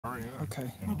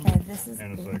Okay. Okay, this is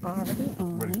And it's already like,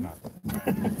 but it's on. not.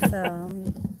 So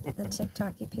the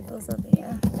TikToky people's over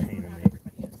there. Pain in me.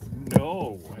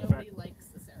 No. In fact, Nobody likes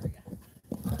this area.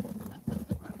 I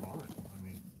love it. I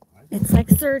mean, It's like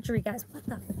surgery, guys. What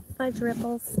the fudge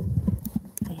ripples?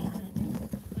 I had it. My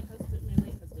late husband and I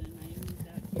moved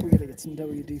out We here. gotta get some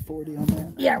WD-40 on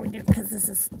that. Yeah, we do,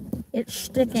 because it's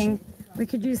sticking. We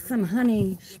could use some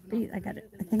honey. I got it,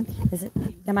 I think. Is it,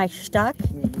 am I stuck?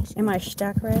 Am I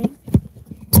stuck right?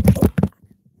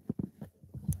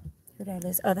 Who did I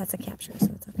lose? Oh, that's a capture, so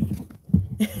it's okay.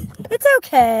 It's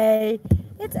okay.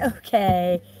 It's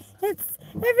okay.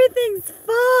 Everything's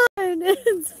fine.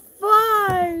 It's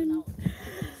fine.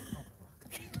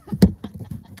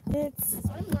 It's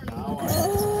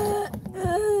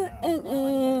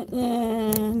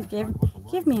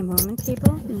give me a moment,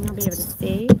 people, and I'll be able to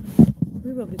see.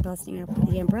 We will be busting up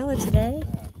the umbrella today.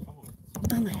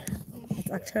 Oh my God. It's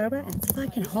October and it's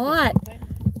fucking hot.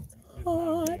 It's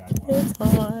hot. It's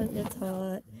hot. It's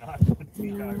hot. not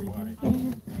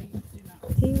DIY.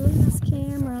 He was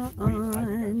camera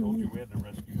on. We had to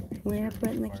rescue. We're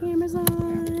putting the cameras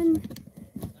on.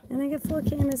 And I got 4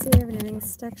 cameras here and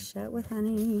everything's stuck shut with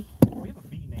honey. We have a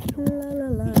bee name. La la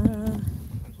la. I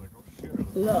was like, oh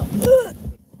shit.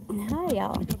 Hi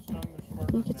y'all.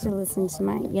 You get to listen to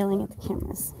my yelling at the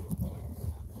cameras.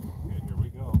 Here we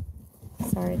go.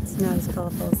 Sorry, it's not as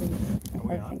colorful as the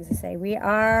other things I say. We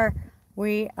are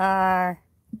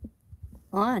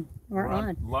on. We're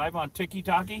on. Live on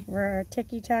TikTok We're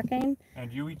TikToking.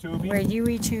 and YouTubing. We're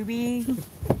YouTubing.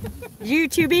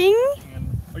 YouTubing.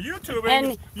 YouTubing.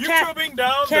 And YouTubing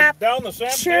down the San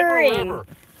Pedro capturing. River.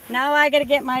 Now I gotta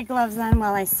get my gloves on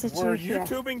while I sit We're you here.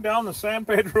 YouTubing down the San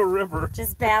Pedro River.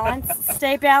 Just balance.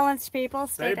 Stay balanced, people.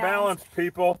 Stay balanced,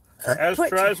 people. As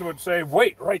Put- Trez would say,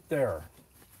 wait right there.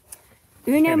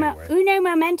 Uno Anyway.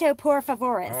 momento, por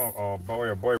favoris. Oh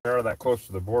boy, we are that close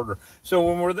to the border. So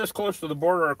when we're this close to the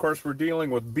border, of course, we're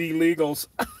dealing with bee legals.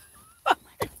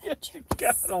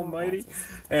 God almighty.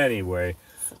 Anyway,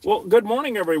 well, good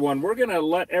morning, everyone. We're going to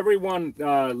let everyone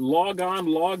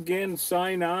log in,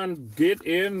 sign on, get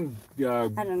in. I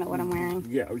don't know what I'm wearing.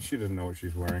 Yeah, she doesn't know what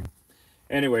she's wearing.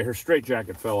 Anyway, her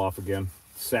straitjacket fell off again.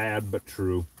 Sad, but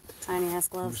true. Tiny ass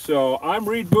gloves. So I'm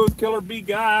Reed Booth, Killer Bee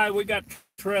Guy. We got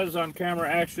Trez on camera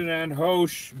action and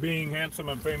Hosh being handsome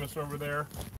and famous over there.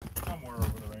 Somewhere over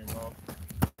the rainbow.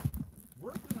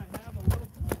 We're going to have a little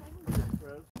fun over here,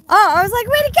 Trez. Oh, I was like,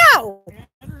 way to go!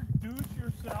 Introduce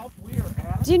yourself. We are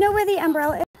at... Do you know where the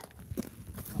umbrella is?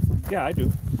 Yeah, I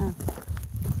do.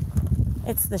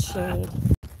 It's the shade.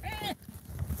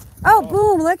 Oh,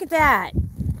 boom, look at that.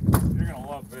 You're going to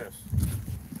love this.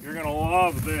 You're going to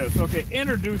love this. Okay,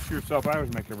 introduce yourself. I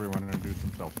always make everyone introduce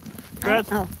themselves. Trez,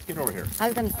 Oh. get over here. I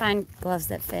was going to find gloves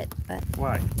that fit, but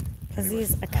Why? because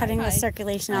these are cutting the Hi.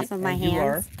 circulation off of my And you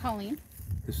hands. Colleen.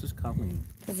 This is Colleen.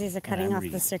 Because these are cutting I'm off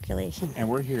Reed. the circulation. And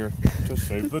we're here to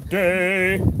save the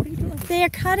day. What are you doing? They are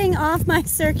cutting off my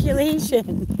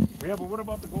circulation. Yeah, but what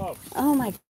about the gloves? Oh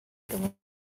my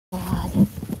God.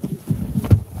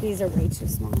 These are way too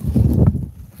small.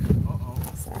 Uh-oh.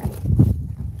 Sorry.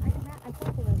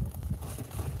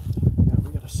 Yeah,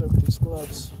 we gotta soak these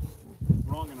gloves.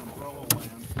 Wrong in umbrella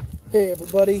land. Hey,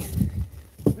 everybody. I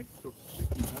think it's so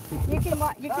sticky. You can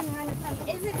run it from.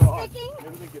 Is it God, sticking?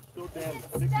 everything gets so damn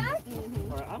sticky. Stuck?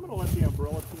 All right, I'm going to let the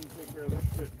umbrella team take care of this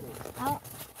shit. Oh.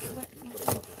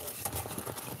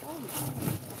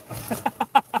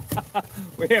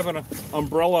 We have an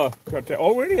umbrella. Oh, we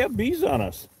already have bees on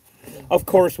us. Of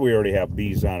course we already have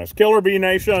bees on us. Killer Bee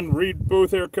Nation, Reed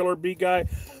Booth here, Killer Bee Guy.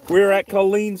 We're at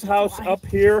Colleen's house up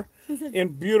here in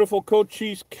beautiful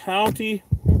Cochise County.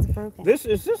 It's broken. Is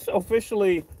this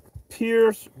officially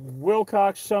Pierce,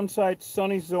 Wilcox, Sunside,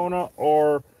 Sunny Zona,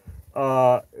 or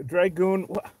Dragoon?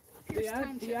 The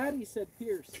Addy said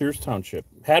Pierce. Pierce Township.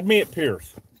 Had me at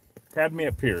Pierce.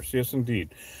 Yes,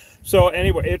 indeed. So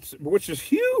anyway, which is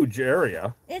huge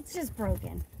area. It's just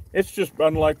broken. It's just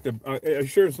unlike the. Are you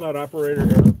sure it's not operator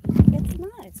error? It's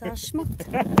not. It's all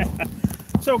schmucked.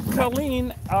 So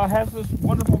Colleen has this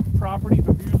wonderful property.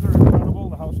 The views are incredible.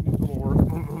 The house needs a little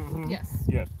work. Yes.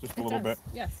 Yes, just a little bit.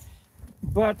 Yes.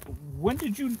 But when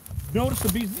did you notice the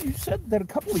bees? You said that a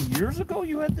couple of years ago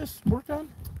you had this worked on?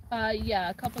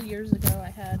 Yeah, a couple years ago I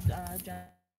had a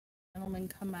gentleman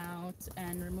come out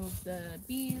and remove the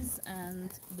bees and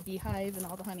the beehive and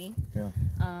all the honey. Yeah.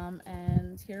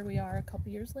 And here we are a couple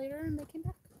years later and they came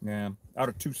back. Yeah, out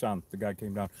of Tucson, the guy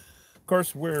came down. Of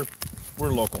course, we're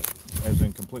local, as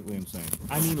in completely insane.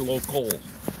 I mean local.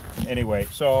 Anyway,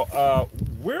 so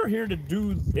we're here to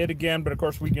do it again, but of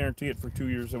course we guarantee it for 2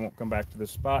 years. It won't come back to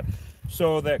this spot,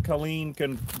 so that Colleen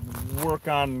can work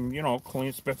on, you know,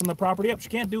 clean, spiffing the property up. She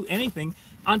can't do anything.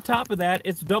 On top of that,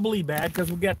 it's doubly bad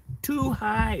because we got 2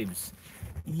 hives.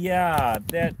 Yeah,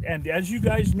 that, and as you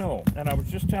guys know, and I was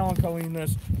just telling Colleen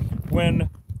this,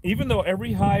 even though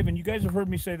every hive, and you guys have heard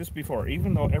me say this before,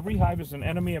 even though every hive is an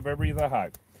enemy of every other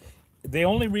hive, the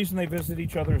only reason they visit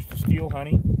each other is to steal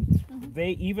honey.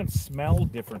 They even smell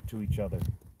different to each other,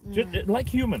 just like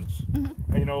humans,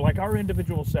 you know, like our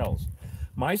individual cells.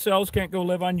 My cells can't go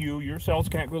live on you, your cells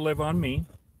can't go live on me.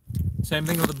 Same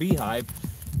thing with a beehive.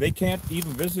 They can't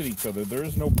even visit each other. There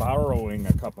is no borrowing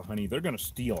a cup of honey. They're going to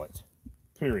steal it,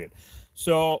 period.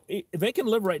 So they can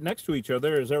live right next to each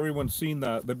other. As everyone's seen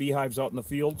the beehives out in the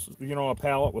fields, you know, a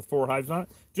pallet with 4 hives on it,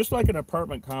 just like an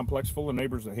apartment complex full of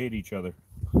neighbors that hate each other.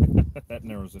 That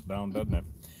narrows it down, doesn't it?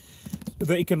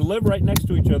 They can live right next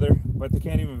to each other, but they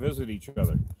can't even visit each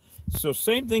other. So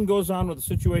same thing goes on with a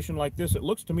situation like this. It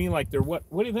looks to me like they're, what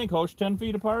do you think, Hosh, 10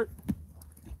 feet apart?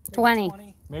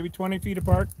 20. Maybe 20 feet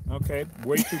apart? Okay,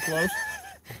 way too close.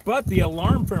 But the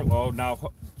alarm for, oh,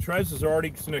 now Trez is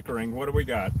already snickering. What do we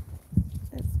got?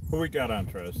 Who we got on,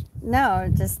 Trez?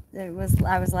 No, just I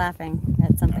was laughing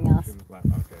at something else.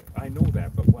 Okay, I know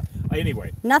that, but what?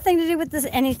 Anyway. Nothing to do with this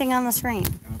anything on the screen.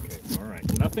 Okay, all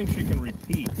right. Nothing she can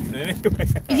repeat. Anyway.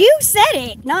 You said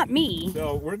it, not me.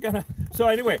 So we're gonna. So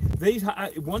anyway, these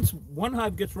once one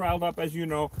hive gets riled up, as you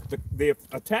know, the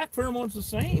attack pheromone's the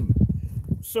same.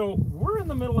 So we're in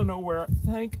the middle of nowhere.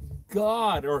 Thank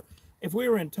God. Or if we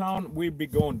were in town, we'd be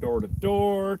going door to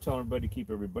door, telling everybody to keep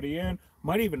everybody in.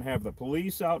 Might even have the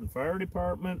police out and fire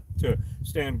department to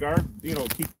stand guard, you know,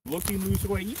 keep looking loose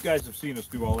away. You guys have seen us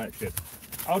do all that shit.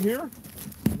 Out here,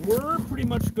 we're pretty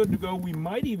much good to go. We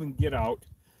might even get out.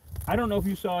 I don't know if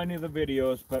you saw any of the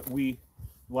videos, but we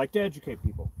like to educate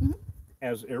people.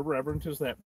 As irreverent as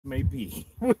that may be.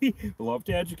 We love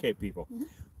to educate people.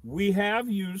 We have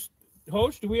used,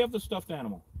 Hosh, do we have the stuffed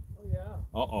animal? Oh, yeah.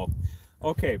 Uh-oh.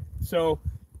 Okay, so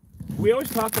we always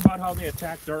talk about how they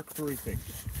attack dark furry things.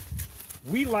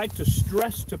 We like to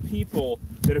stress to people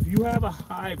that if you have a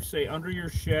hive, say under your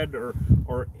shed or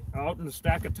out in a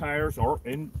stack of tires or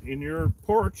in your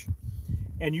porch,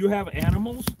 and you have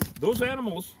animals, those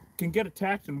animals can get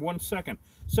attacked in 1 second.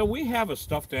 So we have a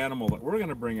stuffed animal that we're going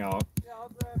to bring out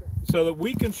so that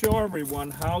we can show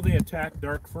everyone how they attack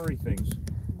dark furry things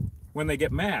when they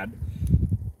get mad.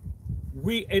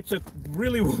 It's a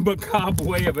really macabre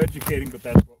way of educating, but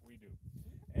that's what we do.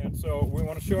 And so we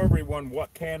want to show everyone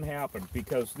what can happen,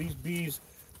 because these bees,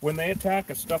 when they attack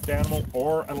a stuffed animal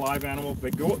or a live animal,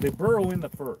 they burrow in the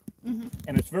fur,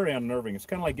 and it's very unnerving. It's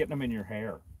kind of like getting them in your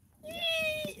hair.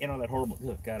 You know, that horrible,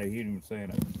 look, God, I hate even saying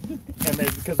it. And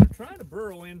because they're trying to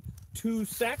burrow in to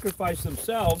sacrifice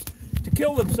themselves, to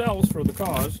kill themselves for the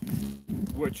cause,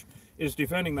 which is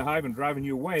defending the hive and driving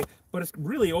you away. But it's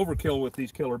really overkill with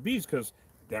these killer bees, because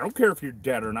they don't care if you're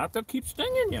dead or not, they'll keep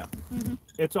stinging you.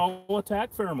 It's all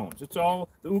attack pheromones. It's all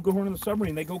the Ugahorn and the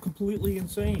submarine. They go completely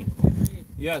insane.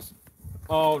 Yes.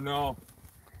 Oh, no.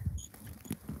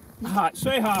 Hi.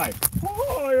 Say hi.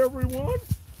 Hi, everyone.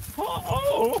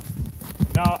 Oh.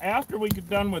 Now, after we get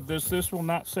done with this will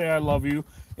not say I love you.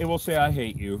 It will say I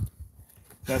hate you.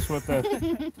 That's what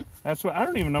that's what, I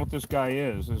don't even know what this guy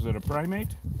is. Is it a primate?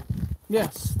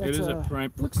 Yes. It is a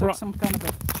primate. Looks like some kind of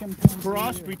a chimpanzee.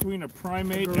 Cross between a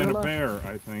primate and a bear,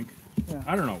 I think. Yeah.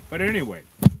 I don't know. But anyway.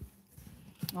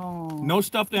 Oh. No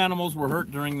stuffed animals were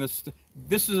hurt during this.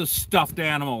 This is a stuffed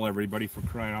animal, everybody, for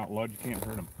crying out loud. You can't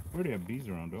hurt them. We already have bees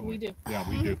around, don't we? We do. Yeah,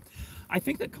 we do. I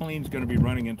think that Colleen's going to be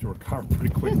running into her car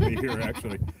pretty quickly here,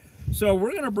 actually. So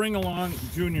we're going to bring along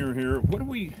Junior here. What do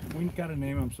we got to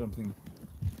name him something.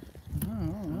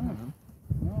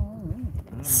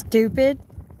 Stupid.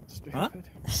 Huh?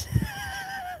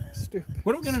 Stupid.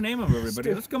 What are we going to name him,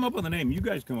 everybody? Let's come up with a name. You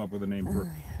guys come up with a name for,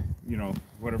 you know,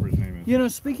 whatever his name is. You know,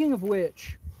 speaking of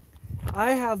which,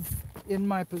 I have in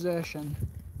my possession,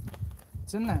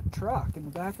 it's in that truck in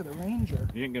the back of the Ranger.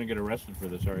 You ain't going to get arrested for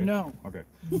this, are you? No. Okay.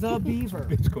 The Beaver.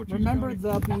 It's Cochise Remember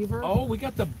County. the Beaver? Oh, we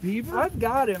got the beaver? I've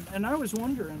got him, and I was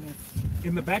wondering if...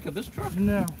 In the back of this truck?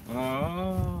 No.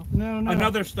 Oh. No.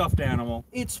 Another stuffed animal.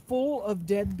 It's full of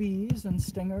dead bees and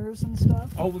stingers and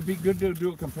stuff. Oh, it would be good to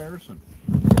do a comparison.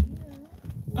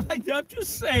 I'm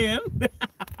just saying.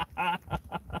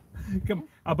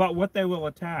 About what they will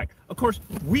attack. Of course,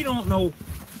 we don't know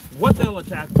what they'll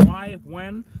attack, why,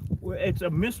 when. It's a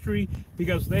mystery,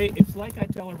 because it's like I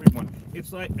tell everyone,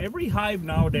 it's like every hive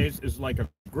nowadays is like a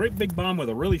great big bomb with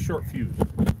a really short fuse.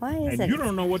 Why is it? And you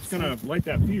don't know what's going to light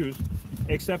that fuse,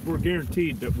 except we're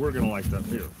guaranteed that we're going to light that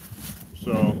fuse.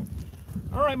 So,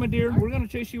 All right, my dear. We're gonna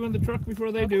chase you in the truck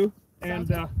before they do. And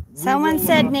Someone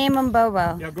said name him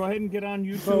Bobo. Yeah, go ahead and get on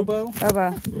YouTube. Bobo.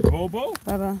 Bobo. Bobo?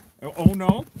 Bobo. Oh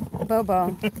no.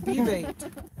 Bobo. Bee bait.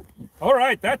 All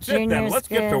right, that's it then. Junior Let's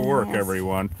get to work, Skin, yes.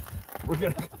 everyone. We're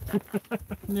gonna.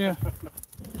 Yeah.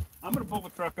 I'm gonna pull the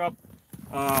truck up.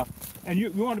 And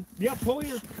you want to pull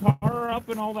your car up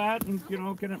and all that, and get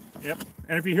it. Yep.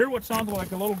 And if you hear what sounds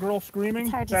like a little girl screaming,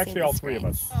 It's hard it's to see actually the all three of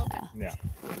us. screen, so.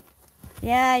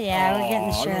 Yeah. Yeah, we're getting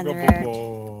the Aw, show on the look at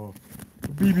road.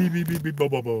 Beep, beep, beep, beep, beep, bo,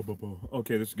 bo, bo, bo, bo.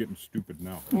 Okay, this is getting stupid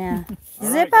now. Yeah. All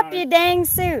Zip right, up guys. your dang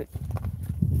suit.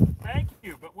 Thank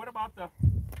you, but what about the...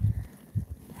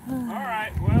 All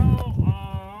right, well,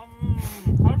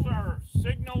 how's our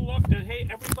signal look? Hey,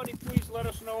 everybody, please let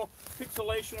us know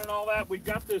pixelation and all that. We've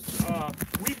got this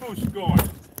WeBoost going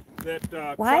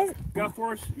that Why Chuck got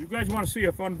for us. You guys want to see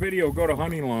a fun video, go to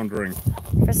Honey Laundering.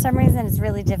 For some reason, it's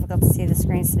really difficult to see the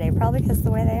screens today. Probably because of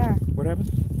the way they are. What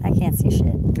happened? I can't see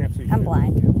shit. Can't see. I'm shit.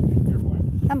 blind. You're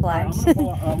blind. I'm blind. I'm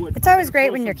gonna pull, It's always I'm great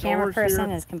gonna when close your some camera doors person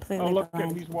here. is completely Oh, look, and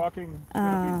blind. he's walking. He's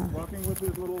walking with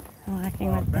his little...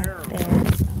 Walking with bear. the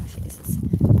bears. Oh, Jesus.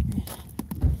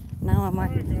 Now I'm All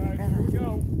walking right, with my guys, here we brother.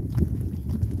 go.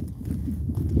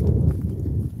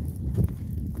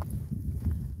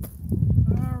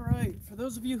 All right. For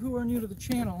those of you who are new to the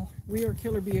channel, we are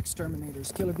Killer Bee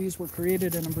Exterminators. Killer bees were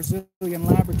created in a Brazilian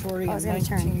laboratory I was going to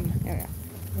turn. There we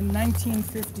go. in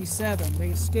 1957. They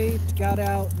escaped, got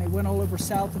out, and they went all over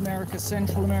South America,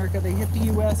 Central America. They hit the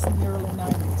U.S. in the early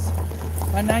 90s.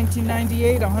 By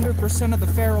 1998, 100% of the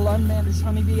feral unmanaged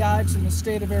honeybee hives in the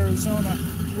state of Arizona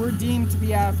were deemed to be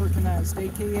Africanized,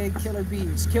 aka killer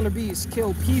bees. Killer bees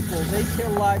kill people, they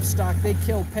kill livestock, they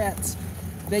kill pets,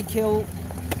 they kill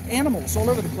animals all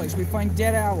over the place. We find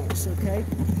dead owls, okay?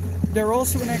 They're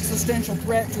also an existential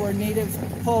threat to our native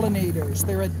pollinators.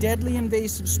 They're a deadly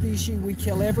invasive species. We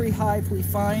kill every hive we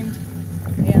find,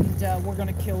 and we're going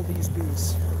to kill these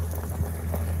bees.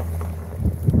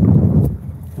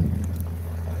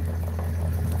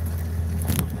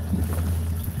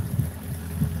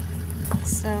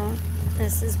 So,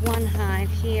 this is one hive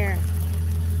here.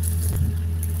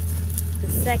 The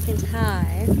second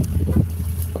hive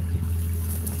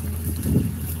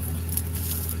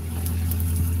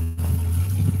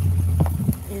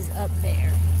is up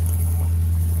there.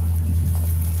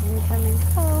 Incoming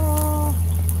call.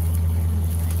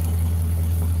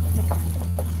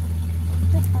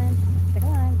 Decline.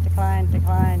 Decline. Decline.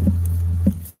 Decline.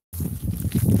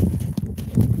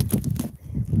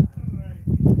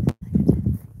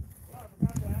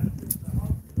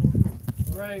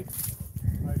 Right.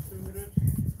 I assume it is.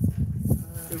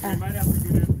 'Cause we might have to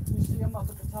get in. You see them up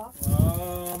at the top?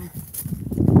 Oh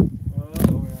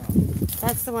yeah.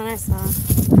 That's the one I saw.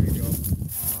 There you go.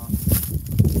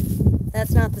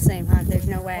 That's not the same hive. There's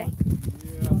no way.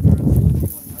 Yeah, they're in the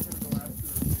ceiling. I gotta go after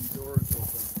the doors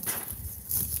open.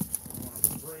 I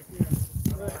wanna break in.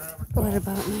 I don't have a What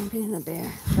about naming the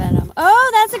bear? Venom.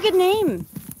 Oh, that's a good name.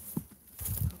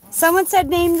 Someone said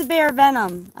name the bear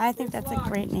Venom. I think that's a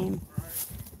great name.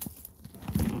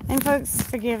 And folks,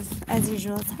 forgive as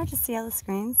usual. It's hard to see all the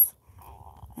screens.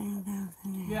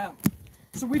 Yeah.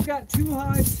 So we've got two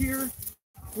hives here.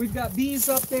 We've got bees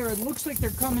up there. It looks like they're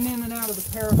coming in and out of the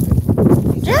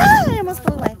parapet. Ah, I almost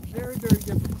flew away. Very, very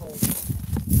difficult.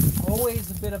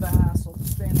 Always a bit of a hassle, the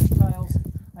Spanish tiles.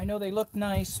 I know they look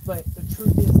nice, but the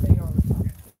truth is they are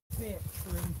fit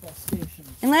for infestation.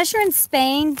 Unless you're in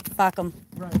Spain, fuck them.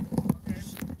 Right.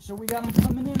 So we got them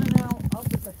coming in and out up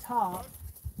at the top.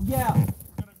 Yeah. We're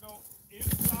gonna go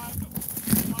inside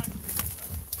the line.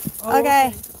 Oh,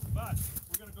 Okay. But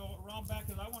we're gonna go around back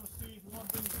because I want to see one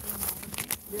thing that's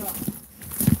Yeah.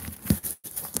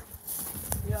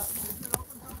 Yeah. Is it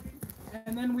open, Tony?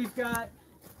 And then we've got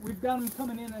them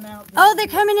coming in and out. Oh, they're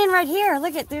coming in right here.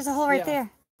 Look at, there's a hole right Yeah. there.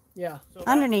 Yeah. So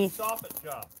Underneath. That's the soffit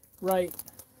job, Right.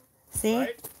 See?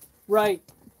 right? Right.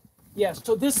 Yes.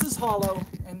 So this is hollow,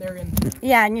 and they're in.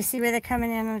 Yeah, and you see where they're coming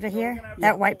in under here? gonna have to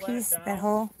That pull white that piece, down. that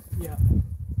hole? Yeah.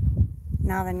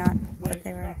 No, they're not. But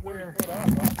they were. Where you put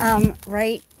up, huh?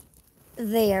 Right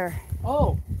there.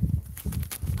 Oh.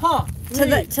 Huh.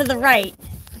 To the right.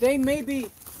 They may be.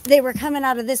 They were coming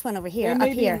out of this one over here, They up may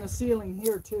be here. in the ceiling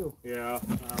here too. Yeah.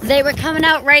 They were coming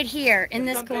out right here in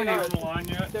this Something corner. on the line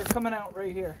yet? They're coming out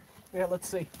right here. Yeah. Let's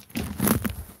see.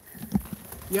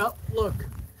 Yep. Look.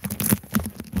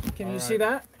 Can you All see right.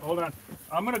 that? Hold on.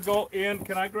 I'm gonna go in.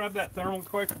 Can I grab that thermal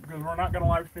quick? Because we're not gonna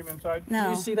live stream inside. Can No.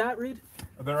 you see that, Reed?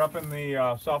 They're up in the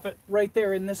soffit. Right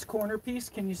there in this corner piece.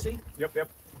 Can you see? Yep.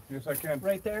 Yes, I can.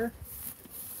 Right there.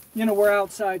 You know, we're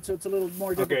outside, so it's a little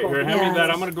more Okay, difficult. here, hand Yeah. me that.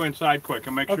 I'm gonna go inside quick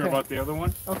and make sure Okay. about the other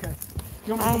one. Okay.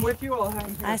 You want me to come with you? I'll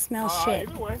hang here. I smell shit.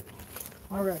 Either way.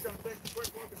 All right. Gonna take a quick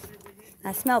look and see if we need-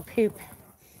 I smell poop.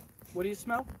 What do you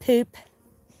smell? Poop.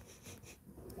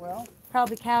 Well,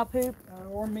 Probably cow poop.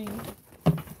 or me.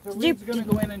 So Did you- Reed's gonna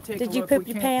go in and take a Did look. you We poop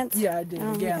your can't- pants? Yeah, I did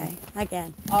Oh, again. okay.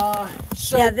 Again.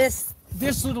 So Yeah, this.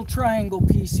 this little triangle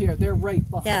piece here, they're right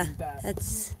Yeah, behind that.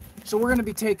 that's. So we're gonna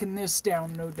be taking this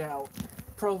down, no doubt.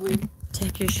 Probably.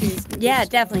 Check your shoes. Yeah,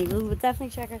 definitely. We will definitely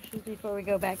check our shoes before we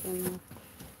go back in.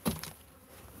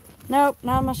 Nope,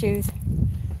 not my shoes.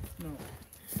 No.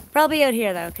 Probably out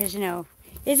here though, because you know,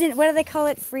 isn't what do they call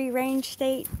it? Free range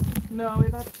state. No,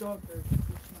 that's dog dirt.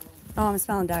 Oh, I'm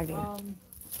smelling dog dirt. Um,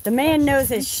 The man knows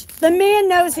his. The man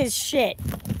knows his shit.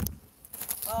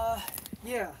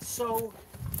 yeah. So,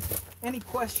 any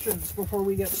questions before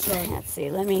we get started? Let's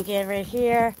see. Let me get right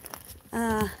here.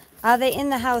 Are they in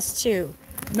the house too?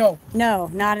 No, No,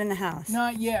 not in the house.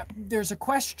 not yet. There's a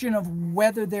question of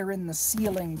whether they're in the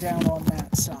ceiling down on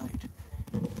that side.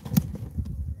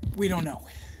 We don't know.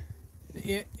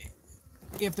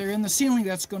 If they're in the ceiling,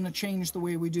 that's going to change the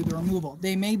way we do the removal.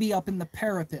 They may be up in the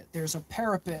parapet. There's a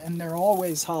parapet, and they're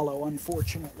always hollow,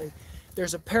 unfortunately.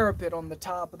 There's a parapet on the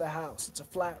top of the house. It's a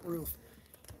flat roof.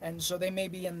 And so they may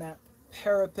be in that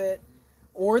parapet,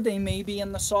 or they may be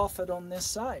in the soffit on this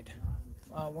side.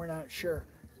 We're not sure.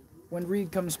 When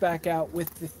Reed comes back out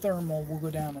with the thermal, we'll go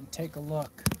down and take a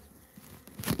look.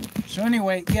 So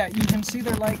anyway, yeah, you can see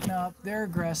they're lighting up. They're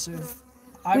aggressive.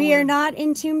 We are not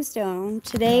in Tombstone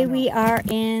today. No. We are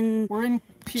in We're in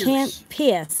Pierce.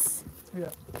 Pierce, Yeah.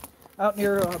 Out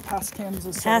near past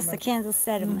Kansas. past the Settlement. Kansas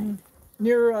settlement.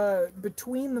 Near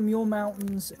between the Mule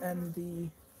Mountains and the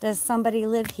Does somebody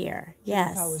live here?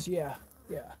 Yes. Powers. Yeah,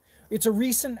 yeah. It's a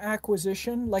recent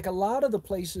acquisition. Like a lot of the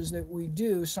places that we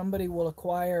do, somebody will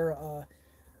acquire, a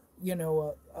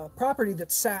property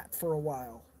that sat for a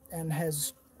while and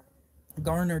has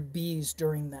garnered bees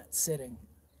during that sitting.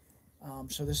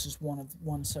 So this is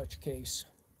one such case.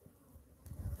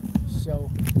 So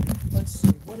let's see.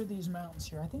 What are these mountains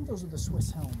here? I think those are the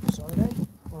Swiss Helms, are they?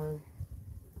 Or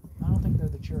I don't think they're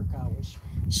the Chiricahuas.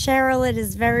 Cheryl, it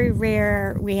is very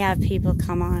rare we have people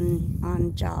come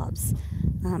on jobs.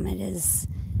 It is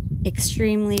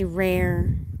extremely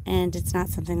rare, and it's not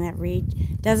something that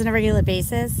Reed does on a regular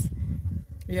basis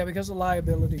Yeah, because of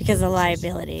liability. because of purposes.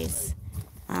 liabilities.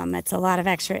 It's a lot of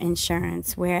extra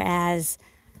insurance, whereas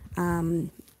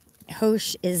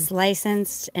Hosh is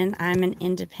licensed, and I'm an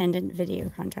independent video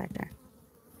contractor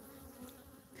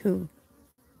who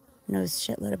knows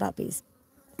shitload about bees.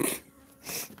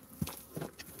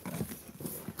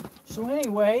 So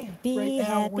anyway, Be right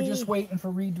now we're just happy. waiting for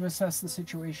Reed to assess the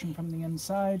situation from the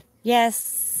inside.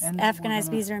 Yes, And Africanized we're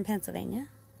gonna- bees are in Pennsylvania.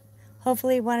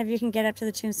 Hopefully, one of you can get up to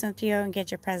the Tombstone PO and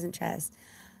get your present tress.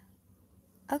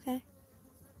 Okay,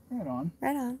 Right on.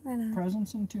 right on, right on.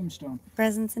 Presents and Tombstone.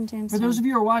 Presents in For Tombstone. those of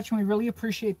you who are watching, we really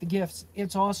appreciate the gifts.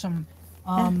 It's awesome.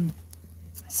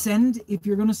 If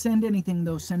you're going to send anything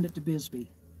though, send it to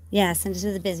Bisbee. Yeah, send it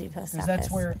to the Bisbee post Because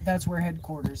office. that's where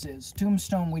headquarters is.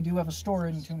 Tombstone, we do have a store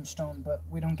in Tombstone, but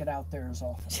we don't get out there as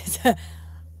often.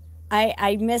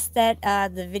 I missed that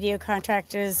the video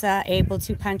contractors able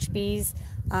to punch bees.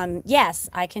 Yes,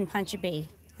 I can punch a bee.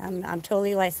 I'm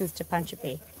totally licensed to punch a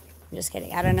bee. I'm just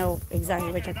kidding. I don't know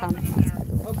exactly what your comment was. By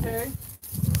the way. Okay.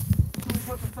 Can we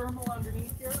put the thermal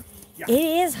underneath here? It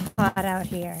is hot out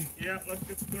here, Yeah, let's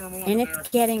get the thermal and in it's there.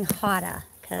 getting hotter.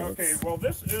 Okay, well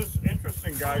this is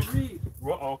interesting, guys. Reed.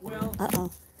 Well, Well,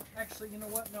 Uh-oh. actually, you know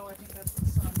what? No, I think that's the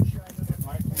sun shining. it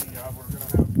might be, we're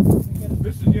gonna have.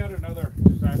 This is yet another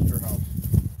disaster house.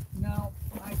 No,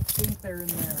 I think they're in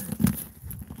there.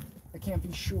 I can't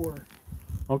be sure,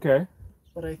 Okay.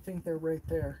 but I think they're right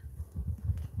there.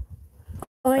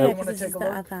 Oh yeah, wanna 'cause this take is a the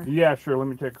look? other. Yeah, sure. Let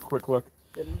me take a quick look.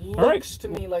 It All right. looks to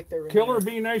me like they're in Killer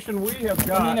there. Bee Nation, we have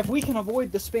got. I mean, if we can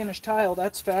avoid the Spanish tile,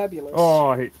 that's fabulous. Oh,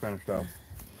 I hate Spanish tile.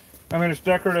 I mean, it's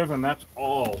decorative, and that's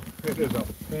all. It is a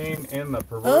pain in the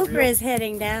proverbial. Ochre's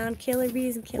heading down. Killer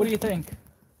bees and What killer do you think?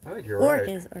 I think you're right.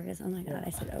 orcas. Oh my god, I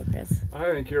said ochres. I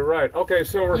think you're right. Okay,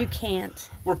 so You can't.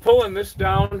 we're pulling this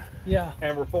down, Yeah,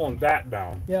 and we're pulling that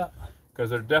down yeah, because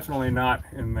they're definitely not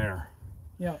in there.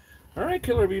 yeah. All right,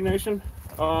 Killer Bee Nation.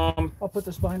 I'll put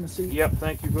this behind the seat. Yep.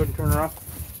 Thank you. Go ahead and turn her off.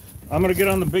 I'm gonna get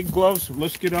on the big gloves.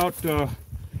 Let's get out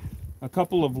a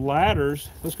couple of ladders.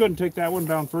 Let's go ahead and take that one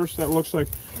down first. That looks like.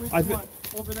 I think.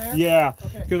 Over there? Yeah,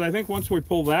 Okay. because I think once we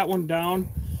pull that one down,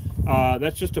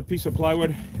 that's just a piece of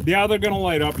plywood. Yeah, they're gonna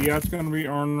light up. Yeah, it's gonna be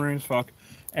ornery as fuck.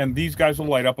 And these guys will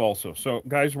light up also. So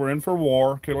guys, we're in for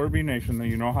war. Killer Bee Nation,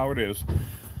 you know how it is.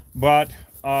 But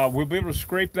we'll be able to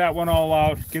scrape that one all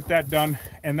out, get that done,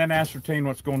 and then ascertain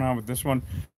what's going on with this one.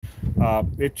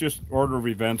 It's just order of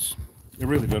events. It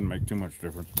really doesn't make too much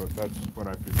difference, but that's what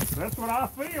I feel. That's what I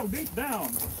feel deep down.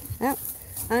 Oh,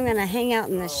 I'm going to hang out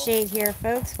in the shade here,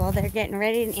 folks, while they're getting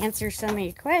ready to answer some of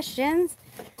your questions.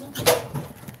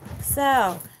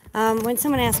 So, when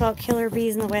someone asks about killer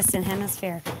bees in the Western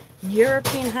Hemisphere,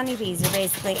 European honeybees are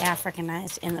basically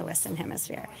Africanized in the Western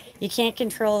Hemisphere. You can't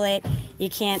control it.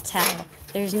 You can't tell.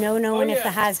 There's no knowing if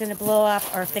the hive's going to blow up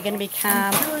or if they're going to be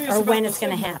calm or when it's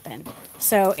going to happen.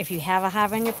 So if you have a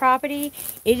hive on your property,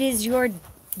 it is your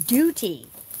duty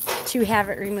to have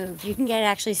it removed. You can get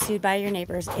actually sued by your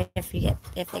neighbors if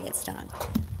they get stung.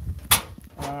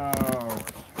 Oh.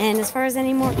 And as far as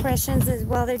any more questions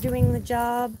while they're doing the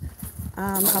job,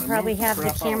 I'll probably have the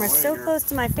camera so close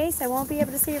to my face I won't be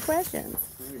able to see your questions.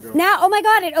 Now, oh my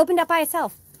God, it opened up by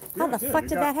itself. How the fuck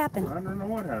did that happen? I don't know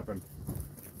what happened.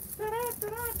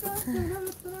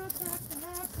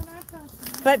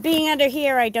 But being under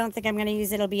here, I don't think I'm going to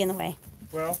use it. It'll be in the way.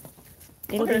 Well,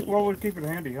 It'll okay, be, well, we'll keep it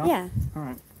handy, huh? yeah. All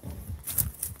right.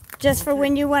 Just for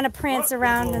when you want to prance Oh,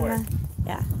 around go in the,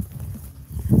 yeah.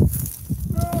 No,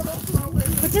 that's not way.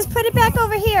 But just put it back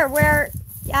over here where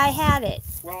I had it.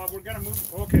 Well, we're going to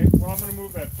move. Okay, well, I'm going to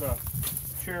move that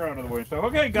chair out of the way. So,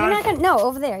 okay, You're guys. not gonna, no,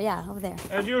 over there. Yeah, over there.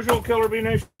 As usual, Killer Bee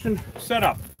Nation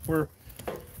setup. We've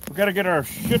got to get our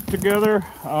shit together.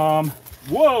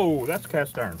 Whoa, that's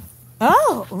cast iron.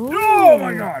 Oh, ooh. Oh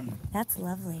my God. That's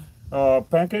lovely.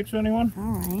 Pancakes, anyone?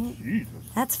 All right. Jesus.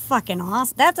 That's fucking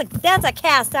awesome. That's a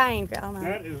cast iron grill.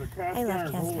 That is a cast I love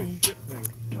iron. cast Holy iron. shit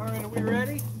thing. All right, are we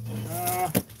ready?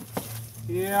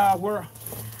 Yeah, You're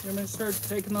gonna start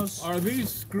taking those. are these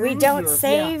screws? We don't or-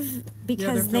 save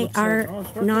because they're they Phillips are head. Oh,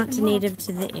 start not taking them out. native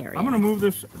to the area. I'm going to move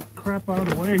this crap out of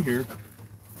the way here.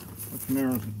 Which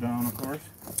narrows it down, of course.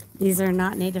 These are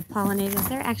not native pollinators.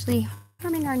 They're actually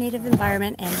harming our native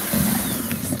environment and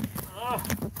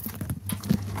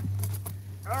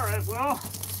All right, well,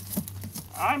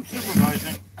 I'm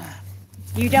supervising.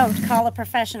 you don't call a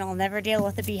professional. Never deal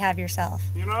with a beehive yourself.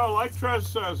 You know, like Trez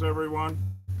says, everyone,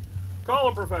 call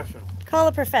a professional. Call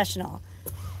a professional.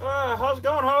 How's it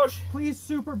going, Hosh? Please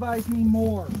supervise me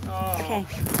more. Okay.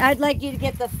 I'd like you to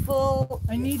get the full,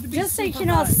 I need to be just so you can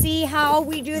all supervised. see how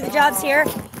we do the jobs here.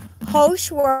 Hosh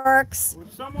works,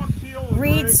 Would someone peel the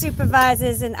Reed brake?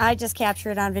 supervises, and I just capture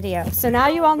it on video. So now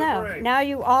you all know. Now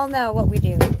you all know what we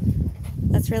do.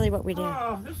 That's really what we do.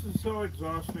 Oh, this is so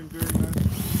exhausting doing this.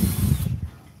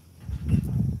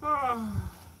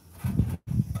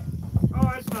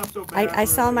 Oh, it's not so bad. I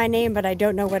saw really. my name, but I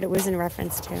don't know what it was in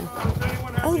reference to. Does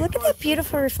anyone have Oh, any look at that questions?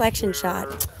 beautiful reflection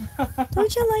shot.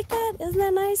 Don't you like that? Isn't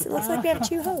that nice? It looks like we have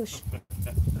two Hosh.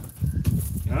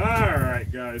 All right,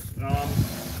 guys.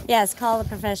 Yes, call a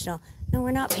professional. No,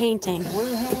 we're not painting. Where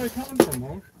the hell are they coming from,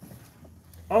 Hosh?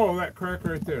 Oh, that crack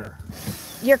right there.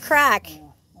 You're crack.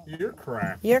 You're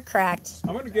cracked. You're cracked.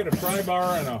 I'm gonna get a pry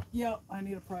bar and a Yeah, I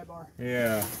need a pry bar.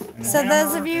 yeah. and a So those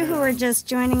hammer of you who are just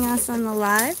joining us on the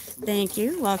live, thank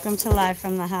you. Welcome to Live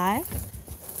from the Hive.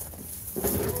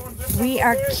 We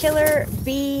are killer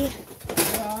bee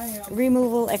Yeah, I am.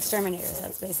 removal exterminators.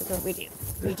 That's basically what we do.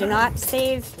 We do not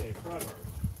save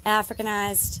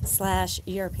Africanized /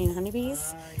 European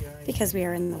honeybees because we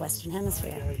are in the Western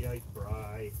Hemisphere.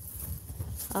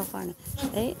 All far.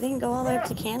 They can go all the way up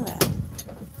to Canada.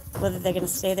 Whether they're going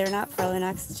to stay there or not, probably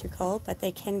not 'cause it's too cold, but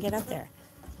they can get up there.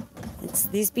 It's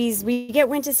these bees, we get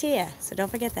winters here, so don't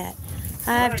forget that.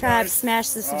 Hive Tribe, smash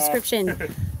the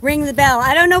subscription, ring the bell.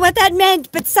 I don't know what that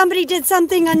meant, but somebody did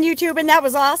something on YouTube and that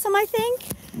was awesome, I think.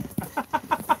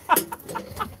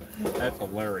 That's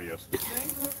hilarious.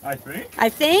 I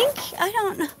think. I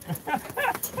don't know.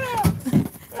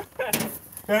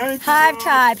 Thank Hive you.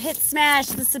 Tribe, hit smash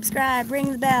the subscribe,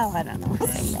 ring the bell. I don't know what I'm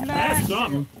saying. Smash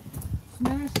something.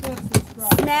 Smash that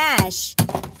subscribe. Smash.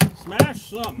 Smash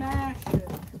something. Smash it.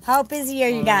 How busy are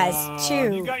you guys?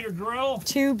 You got your drill?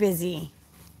 Too busy.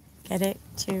 Get it?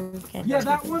 Get Yeah, it?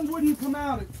 that one wouldn't come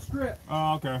out. It's stripped.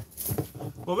 Oh, okay.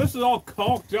 Well, this is all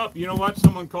caulked up. You know what?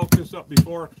 Someone caulked this up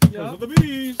before because Yeah. of the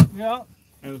bees. Yeah.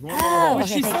 And it's one Oh, little Well, okay,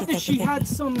 she thank said you, that thank she you. had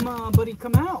somebody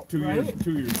come out, 2 right? years.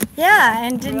 2 years. Yeah,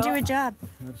 and didn't do Yeah. a job.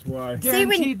 That's why. See, when-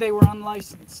 Guaranteed they were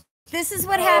unlicensed. This is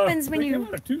what happens when They you came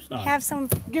out of Tucson. have some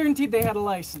Guaranteed they had a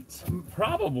license.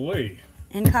 Probably.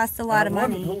 and cost a lot of It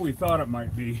wasn't money. who we thought it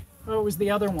might be. Oh, it was the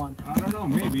other one. I don't know.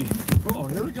 Maybe. Oh,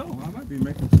 here we go. I might be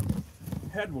making some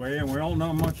headway, and we all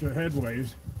know much of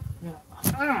headways. Yeah.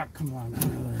 Ah, come on,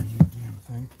 there, you damn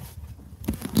thing.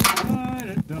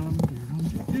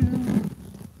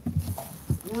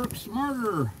 Work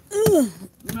smarter.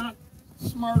 Not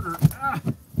smarter. Ah,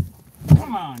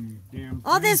 come on, you damn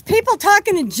All thing. these people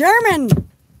talking in German.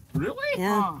 Really?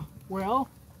 Yeah. Well,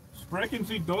 sprechen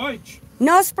Sie Deutsch?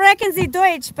 No sprechen Sie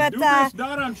Deutsch, but Du bist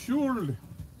daran schuld.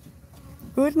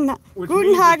 guten Which guten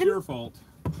means it's Hagen. your fault.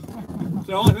 It's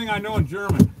the only thing I know in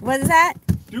German. What is that?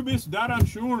 Du bist daran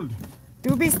schuld.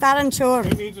 Du bist daran schuld.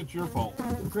 It means it's your fault.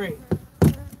 Great.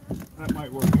 That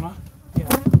might work, huh? Yeah.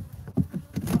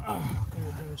 There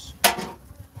it goes.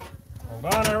 Hold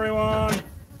on, everyone.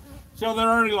 So they're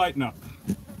already lighting up.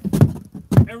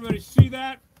 Everybody see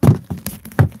that?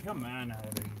 Come on out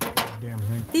of there, damn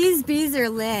thing. These bees are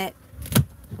lit.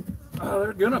 Oh,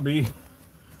 they're gonna be.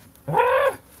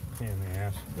 Ah! Pain in the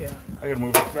ass. Yeah. I gotta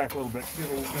move it back a little bit. Get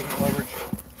a little bit of leverage.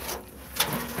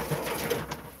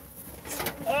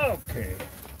 Okay.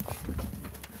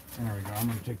 There we go. I'm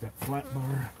gonna take that flat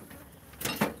bar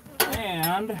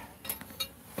and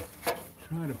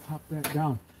try to pop that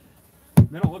down.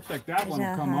 Then it looks like that one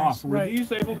will come off. Were Right.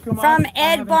 these able to come From off?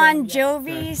 Ed haven't Bon done it yet.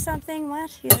 Jovi something? What?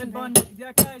 He's Ed Bundy,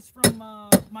 that guy's from my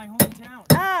hometown.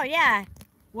 Oh, yeah.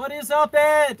 What is up,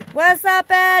 Ed? What's up,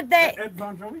 Ed? They... Ed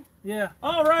Bon Jovi? Yeah.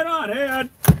 Oh, right on, Ed.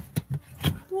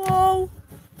 Whoa.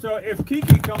 So if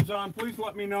Kiki comes on, please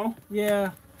let me know.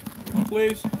 Yeah.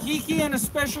 Please. Kiki, and a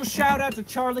special shout out to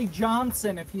Charlie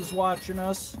Johnson if he's watching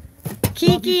us.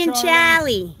 Kiki and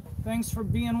Charlie. Thanks for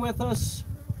being with us.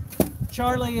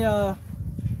 Charlie,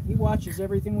 he watches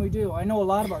everything we do. I know a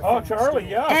lot of our Oh, fans Charlie, do.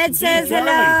 yeah. Ed Indeed, says Charlie.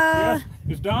 hello. Yes.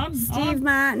 Is Don Steve on?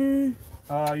 Martin.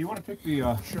 You want to take the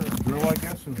drill, I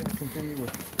guess, and continue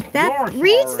with That your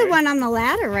Reed's the story? one on the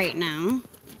ladder right now.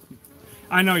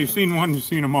 I know, you've seen one, you've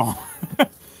seen them all.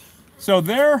 So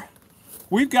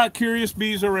we've got curious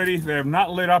bees already. They have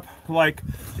not lit up like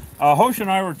Hosh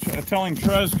and I were telling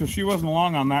Trez, because she wasn't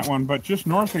along on that one, but just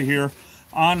north of here,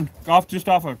 just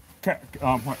off of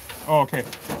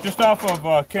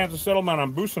Kansas Settlement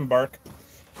on Busenbark,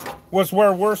 was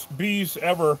where worst bees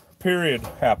ever, period,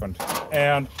 happened.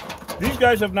 And these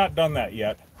guys have not done that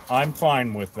yet. I'm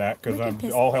fine with that, because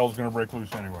all hell's going to break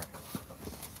loose anyway.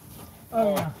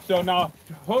 Oh, yeah. So now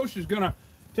Hosh is going to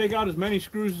take out as many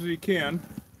screws as he can,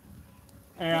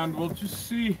 and we'll just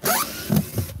see.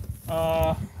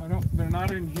 They're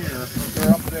not in here, but they're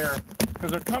up there,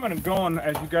 because they're coming and going,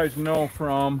 as you guys know,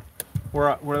 from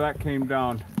where that came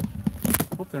down.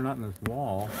 Hope they're not in this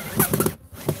wall.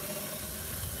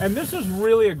 And this is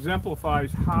really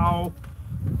exemplifies how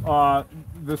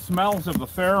the smells of the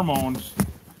pheromones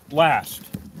last.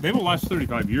 They will last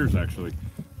 35 years actually,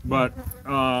 but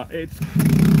it's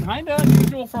kind of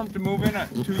unusual for them to move in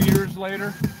at 2 years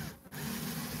later.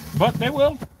 But they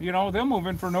will, they'll move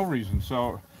in for no reason.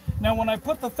 So Now, when I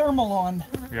put the thermal on,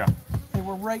 yeah, they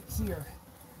were right here.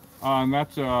 and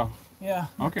that's Yeah.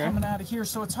 Okay. Coming out of here,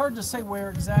 so it's hard to say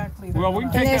where exactly. well, we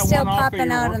can gonna- take they're that still one off that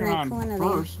popping you're out in working the on corner there.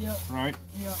 first, Yep. right?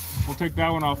 Yeah. We'll take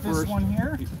that one off This first. one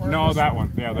here? Or No, this that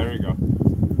one. Yeah, there you go.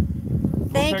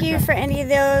 Thank take you that. for any of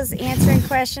those answering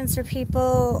questions for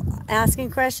people asking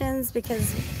questions,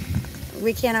 because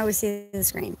we can't always see the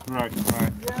screen. Right,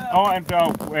 right. Yeah. Oh, and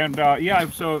yeah.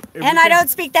 So. if And we I can- don't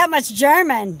speak that much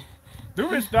German. Du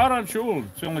bist daran schuld.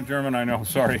 It's the only German I know.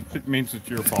 Sorry, it means it's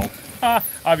your fault.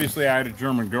 Obviously, I had a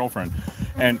German girlfriend,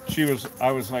 and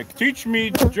I was like, teach me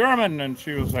German, and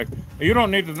she was like, you don't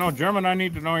need to know German. I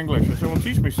need to know English. I said, well,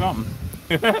 teach me something.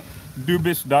 Du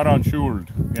bist daran schuld.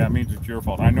 Yeah, it means it's your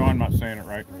fault. I know I'm not saying it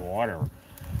right. Whatever.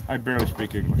 I barely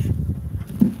speak English.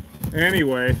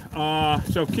 Anyway,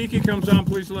 so Kiki comes on.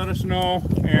 Please let us know.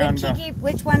 And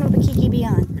Which one would Kiki be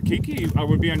on? Kiki, I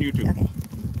would be on YouTube. Okay.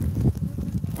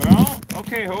 Well,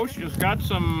 okay, Hosh has got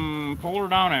some pull her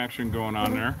down action going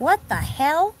on there. What the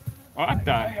hell? What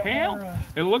the hell?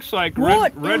 It looks like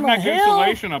What in the redneck hell?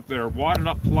 insulation up there, wadded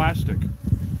up plastic.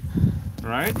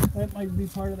 Right? That might be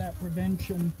part of that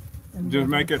prevention. And Just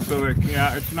make it so that,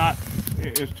 yeah, it's not,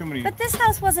 it's too many. But this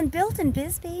house wasn't built in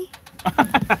Bisbee.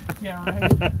 Yeah,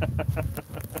 right.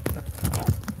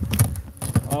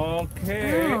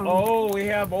 Okay. Oh. Oh, we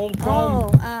have old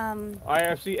Oh, comb.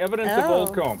 I see evidence of Oh.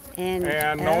 old comb. And,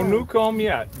 no oh. new comb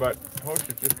yet, but Hosh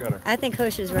has just got to. I think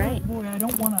Hosh is right. Boy, I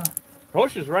don't want to.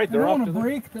 Hosh is right. I They're don't off want to to the.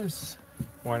 break this.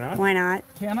 Why not? Why not?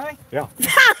 Can I? Yeah.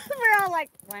 We're all like,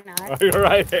 why not? You're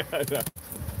right.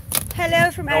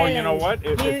 Hello from No, Ireland. you know what?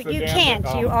 It's the You damn-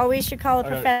 can't. You always should call a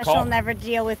professional. call- Never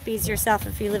deal with bees yourself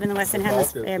if you live in the Western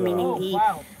Hemisphere, is, meaning Oh, the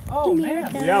wow. Oh, man.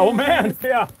 America. Yeah, oh man,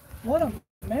 yeah. What a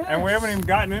mess. And we haven't even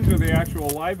gotten into the actual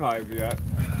live hive yet.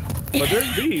 But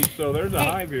there's bees, so there's a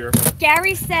hive here.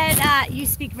 Gary said you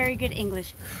speak very good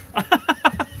English.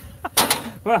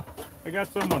 Well, I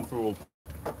got someone fooled.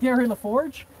 Gary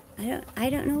LaForge? I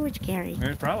don't know which Gary.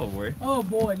 Yeah, probably. Oh,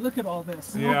 boy, look at all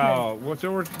this. Yeah, Okay.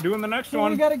 so we're doing the next So we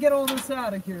one. got to get all this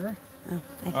out of here.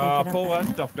 I can't get Pull up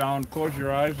that stuff down. Close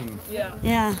your eyes and. Yeah.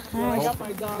 Yeah. Well, I got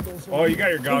my goggles. Oh, you got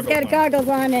your He's goggles. got on. goggles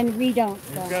on and we don't.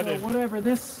 You've So, got So it. whatever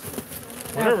this.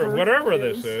 Whatever effort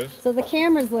this is. so the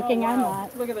camera's Oh, looking. I'm wow.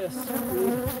 not. Look at this.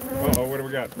 Uh-oh, what do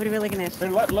we got? What are we looking at? Hey,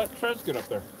 let Trez get up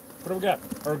there. What do we got?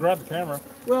 Or grab the camera.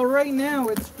 Well, right now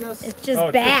it's just. It's just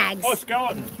Oh, bags.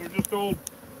 skeletons. They're just old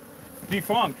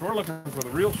defunct. We're looking for the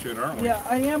real shit, aren't we? Yeah,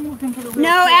 I am looking for the. Real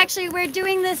No, shit. actually, we're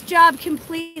doing this job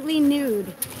completely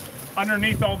nude.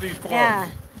 Underneath all these clothes. Yeah.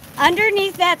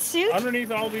 Underneath that suit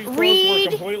Underneath all these clothes, Reed we're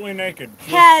completely naked. Just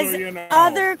has so you know.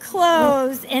 other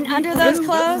clothes, and under those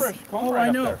clothes, Oh,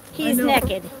 I know. he's I know.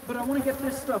 naked. But I want to get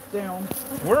this stuff down.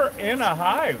 We're in a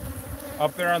hive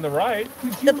up there on the right.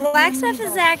 The black stuff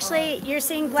is actually, you're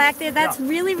seeing black there, that's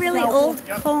really, really old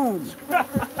comb.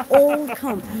 Old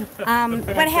comb.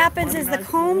 What happens is the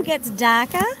comb gets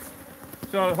darker.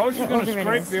 So Hosh is going to there it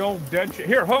scrape is. the old dead shit.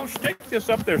 Here, Hosh, stick this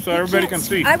up there so everybody can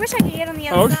see. I wish I could get on the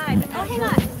other Oh, side. Oh, hang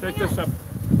on. Stick Hang this on. up.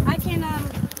 I can, no,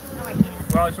 I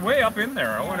can't. Well, it's way up in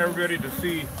there. I want everybody to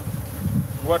see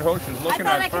what Hosh is looking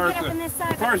thought at I as could far get up on as this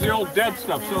side, as far as but the I old can't dead go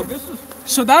stuff. now. So this is.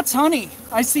 So that's honey.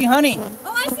 I see honey.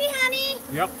 Oh, I see honey.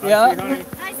 Yep. I Yeah. see, honey.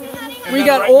 I see honey. And We then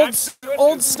got right old next to it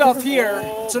old is stuff here.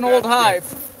 It's an old dead shit.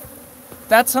 hive.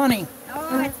 That's honey.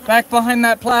 Oh, it's Back behind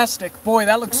that plastic. Boy,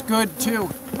 that looks good too.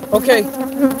 Okay.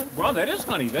 Well, that is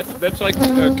honey. That's like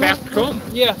capped comb.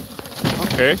 Yeah.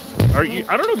 Okay. Are you?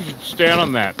 I don't know if you can stand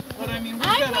on that. But I mean,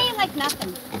 I weigh like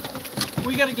nothing.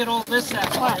 we gotta get all this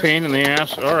out. Pain in the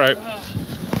ass. All right.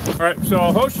 All right. So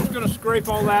Hosh is gonna scrape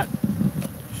all that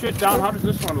shit down. How does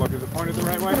this one look? Is it pointed the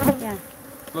right way? Yeah,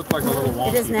 Looks like a little wonky.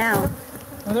 it is now.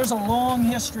 Well, there's a long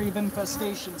history of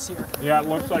infestations here. Yeah, it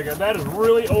looks like it. That is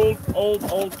really old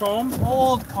comb.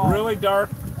 Old comb. Really dark,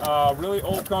 really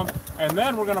old comb. And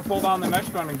then we're gonna pull down the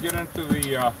next one and get into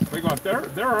the.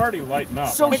 They're already lighting up.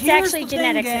 So It's here's actually the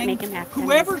genetics that thing, make gang. him act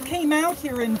Whoever came out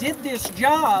here and did this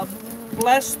job,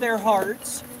 bless their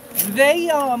hearts,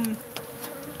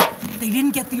 they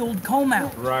didn't get the old comb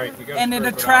out. right. You gotta And it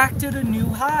scrape out. attracted a new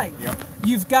hive. Yep.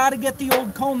 You've got to get the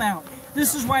old comb out.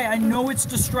 This is why I know it's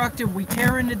destructive. We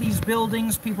tear into these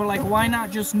buildings. People are like, why not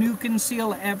just nuke and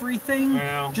seal everything?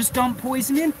 Well. Just dump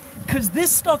poison in? Because this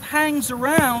stuff hangs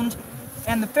around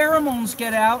and the pheromones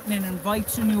get out and it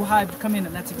invites a new hive to come in.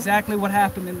 And that's exactly what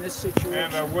happened in this situation.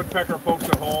 And a woodpecker pokes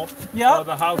a hole. Yep.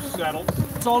 The house settles.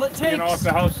 That's all it takes. You know, if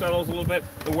the house settles a little bit,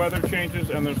 the weather changes,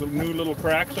 and there's a new little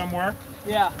crack somewhere.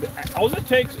 Yeah. All it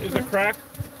takes is a crack,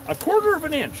 a quarter of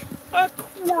an inch. A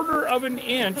quarter of an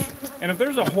inch. And if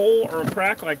there's a hole or a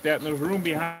crack like that and there's room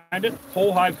behind it,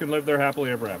 whole hive can live there happily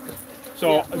ever after.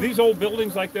 So these old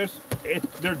buildings like this,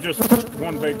 they're just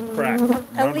one big crack. one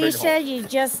big Alicia, hole. you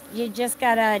just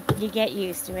gotta get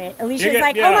used to it. Alicia's get-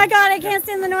 like, yeah. oh my god, I can't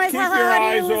stand the noise. Keep How your do you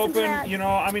eyes listen to open. that? You know,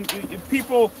 I mean,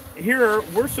 people here,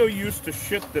 we're so used to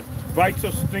shit that bites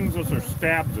us, stings us, or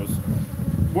stabs us.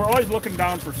 We're always looking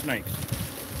down for snakes.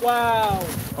 Wow.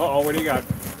 Uh-oh, what do you got?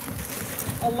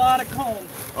 A lot of comb.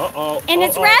 Uh-oh. And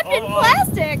it's wrapped in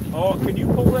plastic. Oh, can you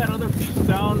pull that other piece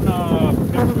down,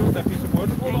 next to it, that piece of wood?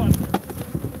 Hold on.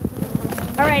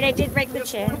 All right, I did break the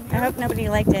chair. I hope nobody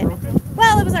liked it.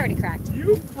 Well, it was already cracked.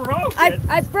 You broke it.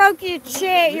 I broke your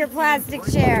chair, your plastic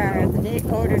chair. The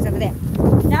odor's over there.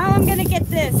 Now I'm gonna get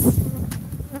this.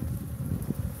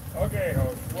 Okay,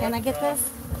 Host. Can I get this?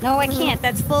 No, I can't.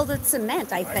 That's filled with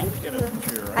cement, I think. Get a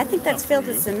chair. I think that's filled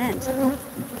with cement.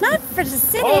 Not for to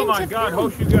sit Oh in. my to God,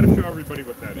 film. Host, you got to show everybody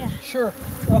what that is. Yeah. Sure.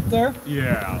 Up there.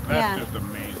 Yeah, that's Yeah. just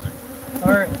amazing.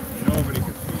 All right. Nobody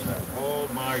can see that. Oh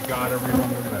my God, everyone,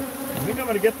 look at that. I think I'm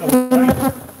gonna get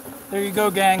the. There you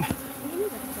go, gang.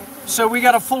 So we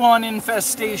got a full-on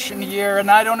infestation here, and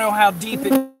I don't know how deep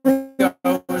it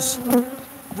goes.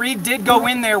 Reed did go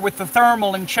in there with the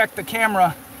thermal and check the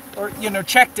camera, or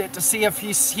checked it to see if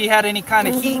he had any kind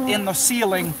of heat in the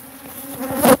ceiling,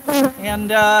 and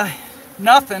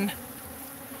nothing.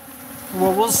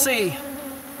 Well, we'll see.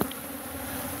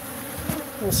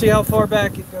 We'll see how far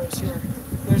back it goes here.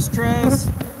 There's Trez.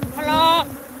 Hello.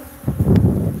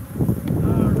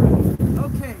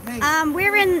 Okay, hey,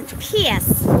 We're in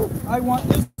Pierce, I want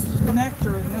this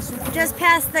connector in this one. just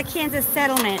past the Kansas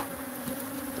settlement.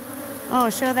 Oh,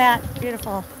 show that.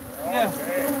 Beautiful. Yeah.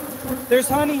 There's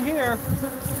honey here.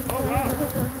 Oh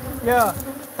wow. Yeah.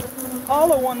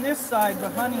 Hollow on this side,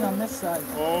 but honey on this side.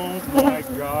 Oh my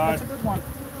God. Good one.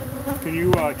 Can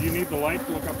you? Do you need the light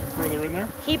to look up further in there?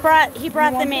 He brought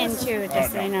them want in this? too,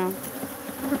 just so you know.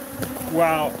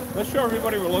 Wow. Let's show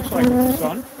everybody what it looks like with the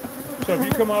sun. So if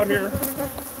you come out here,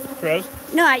 Trez,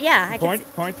 No, yeah, I can.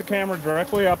 point the camera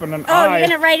directly up, and then Oh, you're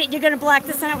gonna write it. You're gonna block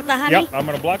the sun out with the honey. Yep, I'm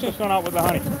gonna block the sun out with the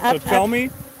honey. So Up, tell up. me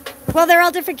Well, they're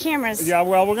all different cameras. Yeah,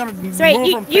 well, we're gonna move So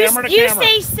wait, from camera to you camera.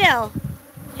 stay still.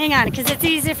 Hang on, because it's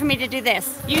easier for me to do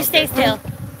this. You stay still.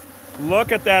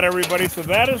 Look at that, everybody. So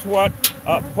that is what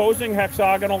posing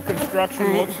hexagonal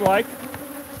construction looks like.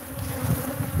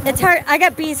 It's hard. I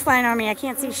got bees flying on me. I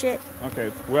can't see shit.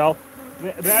 Okay, well,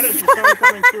 that is the sun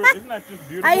coming through. Isn't that just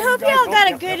beautiful? I hope guys? y'all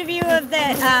got Oh, a good view of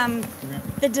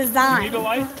the design. Need a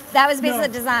light? That was basically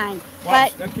the design. Wow.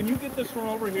 But Can you get this from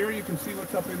over here? You can see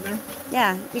what's up in there.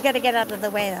 yeah, you got to get out of the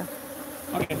way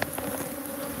though, Okay.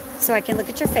 so I can look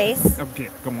at your face. Okay,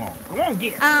 come on,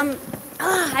 get.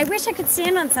 I wish I could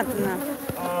stand on something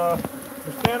though.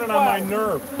 You're standing on my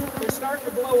nerve. They're starting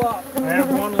to blow up. I have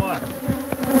one left.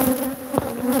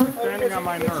 Standing on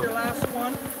my It's your nerve. last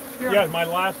one. Here. Yeah, my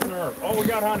last nerve. Oh, we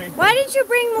got honey. Why didn't you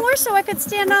bring more so I could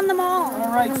stand on them all?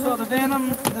 All right, so the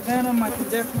venom, I can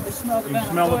definitely smell the You venom.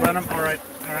 can smell the Go ahead. venom? All right.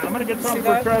 All right, I'm going to get See something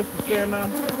for that? Trez to stand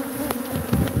on.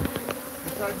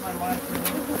 Besides my last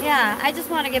nerve. Yeah, I just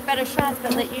want to get better shots,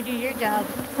 but let you do your job.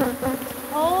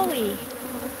 Holy.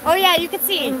 Oh yeah, you can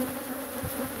see.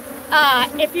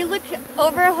 If you look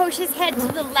over Hosh's head to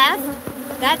the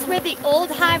left, that's where the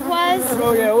old hive was,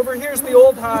 Oh yeah, over here's the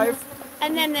old hive,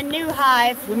 and then the new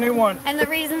hive. the new one. And the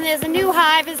reason there's a new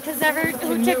hive is because who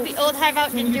Can took you- the old hive out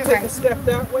Can and you do take a her. step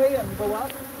that way and go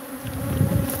up?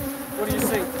 What do you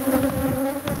see?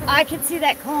 I can see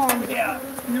that comb. Yeah,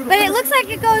 beautiful. But it looks like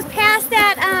it goes past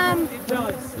that, It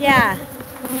does. yeah.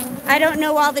 I don't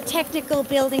know all the technical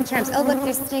building terms. Oh look,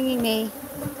 they're stinging me.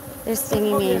 They're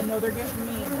stinging Okay, me. no, they're getting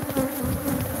mean.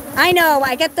 I know,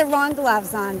 I got the wrong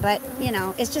gloves on, but you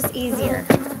know, it's just easier.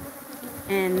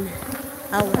 And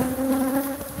I'll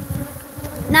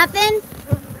Nothing?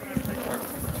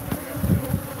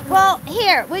 Well,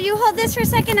 here, will you hold this for a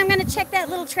second? I'm gonna check that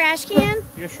little trash can.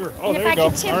 Yeah, sure. Oh, And if there I you go.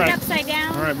 can tip All it right. upside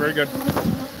down. All right, very good.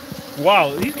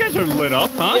 Wow, these guys are lit up,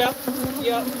 huh? Yep.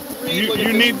 Reed, look You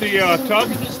at need this. the tub?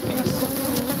 Look at this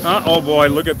piece. Oh boy,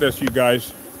 look at this, you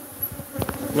guys.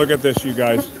 Look at this, you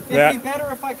guys. It'd be That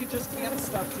better if I could just hand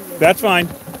stuff to you. that's fine.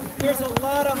 There's a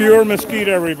lot of Pure honey.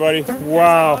 mosquito, everybody. A lot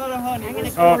Wow. of honey. We're go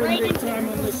starting right big into time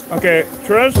on this. Okay,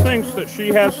 Trez thinks that she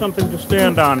has something to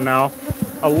stand on now.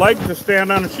 A leg to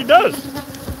stand on, and she does.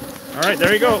 All right,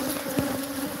 there you go.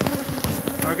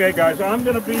 Okay, guys, I'm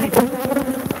gonna be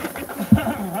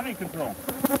honey control.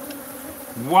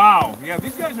 Wow. Yeah,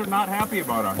 these guys are not happy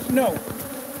about us. No,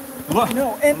 Look.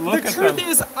 no, and Look the at truth them.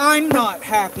 is, I'm not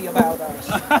happy about us.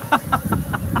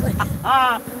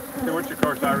 To which, of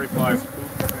course, I reply.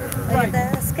 Right.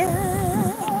 The sky.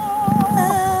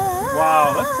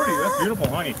 Wow, that's pretty. That's beautiful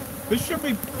honey. This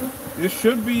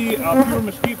should be pure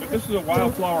mesquite, but this is a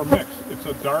wildflower mix. It's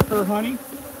a darker honey,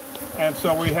 and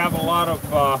so we have a lot of.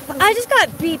 I just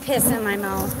got bee piss in my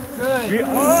mouth. Good.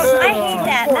 Yeah. I hate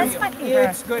that. For That's you. fucking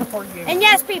It's gross. good for you. And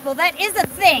yes, people, that is a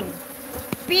thing.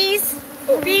 Bees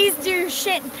do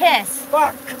shit and piss.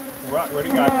 Fuck. What do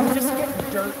you got? I'm just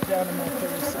getting dirt down in my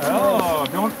face. Oh,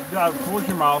 don't close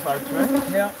your mouth, I'd say.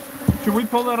 Yeah. Should we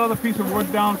pull that other piece of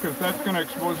wood down? Because that's going to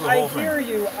expose the I whole thing. hear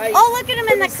you. Oh, look at him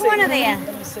in Let the me corner see. there.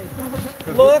 Let me see.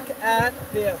 Look at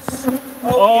this.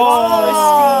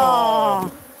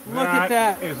 Oh, Look at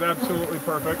that. Is absolutely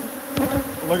perfect.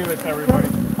 Look at this, everybody.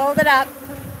 hold it up.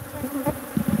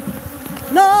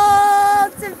 No,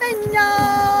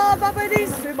 Savannah,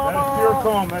 That's pure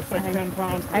comb. That's like 10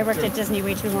 pounds. I worked at Disney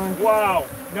way too long. Wow.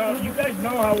 Now, you guys know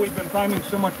how we've been finding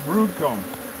so much brood comb,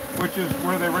 which is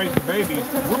where they raise the babies.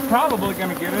 We're probably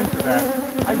going to get into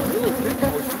that. I really think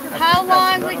that we're gonna How take that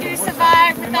long to would the you woods.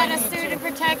 survive without a suit of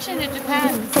protection? It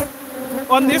depends.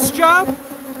 On this job,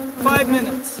 5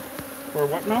 minutes. For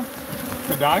what now?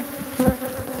 To die?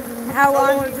 How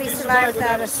long would we survive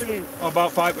without a suit?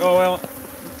 About 5. Oh, well,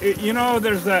 you know,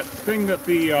 there's that thing that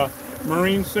the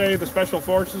Marines say, the Special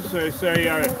Forces, they say,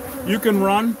 you can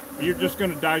run, you're just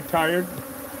going to die tired.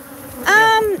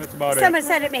 That's about it. Someone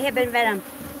said it may have been venom.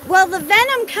 Well, the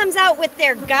venom comes out with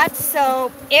their guts,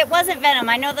 so it wasn't venom.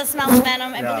 I know the smell of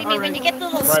venom, and Yeah. believe me, when you get the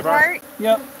little Right, Bob? squirt,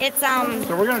 Yep. it's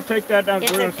So we're going to take that down.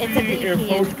 It's We're a- going to it's see a bee if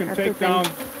peeing folks can or take pooping. down.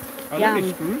 Are there any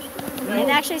Yum. screws? it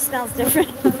actually smells different.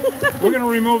 We're going to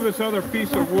remove this other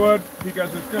piece of wood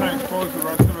because it's going to expose the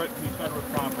rest of it. He said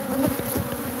with confidence.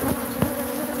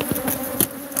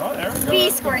 Oh, there we go. Bee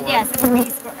That's squirt, good yes, work. it's a bee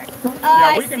squirt. Oh,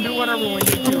 Yeah, I we can do whatever we need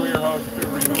to here, host, to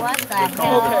remove What the the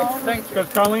hell? Okay, thank you. Because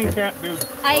Colleen can't do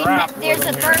crap. There's a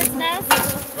living here. bird's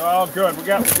nest. Oh, good. We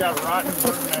got rotten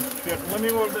bird nest shit. Let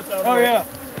me move this out. Oh, yeah.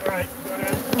 All right, go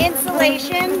ahead.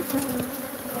 Insulation.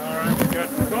 All right, we got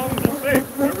the comb is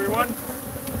safe, everyone.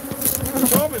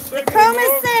 The comb is safe. Comb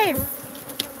is Removed,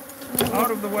 safe. out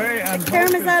of the way, and Comb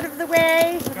host is out of the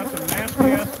way. got some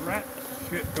nasty ass rat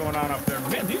shit going on up there.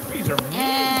 Man, these bees are mean.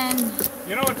 And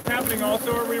You know what's happening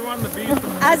also, everyone? The bees from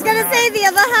the I was going to neighboring say hive- the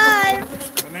other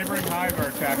hive. the neighboring hive are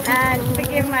attacking. And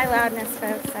forgive my loudness,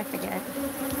 folks. I forget.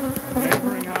 The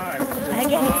neighboring hive. I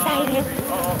get excited.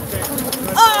 Oh, okay.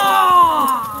 Let's-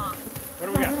 Oh! What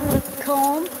do we got?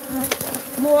 Comb.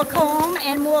 More comb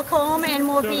and more comb and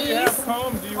more So do you bees. have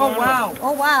comb? Do you Oh want wow.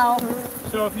 Oh, wow.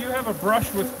 So if you have a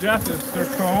brush with death as their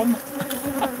comb,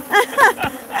 yeah,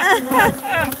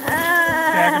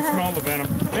 I can smell the venom.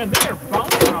 Man, they are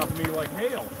bouncing off me like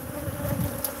hail.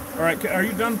 All right, are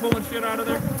you done pulling shit out of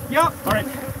there? Yep. All right,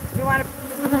 You want to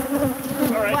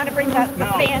all right. bring the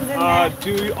Now, fans in there?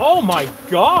 do you, oh my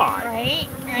God. Right?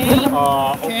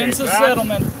 Okay, Kansas that's-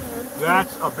 settlement.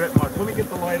 That's a bit much. Let me get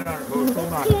the light on it. Hold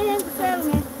on. Kansas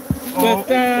settlement. Oh,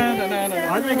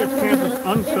 Da-da-da-da-da. I think it's Kansas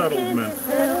unsettlement.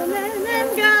 Settlement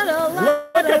and got a lot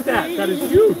Look at of that. That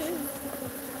is huge.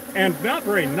 And not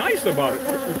very nice about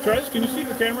it. Travis, can you see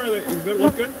the camera? Does it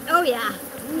look good? Oh, yeah.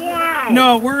 Wow.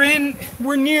 No,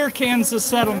 we're near Kansas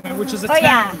settlement, which is a Oh,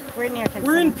 yeah. town. We're near Kansas.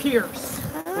 We're in Pierce.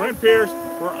 We're in Pierce.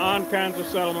 We're on Kansas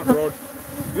Settlement Road.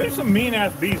 There's some mean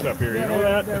ass bees up here. You know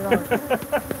that? There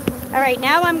are. All right,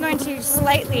 now I'm going to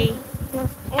slightly. Oh,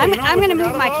 I'm you know going to what I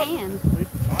move my forgot can.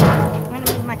 I'm going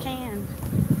to move my can.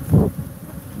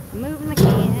 Moving the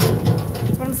can.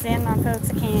 That's what I'm standing on, folks.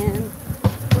 A can.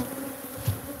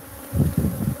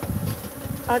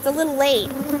 Oh, it's a little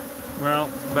late. Well,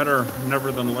 better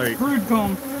never than late. Brood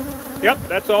comb. Yep,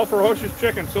 that's all for Hosh's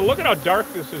chicken. So look at how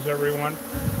dark this is, everyone.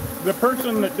 The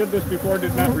person that did this before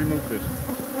did not remove this.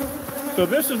 So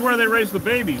this is where they raise the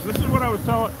babies. This is what I was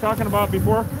talking about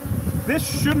before.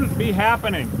 This shouldn't be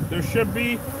happening. There should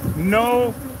be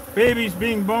no babies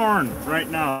being born right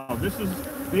now. This is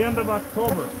the end of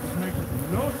October. This makes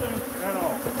no sense at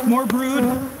all. More brood.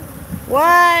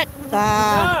 What the?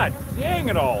 God dang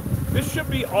it all. This should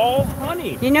be all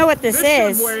honey. You know what this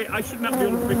is? Should weigh, I should not be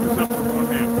able to pick this up with one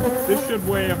hand. This should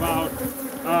weigh about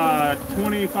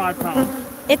 25 pounds.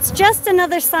 It's just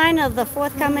another sign of the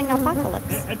forthcoming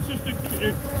apocalypse. It's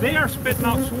just they are spitting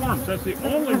out swarms. That's the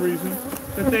only reason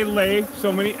that they lay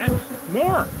so many eggs.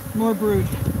 More. More brood.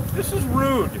 This is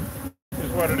rude,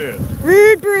 is what it is.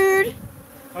 Rude brood.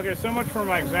 Okay, so much for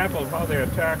my example of how they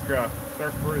attack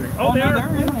start breathing. Oh, Oh, no, they're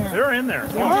they're in there. They're in there.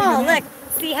 Oh, look.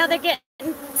 See how they're getting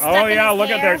stuck Oh in yeah, his look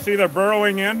at hair? that. See, they're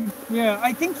burrowing in. Yeah,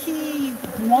 I think he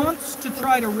wants to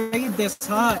try to raid this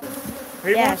hive.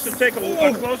 He Yes. wants to take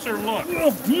a closer look.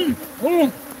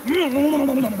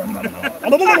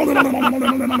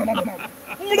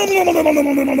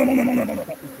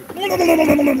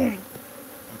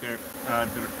 Okay,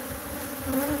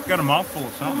 got a mouthful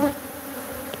of something.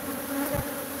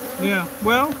 Yeah,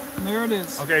 well, there it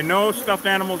is. Okay, no stuffed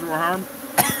animals were harmed.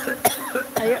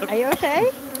 Are you okay?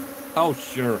 Oh,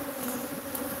 sure.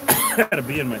 Had a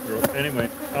bee in my throat. Anyway,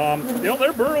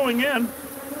 they're burrowing in.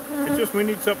 It's just we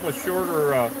need something with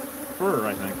shorter fur,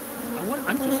 I think.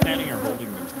 I'm just standing here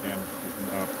holding this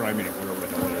damn primate, whatever the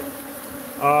hell it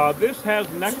is. This has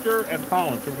nectar and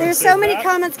pollen. So we're gonna There's save so many that.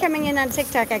 comments coming in on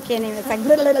TikTok, I can't even. It's like.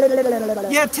 Blah, blah, blah, blah, blah, blah.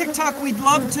 Yeah, TikTok, we'd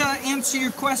love to answer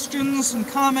your questions and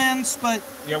comments, but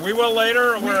Yeah, we will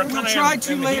later. We're we'll kinda try in to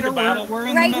the heat later. of battle. We're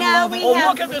in Right the middle now of it. we Oh, have-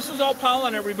 look at this! Is all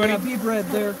pollen, everybody. Yeah, bee bread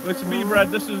there. It's bee bread.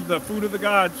 This is the food of the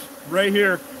gods, right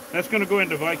here. That's going to go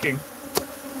into Viking.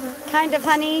 Kind of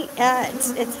honey.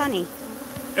 It's honey.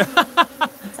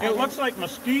 It looks like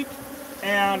mesquite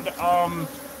and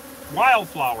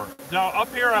wildflower. Now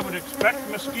up here I would expect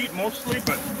mesquite mostly,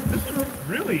 but this is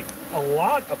really a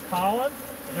lot of pollen.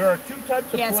 There are two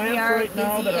types of Yes, plants we are right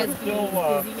now busy that as are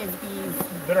still bees. Busy as bees.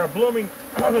 that are blooming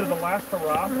to the last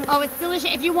hurrah. Oh, it's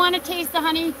delicious. If you want to taste the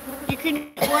honey, you can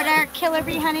order Killer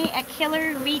Bee Honey at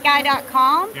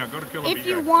killerbeeguy.com. Yeah, go to Killer If Bee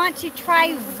you Guy. want to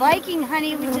try Viking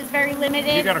honey, which is very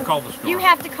limited, You got to call the store. you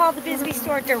have to call the Bisbee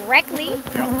store directly.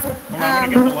 Yeah. Hold on,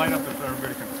 I'm going to get the light up there so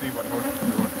everybody can see what Hosh is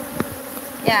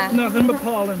doing. Yeah. Nothing but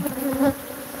pollen.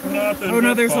 Nothing Oh, no,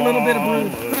 but there's a little bit of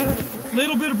brood. pollen.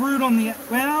 Little bit of brood on the,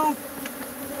 well,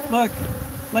 look,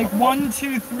 like 1,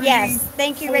 2, 3. Yes.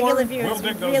 Thank you, Four. regular We'll viewers. We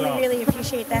dig those really, out. really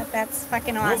appreciate that. That's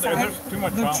fucking Well, awesome. there's too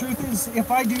much The pollen. truth is, if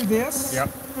I do this, Yep.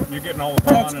 You're getting all the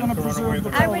That's pollen and gonna throwing away preserve the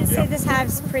the I would say Yep. this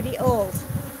hive's pretty old.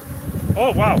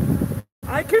 Oh, wow.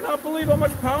 I cannot believe how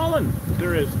much pollen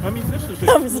there is. I mean, this is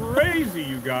just crazy,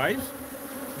 you guys.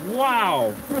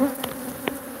 Wow.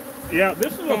 Yeah,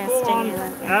 this is a Yeah, full-on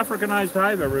stimulant. Africanized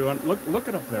hive, everyone. Look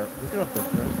it up there. Look it up there.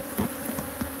 Chris.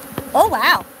 Oh,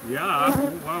 wow. Yeah,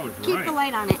 wow, it's Keep right. the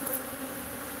light on it.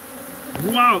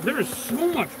 Wow, there is so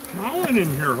much pollen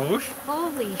in here, Hosh.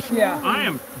 Holy shit. yeah, I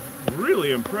am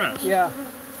really impressed. yeah,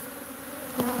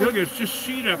 Look, it's just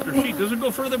sheet after sheet. Does it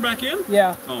go further back in?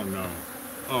 yeah. Oh, no.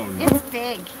 Oh no. It's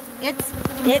big. It's.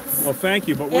 Well, thank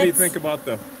you. But what do you it's- think about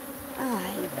the?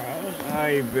 Ay vey.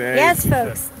 Ay vey, Yes, she said.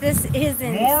 folks, this is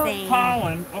More insane.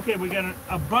 pollen. Okay, we got an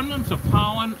abundance of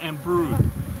pollen and brood.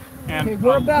 And Okay,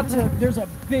 we're about to. There's a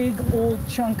big old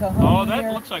chunk of honey oh, that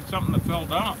here. looks like something that fell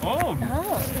down. Oh,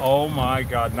 Oh. oh my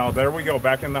God! Now there we go,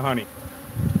 back in the honey.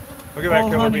 Look at that, All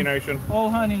Killer honey. Bee Nation. All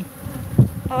honey.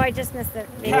 Oh, I just missed it.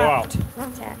 Wow,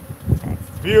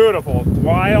 Text. beautiful,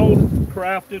 wild,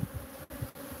 crafted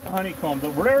honeycomb. The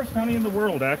rarest honey in the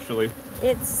world, actually.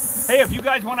 It's. Hey, if you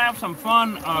guys want to have some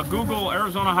fun, Google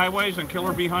Arizona highways and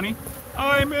killer bee honey.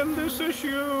 I'm in this issue.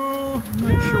 I'm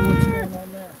not sure what's going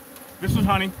on there. This is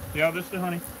honey. Yeah, this is the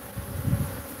honey.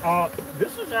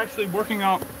 This is actually working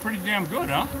out pretty damn good,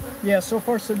 huh? Yeah, so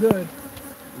far so good.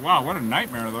 Wow, what a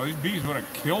nightmare though. These bees would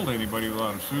have killed anybody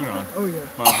without a suit on. Oh yeah.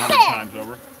 About 100 times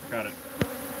over. Got it.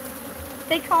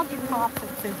 They called you Pops.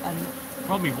 It's so funny.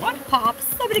 Called me what? Pops.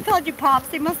 Somebody called you Pops.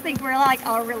 They must think we're like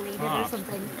all related or Pops.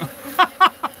 something.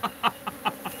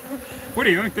 What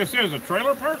do you think this is? A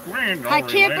trailer park? We ain't no I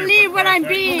can't related believe for what I'm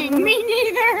Christ's sake. being. Me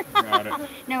neither. Got it.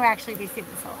 No, actually, we see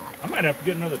this a lot. I might have to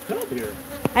get another tub here.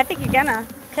 I think you're gonna,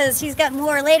 because she's got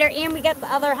more later, and we got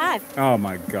the other hive. Oh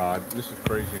my God, this is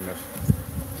craziness.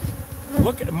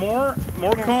 Look at more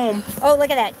comb. Oh, look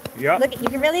at that. Yep. Look, you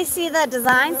can really see the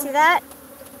design. See that?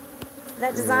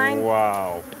 That design.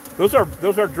 Wow. Those are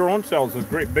drone cells. Those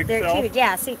great big They're cells. cute.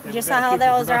 Yeah. See, you Keep just saw how the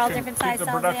those are all production- different size keep the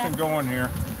cells. production Yeah. going here.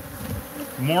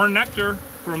 More nectar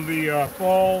from the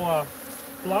fall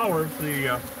flowers.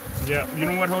 Yeah. You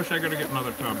know what, Hosh? I gotta get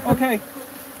another tub. Okay.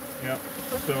 Yeah.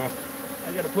 So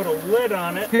I gotta put a lid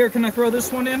on it. Here, can I throw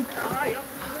this one in? Oh,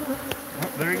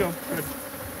 there you go. Good.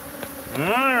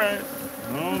 All right.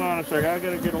 Hold on a second. I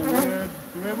gotta get a lid.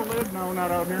 Do we have a lid? No,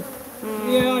 not out here.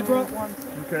 Yeah, I brought one.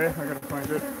 Okay, I gotta find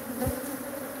it.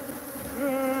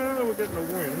 We're getting the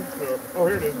wind. So. Oh,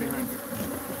 here it is behind you.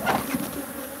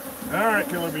 All right,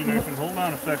 Killer Bee Nation. Hold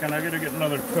on a second. I gotta get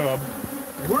another tub.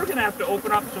 We're gonna have to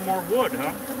open up some more wood,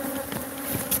 huh?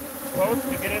 Close to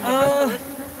get in the rest of it?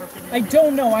 Or can you I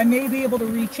don't know. I may be able to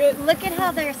reach it. Look at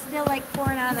how they're still like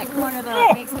pouring out of that corner though.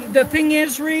 Oh, It makes me. the thing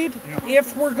is, Reed, Yeah.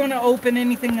 if we're going to open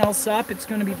anything else up, it's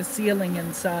going to be the ceiling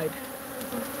inside.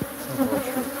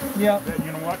 Yeah. Then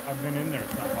you know what? I've been in there.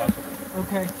 It's not possible.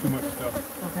 Okay. Too much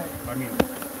stuff. Okay. I mean,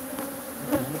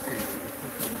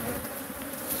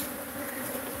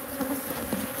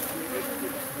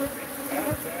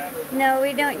 No,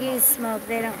 we don't use smoke.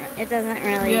 They don't. It doesn't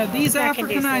really. Yeah, these it's not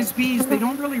conducive. Africanized bees, they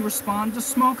don't really respond to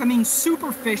smoke. I mean,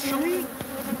 superficially,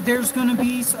 there's going to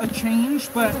be a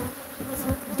change, but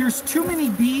there's too many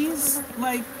bees.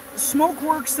 Like, smoke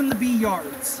works in the bee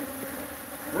yards,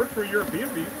 work for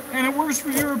European bees. and it works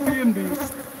for European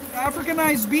bees.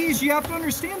 Africanized bees, you have to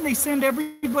understand, they send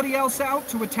everybody else out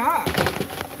to attack.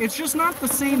 It's just not the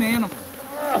same animal.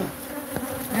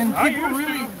 And I people used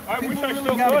to. really, I wish people I really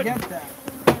still gotta could. get that.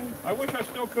 I wish I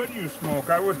still could use smoke.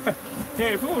 I would.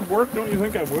 Hey, if it would work, don't you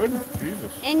think I would?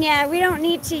 Jesus. And yeah, we don't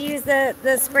need to use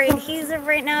the spray adhesive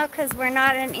right now because we're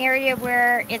not in an area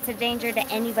where it's a danger to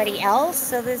anybody else.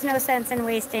 So there's no sense in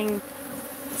wasting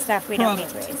stuff we don't need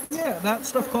to waste. Yeah, that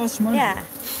stuff costs money. Yeah.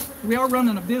 We are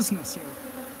running a business here.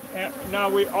 And now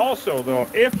we also, though,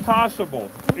 if possible,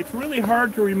 it's really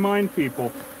hard to remind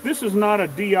people this is not a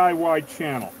DIY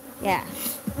channel. Yeah.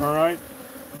 All right,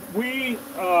 we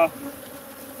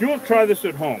don't try this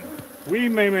at home. We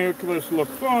may make this look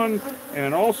fun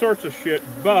and all sorts of shit,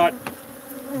 but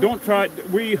don't try.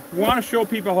 We want to show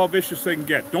people how vicious they can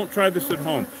get. Don't try this at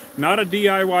home. Not a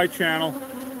DIY channel,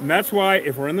 and that's why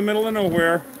if we're in the middle of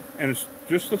nowhere and it's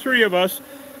just the three of us,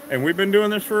 and we've been doing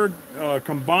this for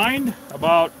combined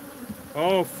about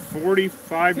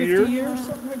 45 50 years. years,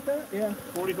 something like that? Yeah.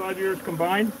 45 years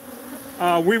combined.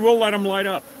 We will let them light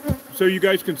up so you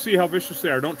guys can see how vicious they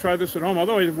are. Don't try this at home.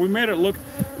 Otherwise, if we made it look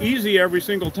easy every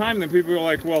single time, then people are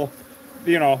like, well,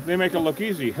 you know, they make it look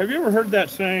easy. Have you ever heard that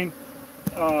saying,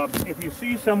 if you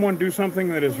see someone do something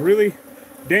that is really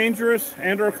dangerous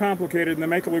and or complicated and they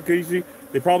make it look easy,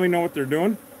 they probably know what they're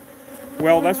doing?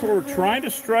 Well, that's what we're trying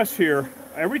to stress here.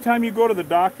 Every time you go to the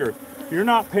doctor, you're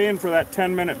not paying for that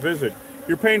 10-minute visit.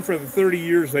 You're paying for the 30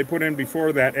 years they put in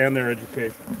before that and their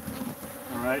education.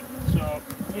 All right, so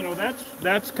you know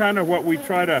that's kind of what we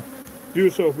try to do.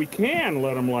 So if we can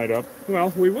let them light up, well,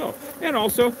 we will. And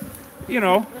also, you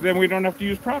know, then we don't have to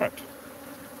use product.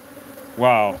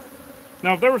 Wow.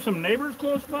 Now, if there were some neighbors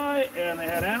close by and they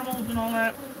had animals and all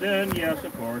that, then yes,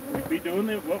 of course, we'd be doing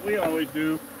what we always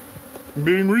do,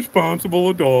 being responsible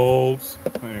adults.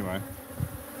 Anyway.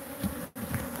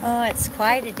 Oh, it's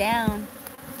quieted down.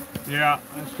 Yeah,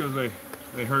 that's because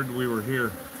they heard we were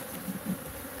here.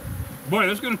 Boy,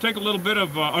 this is going to take a little bit of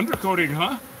undercoating,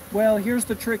 huh? Well, here's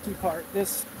the tricky part.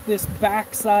 This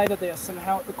back side of this, and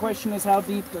how the question is, how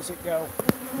deep does it go?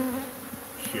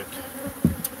 Shit.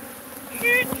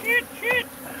 Shit.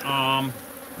 Oh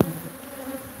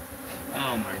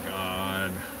my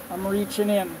God. I'm reaching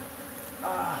in.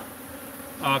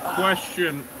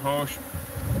 Question, Hosh.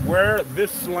 Where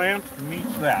this slant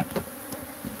meets that,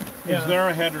 Yeah. is there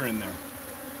a header in there?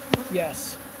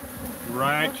 Yes.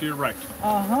 Right, you're right.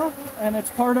 And it's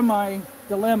part of my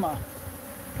dilemma,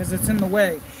 because it's in the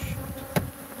way.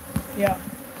 Yeah.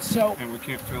 So And we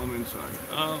can't film inside.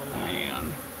 Oh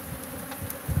man.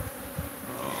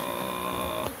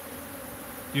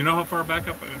 Do you know how far back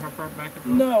up? Goes?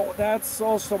 no, that's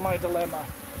also my dilemma.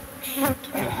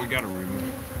 We gotta remove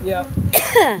it. Yeah.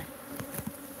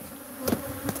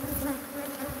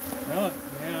 Well,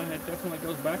 yeah, it definitely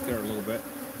goes back there a little bit.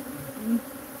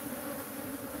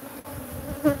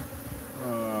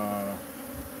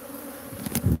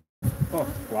 Oh,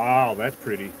 wow, that's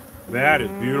pretty. That is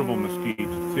beautiful mesquite.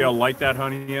 See how light that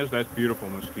honey is? That's beautiful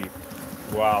mesquite.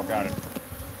 Wow, got it.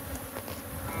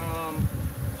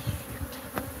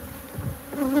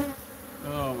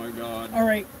 Oh my God. All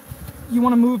right. You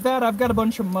want to move that? I've got a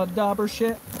bunch of mud dauber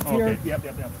shit here. Okay. Yep.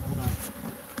 Hold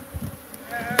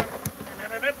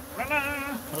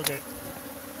on. Okay.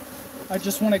 I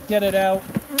just want to get it out.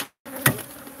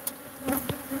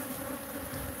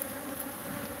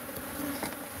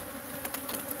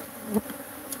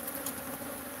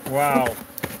 Wow.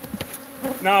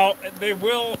 Now, they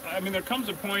will, I mean, there comes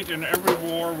a point in every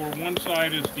war where one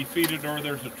side is defeated or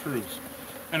there's a truce.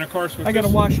 And of course, with I got to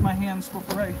this- wash my hands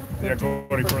before I. Yeah, go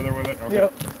any further with it? Okay.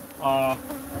 Yep.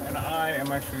 And I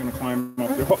am actually going to climb up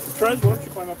there. Trez, why don't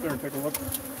you climb up there and take a look?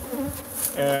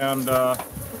 And,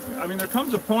 I mean, there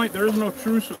comes a point, there is no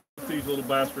truce with these little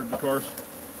bastards, of course.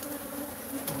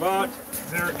 But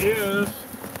there is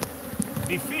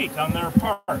defeat on their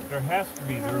part. There has to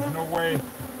be. There's no way.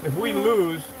 If we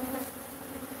lose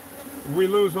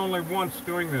only once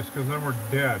doing this, because then we're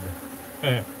dead.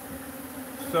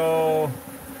 So,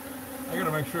 I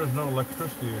gotta make sure there's no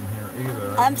electricity in here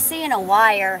either. I'm seeing a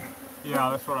wire.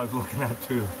 Yeah, that's what I was looking at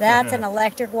too. That's an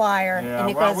electric wire, Yeah, and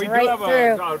it well, goes we do right have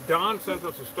through. Don sent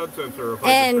us a stud sensor if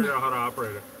I And- can figure out how to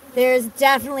operate it. There's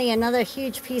definitely another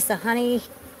huge piece of honey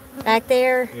back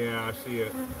there, Yeah, I see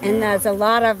it. and Yeah. there's a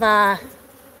lot of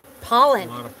pollen.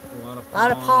 A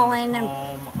lot of pollen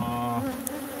and-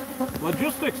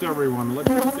 logistics, everyone.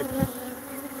 Logistics.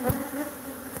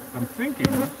 I'm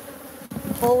thinking.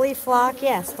 Holy flock,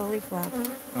 yes, holy flock.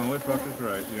 Holy fuck is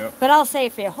right. Yep. But I'll say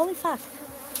it for you, holy flock.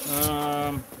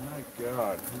 My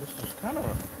God, this is kind of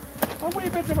a wee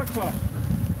bit of a club.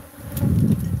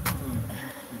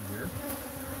 Here.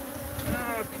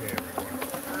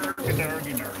 Okay,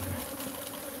 everyone.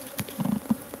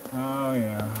 Oh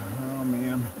yeah. Oh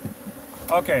man.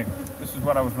 Okay, this is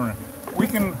what I was wondering. We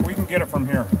can get it from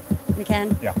here. We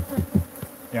can? Yeah.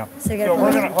 Yeah. So you So gotta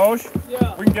we're put- gonna Hosh.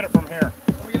 Yeah. We can get it from here.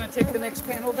 Are we gonna take the next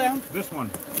panel down? This one.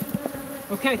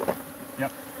 Okay.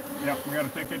 Yep. Yep. We gotta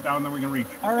take it down, then we can reach.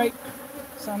 All right.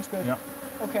 Sounds good. Yep.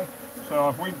 Okay. So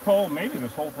if we pull maybe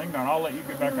this whole thing down, I'll let you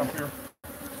get back up here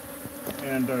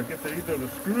and get either the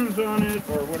screws on it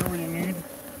or whatever you need.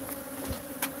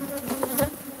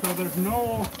 So there's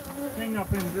no thing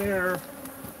up in there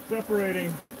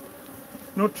separating,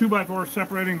 no 2x4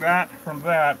 separating that from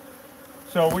that.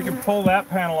 So we can pull that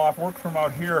panel off, work from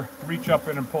out here, reach up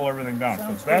in and pull everything down.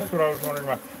 Sounds So that's good. what I was wondering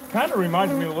about. Kind of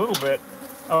reminds me a little bit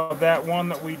of that one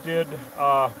that we did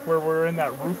where we're in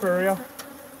that roof area,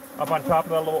 up on top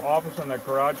of that little office in that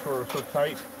garage where it was so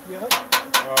tight. Yep.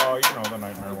 Oh, you know the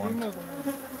nightmare one. Another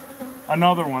one.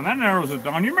 Another one. That narrows it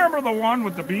down. You remember the one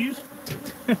with the bees?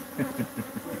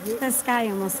 The sky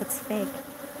almost looks fake.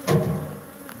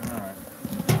 Alright.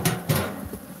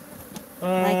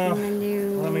 Like in the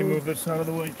new. Let me move this out of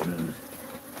the way.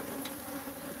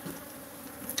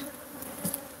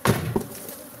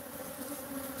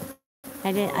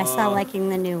 I saw liking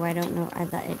the new. I don't know. I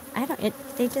thought it. I don't. It.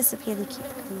 They disappear. They keep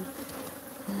coming.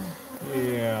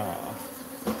 Yeah.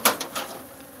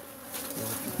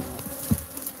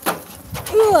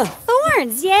 Ugh,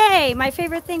 thorns! Yay! My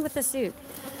favorite thing with the suit.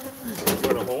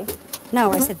 Put a hole?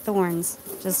 No, I said thorns.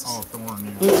 Just Oh, thorn.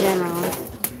 in general.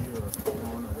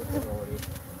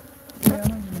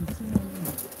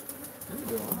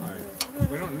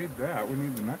 We don't need that. We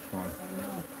need the next one.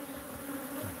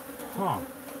 Huh.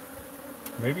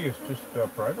 Maybe it's just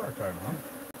Privar time, huh?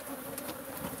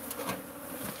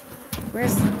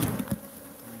 Where's?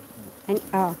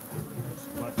 Oh,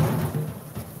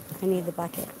 I need the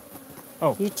bucket.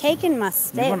 Oh. You're taking my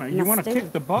stick. You want to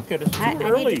kick the bucket? It's too I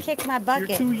early. need to kick my bucket.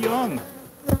 You're too young.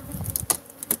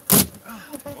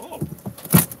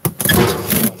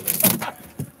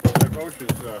 Roche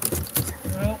is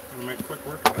Well, gonna make quick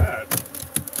work of that. Of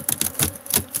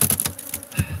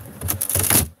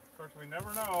course, we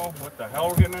never know what the hell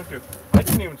we're getting into. I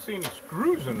didn't even see any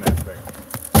screws in that thing.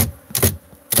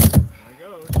 There he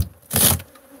goes.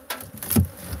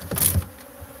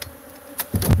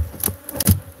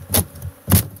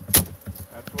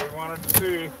 That's what we wanted to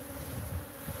see.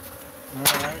 All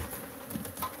right.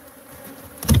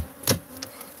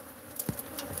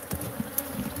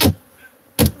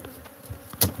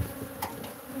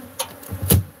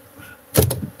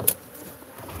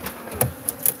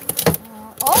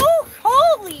 Oh,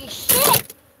 holy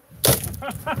shit!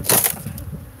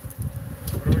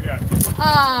 What do we got?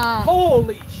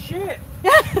 holy shit!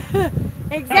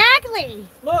 Exactly.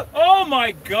 Look, Oh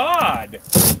my God!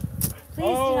 Please do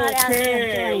not ask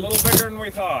Okay, a him. little bigger than we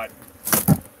thought.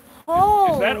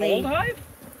 Holy. Is that old hive?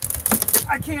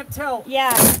 I can't tell.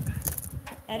 Yeah.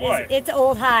 That is. What? It's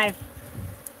old hive.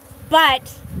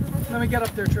 But Let me get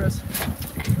up there, Tris.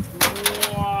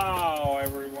 Wow,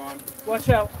 everyone. Watch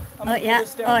out. I'm oh gonna pull yeah.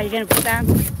 this down. Oh, you're gonna put down.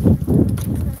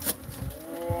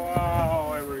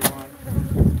 Wow,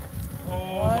 everyone.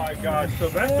 Oh my God. So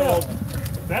that's old.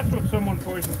 That's what someone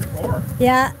poisoned before.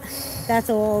 Yeah, that's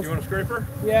old. You want a scraper?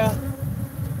 Yeah.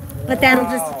 But that'll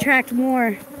Wow. just attract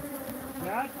more.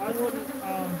 That I wouldn't.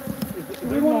 Do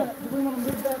we want to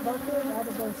move that bucket out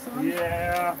of the sun?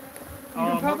 Yeah.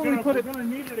 can probably put it- We're gonna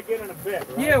need it again in a bit,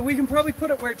 right? Yeah, we can probably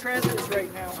put it where Trez is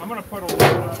right now. I'm gonna put a lid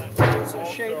on it. There's a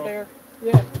also. shade there.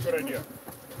 Yeah. Good idea.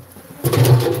 I'm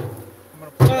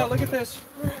gonna put Oh, look at this.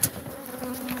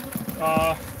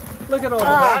 Look at all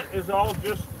that is all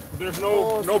just. There's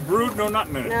no brood, no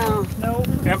nothing in it. No, that.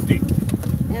 No. Empty.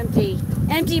 empty.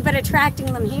 Empty, but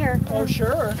attracting them here. Oh,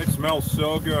 sure. It smells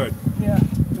so good. Yeah.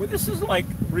 Well, this is like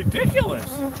ridiculous.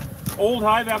 Old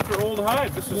hive after old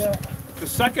hive. This is Yeah. the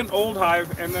second old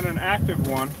hive and then an active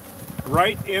one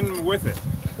right in with it.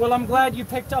 Well, I'm glad you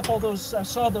picked up all those. I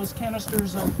saw those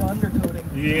canisters of undercoating.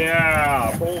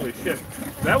 Yeah, holy shit.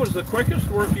 That was the quickest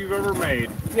work you've ever made.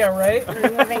 Yeah, right?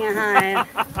 Removing a hive.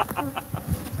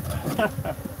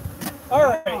 All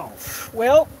right.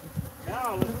 Well,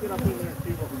 Now let's get up in there and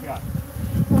see what we got.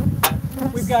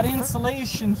 we've got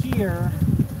insulation here.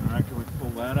 All right, can we pull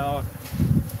that out?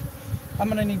 I'm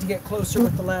going to need to get closer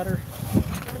with the ladder.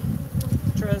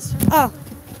 Trez. Oh,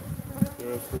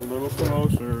 Just a little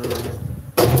closer.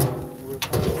 With the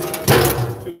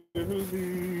ladder to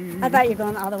the- I thought you were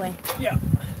going all the way. Yeah.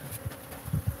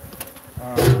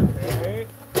 Okay.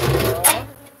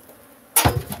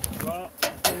 Well,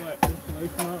 pull that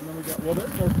insulation out, and then we got. Well,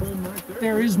 there's more foam right there.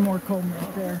 There is more comb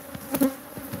right there.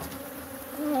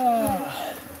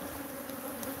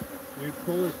 We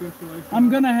pull this insulation. I'm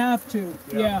out. going to have to.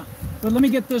 Yeah. Yeah. But let me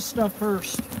get this stuff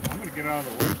first. I'm gonna get out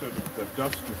of the way so that the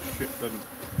dust and shit doesn't.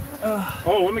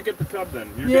 Oh, let me get the tub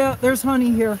then. You're Yeah, there's honey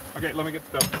here. good. Okay, let me get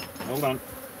the tub. Hold on.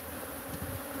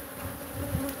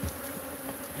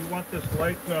 You want this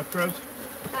light, Trez?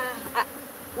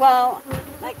 Well,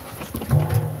 like,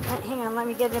 hang on, let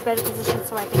me get in a better position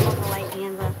so I can hold the light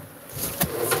and the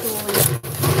stool.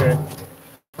 Okay.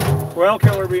 Well,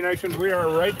 Killer Bee Nation, we are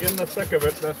right in the thick of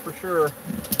it, that's for sure.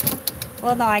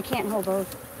 Well, no, I can't hold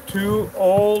both. Two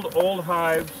old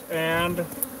hives and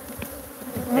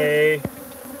a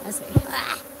Let's see.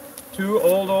 two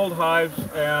old hives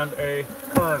and a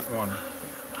current one.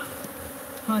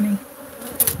 Honey.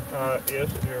 Yes,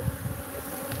 here.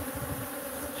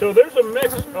 So there's a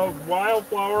mix of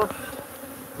wildflower,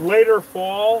 later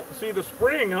fall. See, the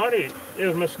spring honey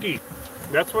is mesquite.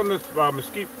 That's when the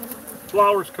mesquite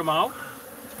flowers come out,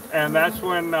 and that's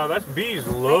when that's bees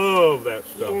love that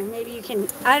Yeah, stuff. maybe you can.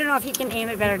 I don't know if you can aim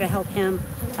it better to help him.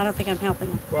 I don't think I'm helping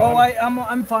him. Well, Oh,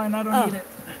 I'm fine. I don't Oh. need it.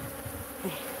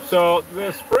 So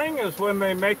the spring is when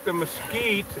they make the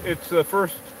mesquite. It's the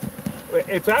first.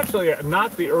 It's actually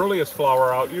not the earliest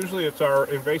flower out. Usually it's our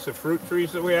invasive fruit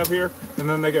trees that we have here, and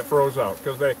then they get froze out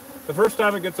because the first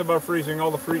time it gets above freezing, all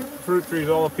the fruit trees,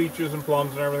 all the peaches and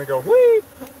plums and everything go whee,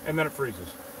 and then it freezes.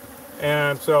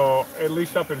 And so, at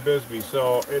least up in Bisbee,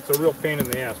 so it's a real pain in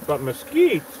the ass. But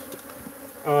mesquite,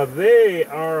 they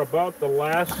are about the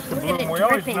last to Look at bloom. it We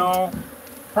always dripping. know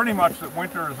pretty much that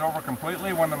winter is over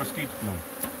completely when the mesquites bloom.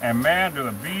 And man, do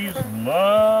the bees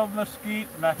love mesquite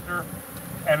nectar.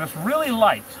 And it's really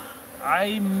light.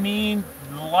 I mean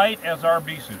light as our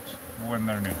bee suits when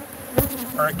they're new.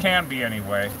 Or it can be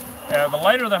anyway. The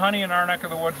lighter the honey in our neck of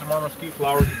the woods, the more mesquite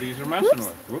flowers the bees are messing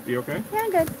with. Whoop, you okay? Yeah,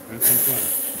 I'm good. That's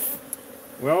fun.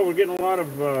 Well, we're getting a lot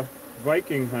of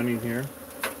Viking honey here.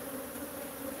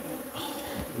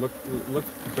 Looks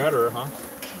better, huh?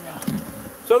 Yeah.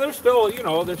 So they're still,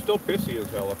 they're still pissy as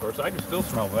hell, of course. I can still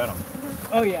smell venom.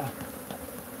 Oh, yeah.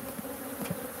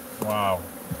 Wow.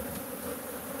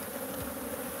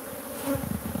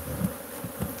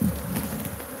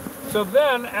 So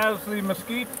then, as the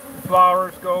mesquite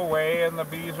flowers go away and the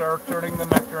bees are turning the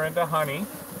nectar into honey,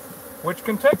 which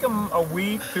can take them a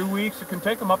week, 2 weeks, it can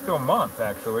take them up to a month,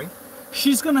 actually.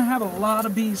 She's gonna have a lot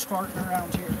of bees farting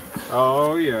around here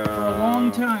Oh, yeah. for a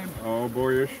long time. Oh,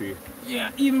 boy, is she.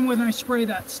 Yeah, even when I spray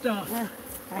that stuff.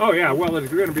 Oh, yeah, well,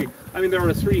 it's going to be, I mean, there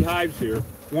are 3 hives here,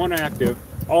 1 active.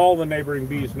 All the neighboring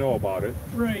bees know about it,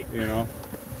 Right. you know.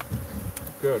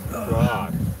 Good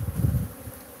God.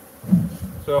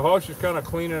 So Hosh is kind of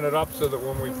cleaning it up so that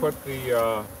when we put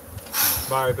the,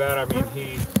 by that I mean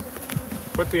he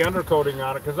put the undercoating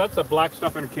on it, because that's the black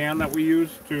stuff in a can that we use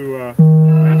to,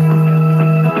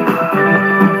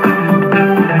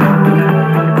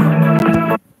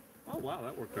 oh wow,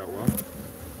 that worked out well.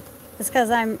 It's because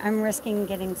I'm risking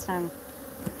getting stung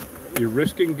You're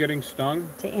risking getting stung?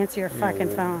 to answer your fucking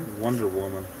Yeah, phone. Wonder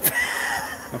Woman.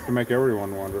 Have to make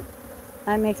everyone wonder.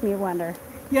 That makes me wonder.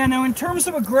 Yeah, now in terms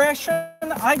of aggression,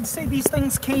 I'd say these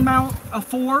things came out a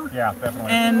 4. Yeah,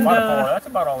 definitely. And, about a 4. That's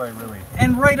about all they really.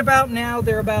 And right about now,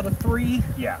 they're about a 3,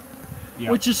 Yeah. Yeah.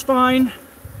 which is fine.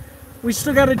 We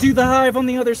still got to do the hive on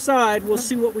the other side. We'll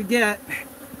see what we get.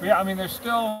 Yeah, I mean, there's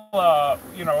still,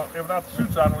 you know, without the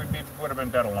suits on, would have been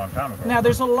dead a long time ago. Now,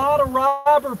 there's a lot of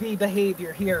robber bee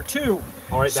behavior here, too.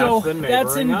 All right, So that's the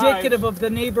that's neighboring indicative hives. of the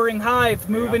neighboring hive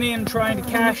moving in, trying to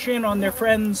cash in on their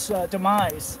friend's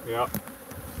demise. Yeah.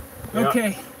 Yeah.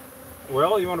 Okay,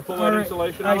 Well, you want to pull All that right,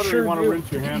 insulation I out, or sure you want to do. rinse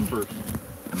your hand first?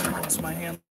 I'm gonna rinse my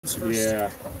hands first. Yeah.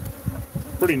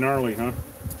 Pretty gnarly, huh?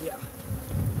 Yeah.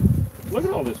 Look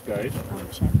at all this, guys. Oh,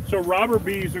 shit. So robber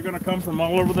bees are going to come from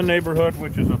all over the neighborhood,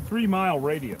 which is a 3-mile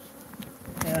radius.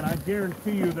 And I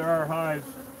guarantee you there are hives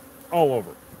all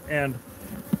over. And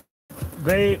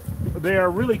they are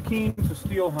really keen to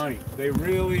steal honey. They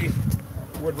really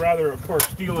would rather, of course,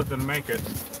 steal it than make it,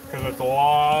 because it's a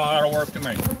lot of work to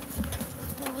make.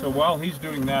 So while he's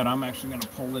doing that, I'm actually going to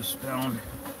pull this down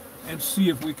and see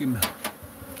if we can,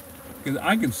 because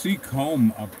I can see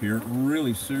comb up here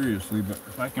really seriously, but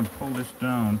if I can pull this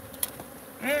down,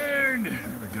 and there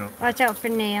we go. Watch out for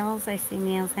nails. I see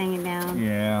nails hanging down.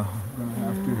 Yeah, I'm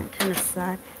gonna have to. That kind of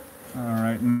suck. All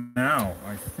right, now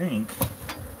I think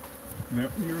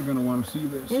that you're gonna want to see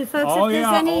this. And folks, oh if there's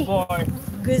yeah, any oh boy.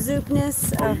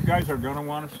 gazoopness, Oh, you guys are gonna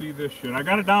want to see this shit. I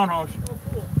got it down, Hosh.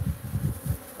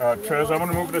 Trez, I'm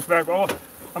gonna move this back. Oh,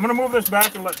 I'm gonna move this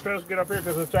back and let Trez get up here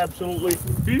because it's absolutely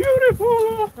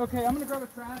beautiful. Okay, I'm gonna grab a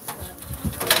trash bag.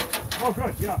 Oh,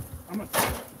 good, yeah. I'm gonna.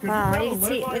 wow, grab you a can lid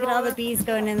see, while look at you're all on the it? bees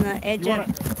going in the edge You of,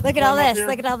 wanna look at all climb up this, here?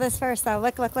 look at all this first though.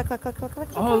 Look.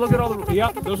 Oh, look at all the.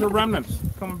 Yeah, those are remnants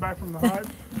coming back from the hive.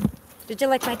 Did you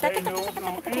like my They don't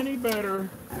know any better.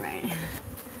 All right.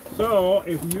 So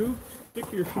if you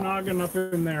stick your schnoggin up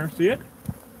in there, see it?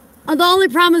 Oh, the only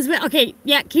problem is, okay,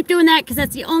 yeah, keep doing that because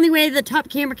that's the only way the top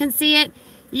camera can see it.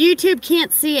 YouTube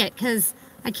can't see it because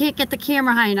I can't get the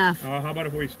camera high enough. How about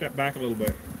if we step back a little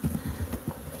bit?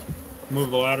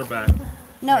 Move the ladder back.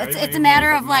 No, Yeah, it's you a can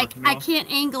matter move of it like, more, I no.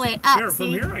 can't angle it up, Here, from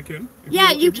see? here I can. If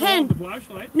Yeah, you if hold can. the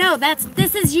flashlight. No,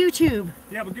 this is YouTube.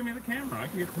 Yeah, but give me the camera. I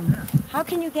can get from here. How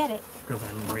can you get it? Because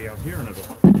I'm way out here in it.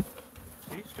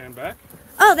 See, stand back.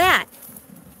 Oh, that.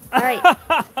 All right.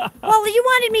 Well, you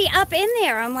wanted me up in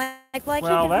there. I'm like, well, I can't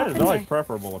Well, get that up is in always there.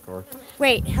 preferable, of course.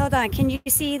 Wait, hold on. Can you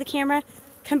see the camera?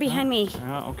 Come behind me.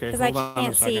 Okay, 'Cause I hold on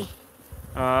can't a second.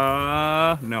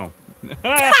 see. No.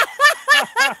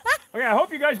 Okay, I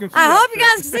hope you guys can see I that hope you shit.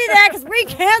 guys can see that because we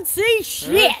can't see Yeah,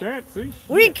 shit. can't see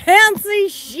We shit. can't see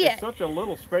It's shit. such a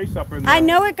little space up in there. I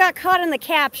know it got caught in the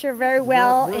capture very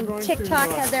well, we're and going to, TikTok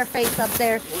had their face up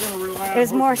there. We're gonna rely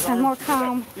There's on more, Bush's some more arms.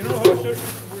 calm. You know,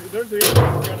 there's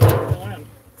the end.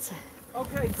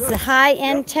 Okay, It's good. a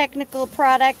high-end technical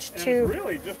product And to. it's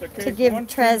really just a case to give 1,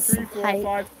 2, Trez 3, 4, height.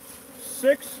 5,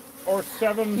 6 or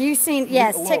 7. You seen?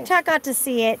 Yes, low. TikTok got to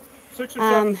see it. 6 or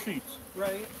 7 sheets.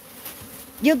 Right.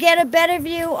 You'll get a better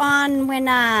view on when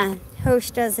Hosh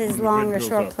does his When the long grid or goes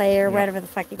short up. play or Yeah. whatever the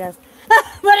fuck he does.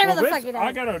 Whatever the Well, fuck he I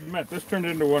does. gotta admit, this turned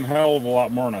into one hell of a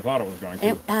lot more than I thought it was going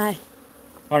to. And,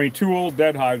 I mean, 2 old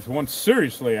dead hives, 1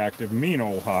 seriously active, mean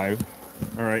old hive.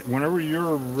 All right, whenever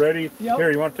you're ready. Yep. Here,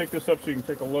 you want to take this up so you can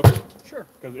take a look? Sure.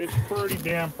 Because it's pretty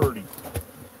damn pretty.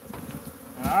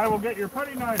 And I will get your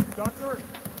putty knife, doctor.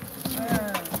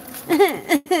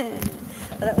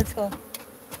 that looks cool.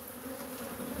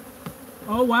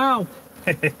 Oh, wow.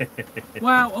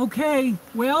 Wow, okay.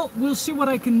 Well, we'll see what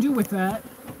I can do with that.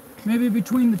 Maybe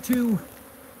between the two,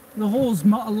 the holes, a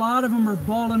lot of them are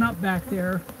balling up back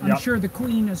there. I'm Yep. sure the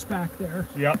queen is back there.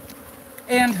 Yep.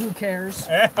 And who cares?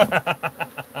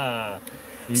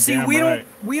 See, damn we right.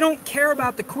 don't care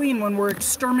about the queen when we're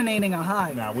exterminating a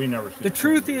hive. Nah, we never see The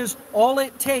truth is, all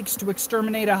it takes to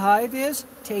exterminate a hive is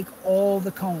take all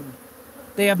the comb.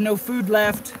 They have no food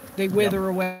left, they wither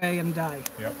away and die.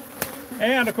 Yep.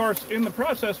 And of course, in the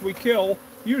process, we kill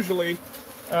usually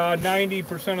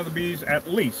 90% of the bees at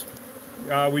least.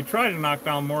 We try to knock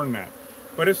down more than that.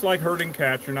 But it's like herding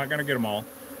cats, you're not going to get them all.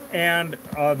 And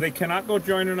they cannot go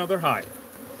join another hive.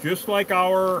 Just like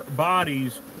our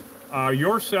bodies,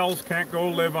 your cells can't go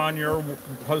live on your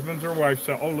husband's or wife's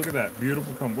cell. Oh, look at that.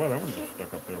 Beautiful comb. Well, that one's just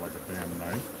stuck up there like a damn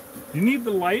knife. You need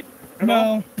the light at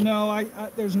all? No,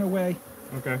 there's no way.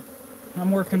 Okay.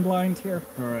 I'm working blind here.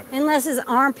 All right. Unless his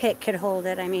armpit could hold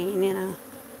it, I mean, you know.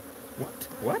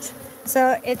 What?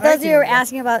 So it I those of do you who are that.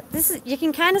 asking about this is you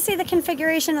can kind of see the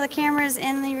configuration of the cameras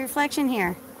in the reflection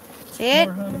here. See it?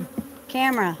 More honey.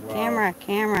 Camera, Wow. camera,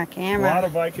 camera, A camera. lot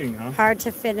of Viking, huh? Hard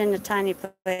to fit into tiny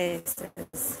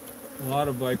places. A lot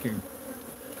of Viking.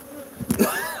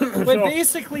 But So-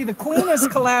 basically, the queen is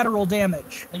collateral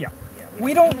damage. Yeah.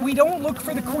 We don't look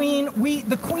for the queen.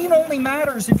 The queen only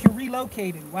matters if you're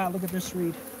relocating. Wow, look at this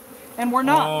reed. And we're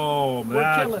not. Oh, We're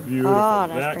that's killing. beautiful. Oh,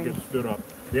 that's that pretty. gets stood up.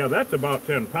 Yeah, that's about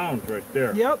 10 pounds right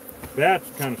there. Yep. That's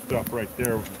the kind of stuff right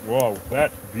there. Whoa,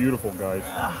 that's beautiful, guys.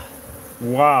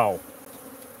 Wow.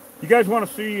 You guys want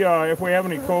to see if we have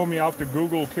any comb? You have to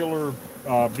Google killer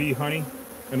bee honey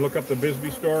and look up the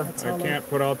Bisbee store. That's I all can't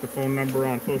put out the phone number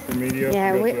on social media.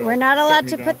 Yeah, because, we're not shut allowed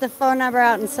me to down. put the phone number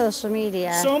out in social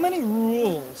media. So many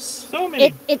rules. So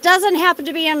many, It doesn't happen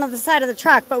to be on the side of the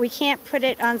truck, but we can't put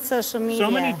it on social media.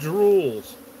 so many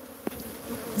drools.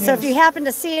 So if Yes. you happen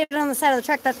to see it on the side of the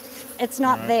truck, it's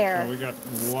not All right, there. So we got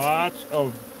lots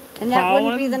of And that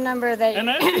wouldn't be pollen. the number that and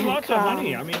actually lots of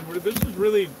honey. I mean, this is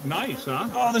really nice, huh?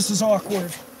 Oh, this is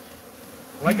awkward.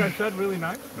 Like I said, really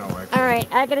nice. No, actually. All right,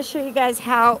 I gotta show you guys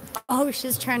how Hosh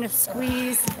is trying to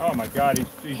squeeze Oh my God,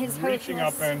 he's His reaching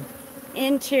up hostess. and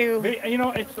into you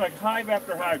know, it's like hive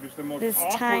after hive, just the most This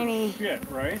awkward tiny- shit,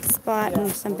 right? spot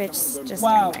and some bitch just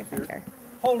Wow. my finger.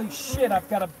 Holy shit, I've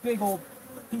got a big old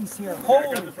piece here. I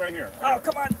Holy. got this right here. Oh,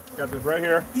 come on. Got this right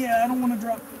here. Yeah, I don't want to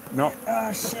drop. No.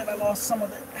 Ah, shit, I lost some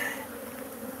of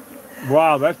it.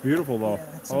 Wow, that's beautiful though. Yeah,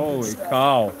 that's some good Holy stuff.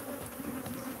 cow.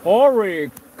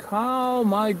 Holy cow,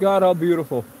 my God, how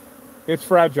beautiful. It's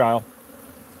fragile.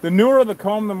 The newer the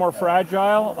comb, the more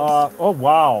fragile. Oh,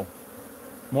 wow.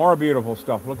 More beautiful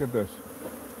stuff. Look at this.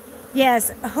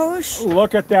 Yes, Hosh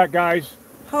Look at that, guys.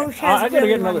 has I gotta really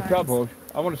get another long tub, arms.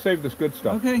 Hosh. I want to save this good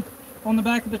stuff. Okay, on the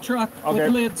back of the truck Okay.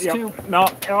 with lids yep. too. Now,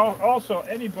 also,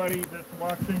 anybody that's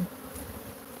watching,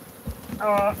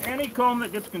 any comb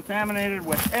that gets contaminated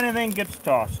with anything gets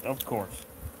tossed, of course.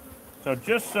 So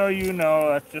just so you know,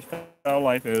 that's just how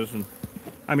life is. And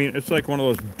I mean, it's like one of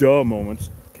those duh moments.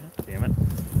 God damn it.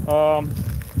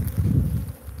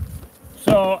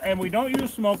 So, and we don't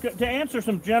use smoke. To answer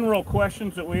some general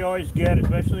questions that we always get,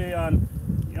 especially on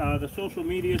the social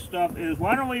media stuff, is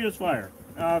why don't we use fire?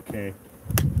 Okay.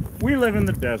 We live in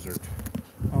the desert.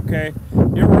 Okay?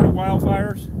 You ever heard of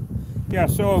wildfires? Yeah,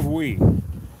 so have we.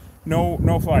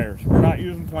 No fires. We're not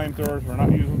using flamethrowers. We're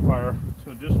not using fire.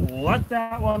 So just let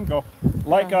that one go.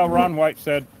 Like Ron White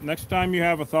said, next time you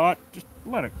have a thought, just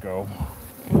let it go.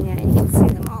 And yeah, you can see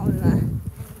them all in the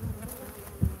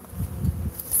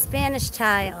Spanish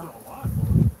tile.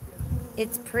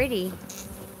 It's pretty,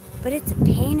 but it's a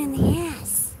pain in the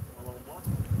ass.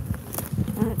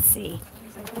 Let's see.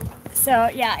 So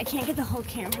yeah, I can't get the whole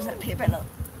cameras up here, but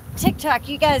TikTok,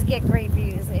 you guys get great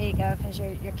views. There you go, because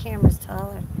your camera's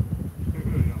taller.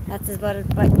 That's about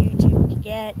what YouTube can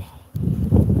get.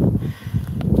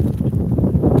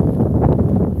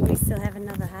 We still have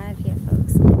another hive here,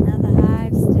 folks. Another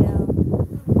hive still.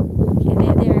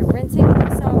 Okay, they're rinsing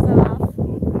themselves off.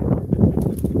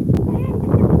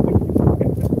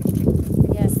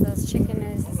 Yes, those chicken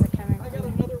noses are coming. I got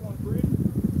another one, Brady.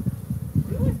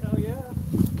 Really? Hell yeah.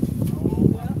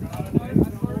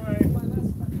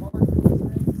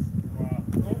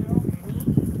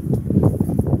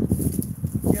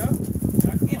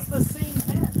 It's the same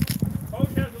hen.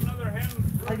 Coach has another hen.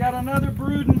 I got another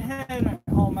brooding hen at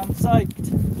home. I'm psyched.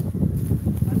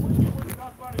 I wish you wouldn't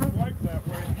talk about his wife that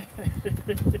way.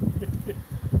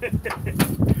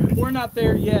 We're not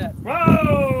there yet.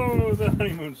 Whoa! The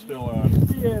honeymoon's still on.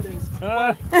 Yeah, it is.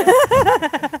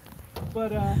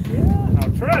 But yeah, Now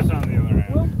Tress, on the other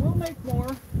hand. we'll make more.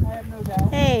 I have no doubt.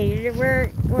 Hey,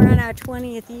 we're on our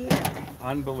 20th year.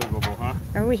 Unbelievable, huh?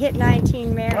 Or we hit 19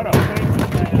 What married. a pain in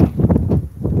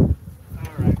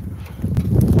All right.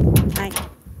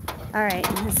 All right.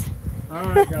 All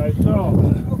right, guys. So,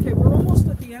 Okay, we're almost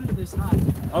at the end of this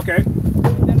hive. okay.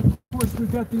 And then of course,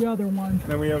 we've got the other one.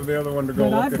 Then we have the other one to go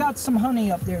But look I've at. got some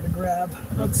honey up there to grab.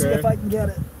 Let's see Okay. if I can get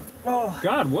it. Oh,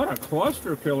 God, what a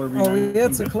cluster, Killer Bee. Oh, Nation.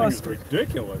 it's a This thing is cluster.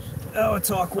 ridiculous. oh, it's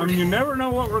I awkward. mean, you never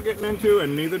know what we're getting into,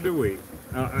 and neither do we.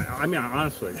 I mean,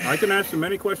 honestly, I can ask as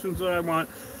many questions that I want,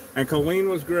 and Colleen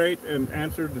was great and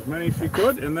answered as many as she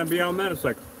could, and then beyond that, it's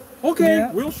like, okay,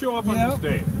 Yeah. we'll show up on Yeah. this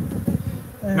day.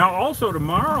 Now, also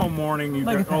tomorrow morning, you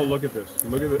Look got. at Oh, that. look at this!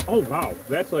 Look at this! Oh, wow,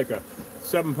 that's like a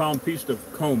 7-pound piece of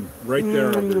comb right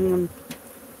there. Complete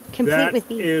That with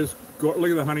bees. is. Look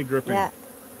at the honey dripping. Yeah.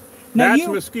 Now That's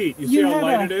mesquite. You see you how had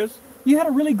light a- it is? You had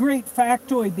a really great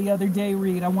factoid the other day,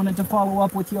 Reed. I wanted to follow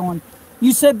up with you on.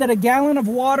 You said that a gallon of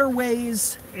water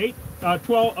weighs 8 Oh,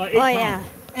 pounds. yeah.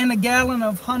 and a gallon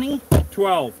of honey.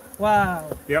 12. Wow.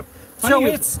 Yep. So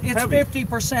Honey is it's heavy.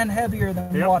 50% heavier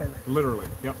than Yep, water. literally.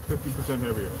 Yep, 50%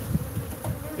 heavier.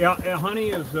 Yeah, honey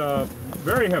is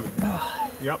very heavy.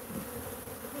 Yep.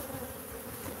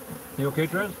 You okay,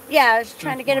 Trez? Yeah, I was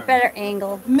trying to get a better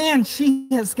angle. Man, she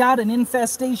has got an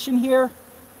infestation here,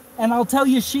 and I'll tell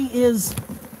you, she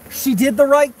did the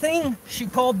right thing. She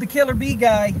called the killer bee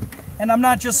guy, and I'm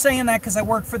not just saying that because I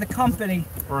work for the company.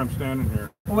 Or I'm standing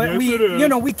here. We, Yes, it is. you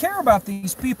know, we care about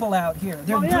these people out here.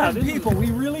 They're Oh, yeah, good this is- people.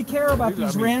 We really care about These- I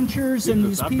these mean, ranchers and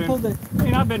Jesus, these people that. I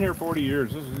mean, I've been here 40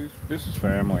 years. This is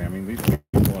family. I mean, these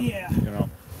people. Yeah. You know.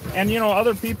 And you know,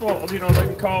 other people, you know, they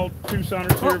can call Tucson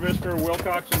or Sierra Vista or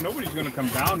Wilcox, and nobody's going to come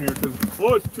down here because,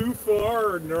 oh, it's too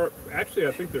far. And actually,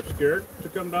 I think they're scared to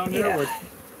come down here. Yeah. Which,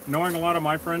 knowing a lot of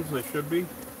my friends, they should be.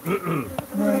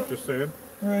 Right. Just saying.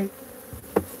 Right.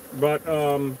 But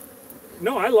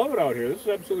no, I love it out here. This is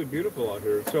absolutely beautiful out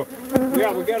here. So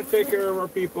yeah, we got to take care of our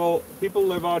people. People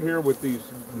live out here with these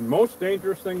most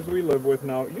dangerous things we live with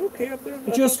now. You okay up there?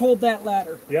 Just hold that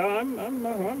ladder. Yeah, I'm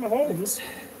a holding.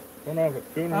 Don't know if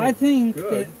it's doing I think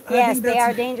good. that. I Yes, think they that's-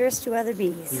 are dangerous to other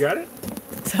You bees. got it?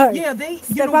 Sorry. Yeah, they.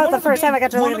 It's about the first time I got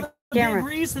to look one at of the camera. big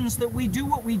reasons that we do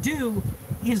what we do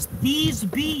is these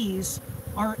bees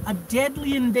are a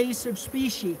deadly invasive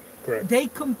species. Correct. They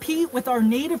compete with our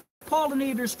native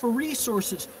pollinators for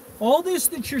resources. All this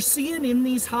that you're seeing in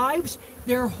these hives,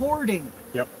 they're hoarding.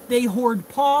 Yep. They hoard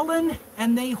pollen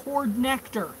and they hoard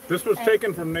nectar. This was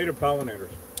taken from native pollinators.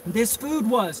 This food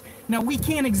was. Now, we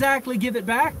can't exactly give it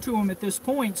back to them at this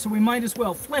point, so we might as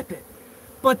well flip it.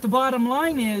 But the bottom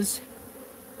line is,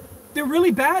 they're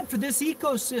really bad for this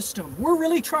ecosystem. We're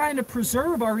really trying to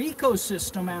preserve our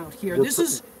ecosystem out here.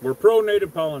 We're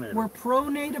pro-native pollinators. We're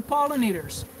pro-native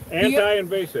pollinators.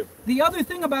 Anti-invasive. The other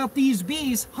thing about these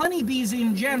bees, honeybees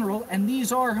in general, and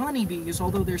these are honeybees,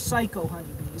 although they're psycho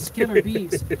honeybees, killer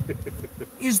bees,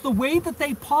 is the way that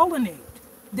they pollinate.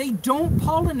 They don't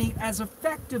pollinate as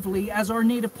effectively as our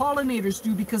native pollinators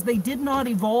do because they did not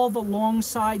evolve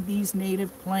alongside these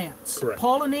native plants. Correct.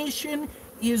 Pollination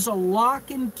is a lock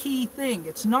and key thing.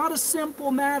 It's not a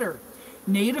simple matter.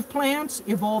 Native plants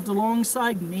evolved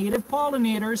alongside native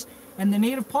pollinators, and the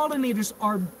native pollinators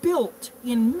are built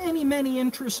in many, many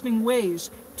interesting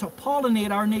ways to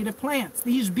pollinate our native plants.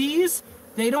 These bees,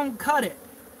 they don't cut it.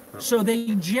 So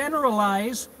they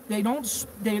generalize, they're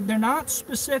not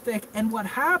specific, and what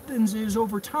happens is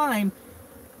over time,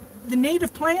 the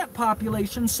native plant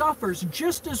population suffers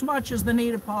just as much as the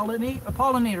native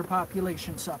pollinator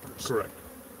population suffers. Correct.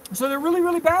 So they're really,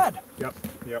 really bad. Yep.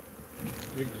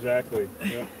 Exactly.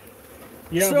 Yep.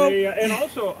 Yeah, So- and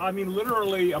also, I mean,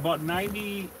 literally about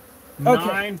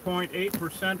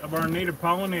 99.8% of our native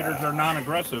pollinators are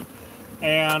non-aggressive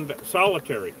and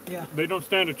solitary. Yeah. They don't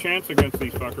stand a chance against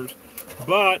these fuckers.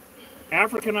 But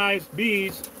Africanized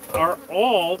bees are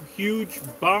all huge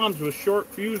bombs with short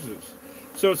fuses.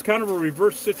 So it's kind of a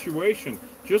reverse situation.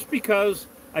 Just because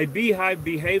a beehive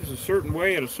behaves a certain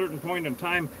way at a certain point in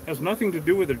time has nothing to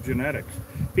do with their genetics.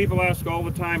 People ask all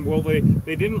the time, well, they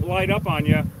didn't light up on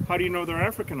you. How do you know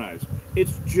they're Africanized?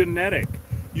 It's genetic.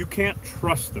 You can't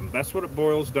trust them. That's what it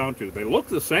boils down to. They look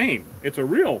the same. It's a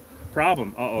real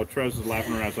problem. Uh-oh, Trez is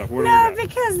laughing her ass off. What No, do we got?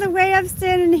 because the way I'm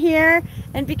standing here,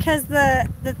 and because the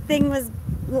thing was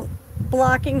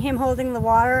blocking him holding the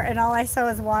water, and all I saw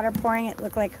was water pouring, it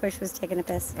looked like Hush was taking a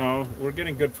piss. Oh, we're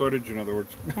getting good footage, in other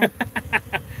words.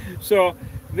 So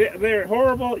they're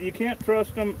horrible. You can't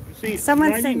trust them. See,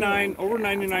 Someone said- over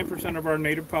 99% of our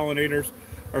native pollinators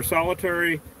are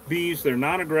solitary bees. They're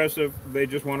non-aggressive. They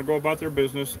just want to go about their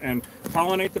business and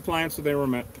pollinate the plants that they were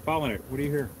meant to pollinate. What do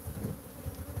you hear?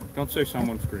 Don't say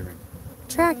someone screaming.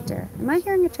 Tractor. Am I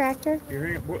hearing a tractor? You're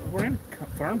hearing, we're in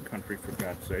farm country, for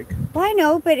God's sake. Well, I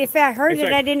know, but if I heard It's it,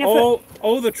 like, I didn't know.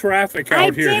 oh, the traffic out I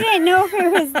here. didn't know if it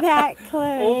was that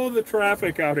close. Oh, the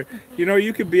traffic out here. You know,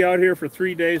 you could be out here for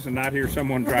 3 days and not hear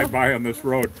someone drive by on this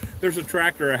road. There's a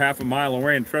tractor a half a mile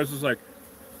away, and Trez is like,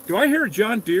 Do I hear a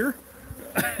John Deere?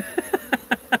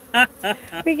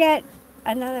 We get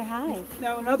another hive.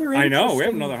 Now another I know, we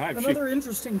have interesting- another hive. Another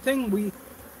interesting thing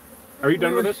Are you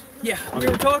done with this? Yeah, we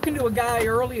were talking to a guy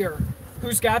earlier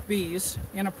who's got bees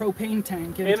in a propane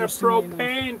tank. In a interestingly enough.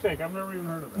 propane tank. I've never even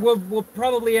heard of that. We'll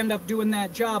probably end up doing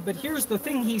that job, but here's the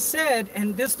thing he said,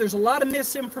 and there's a lot of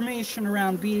misinformation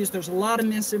around bees, there's a lot of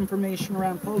misinformation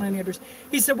around pollinators.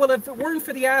 He said, well, if it weren't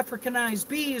for the Africanized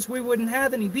bees, we wouldn't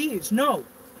have any bees. No.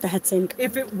 That's inc.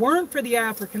 If it weren't for the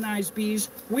Africanized bees,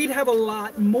 we'd have a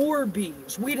lot more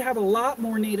bees. We'd have a lot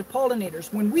more native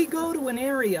pollinators. When we go to an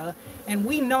area and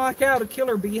we knock out a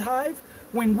killer beehive,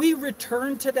 when we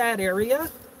return to that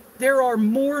area, there are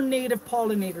more native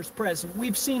pollinators present.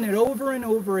 We've seen it over and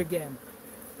over again.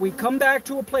 We come back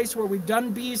to a place where we've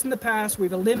done bees in the past,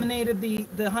 we've eliminated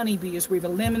the honeybees, we've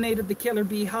eliminated the killer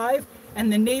beehive,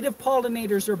 and the native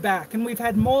pollinators are back. And we've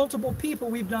had multiple people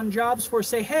we've done jobs for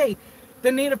say, hey,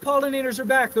 the native pollinators are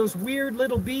back. Those weird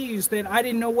little bees that I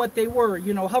didn't know what they were,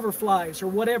 you know, hoverflies or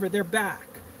whatever, they're back.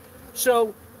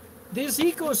 So this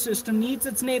ecosystem needs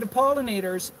its native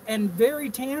pollinators, and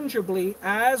very tangibly,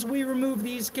 as we remove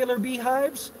these killer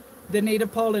beehives, the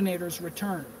native pollinators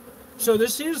return. So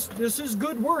this is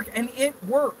good work, and it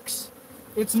works.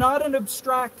 It's not an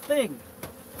abstract thing.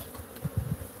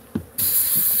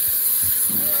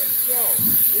 Alright, so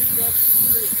we've got some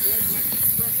serious redneck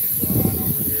construction going on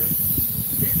over here.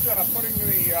 He's putting the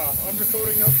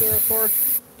undercoating up there, of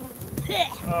course.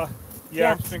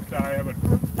 Yeah, I think I have it.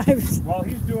 While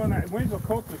he's doing that, Wayne's will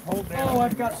coat this whole damn Oh,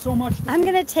 I've got so much. I'm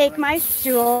gonna take my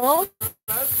stool.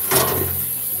 I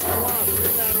want to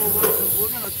bring that over because we're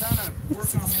going to kind of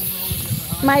work on moving over to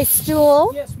the hive. My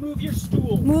stool. Yes, move your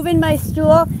stool. Moving my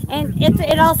stool, and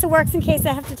it also works in case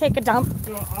I have to take a dump.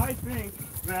 So I think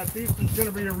that this is going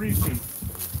to be a repeat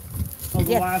of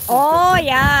the Yeah. last Oh one.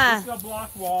 yeah. This is a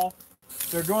block wall.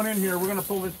 They're going in here. We're going to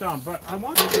pull this down. But I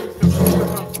want to focus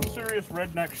on some serious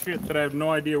redneck shit that I have no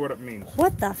idea what it means.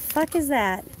 What the fuck is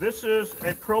that? This is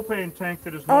a propane tank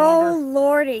that is no Oh longer...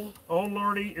 lordy. Oh,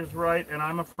 Lordy is right, and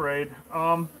I'm afraid.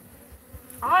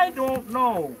 I don't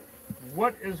know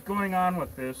what is going on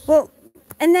with this. Well,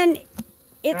 and then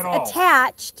it's At all.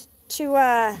 attached to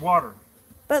Water.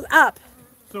 but up.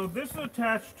 So this is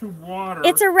attached to water.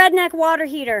 It's a redneck water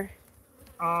heater.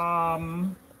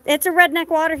 It's a redneck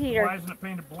water Why heater. isn't it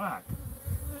painted black?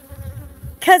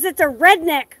 Cause it's a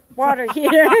redneck water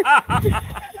heater.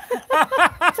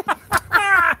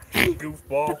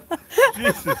 Goofball.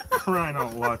 Jesus crying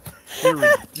out loud.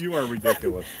 You are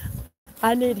ridiculous.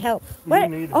 I need help. What?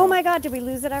 need Oh help. my God! Did we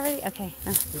lose it already? Okay.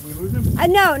 Did we lose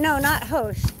him? No, not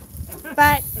host.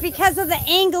 But because of the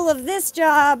angle of this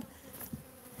job,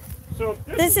 So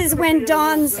This is gonna when be a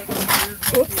Dawn's- little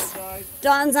bit weird Oops. inside.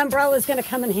 Don's umbrella is gonna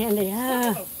come in handy.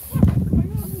 Ah. What is going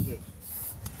on with this?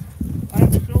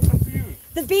 I'm so confused.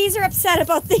 The bees are upset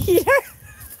about the heater.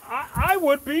 I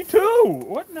would be too.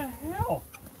 What in the hell?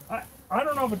 I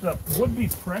don't know if it's a would-be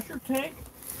pressure tank.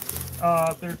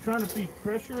 They're trying to feed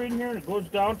pressure in here, and it goes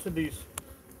down to these.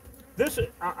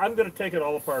 I'm going to take it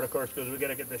all apart, of course, because we got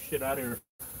to get this shit out of here.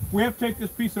 We have to take this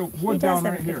piece of wood down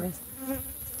right here.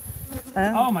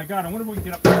 Oh my God! I wonder if we can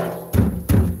get up there.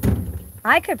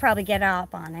 I could probably get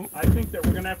up on it. I think that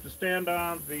we're going to have to stand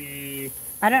on the.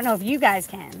 I don't know if you guys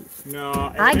can. No,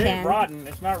 I it ain't can. rotten.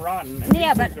 It's not rotten. And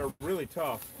Yeah, these but- things are really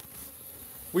tough.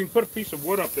 We can put a piece of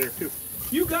wood up there too.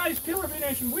 You guys, Killer Bee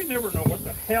Nation, we never know what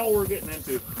the hell we're getting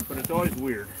into, but it's always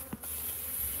weird.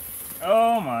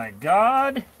 Oh my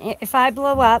God! If I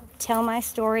blow up, tell my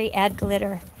story, add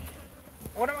glitter.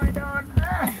 What am I doing?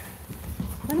 Ah.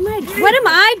 What am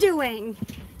I doing?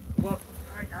 Well,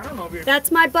 I don't know if you're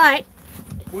That's my butt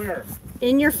where.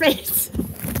 in your face.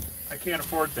 I can't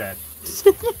afford that.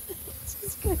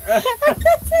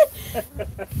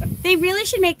 They really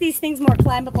should make these things more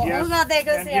climbable. Yes. Oh God, there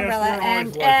goes And the yes, umbrella. they're always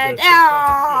And like this.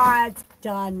 oh, it's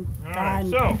done. All right,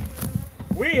 Done. so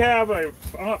we have a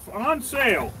on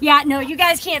sale. Yeah, no, you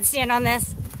guys can't stand on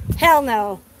this. Hell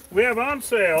no. We have on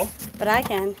sale But I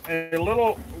can. a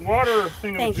little water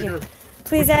thing. Thank you. Bigger.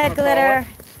 Please add gonna call glitter,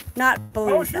 not Oh,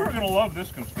 balloons. sure, we're gonna love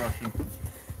this construction.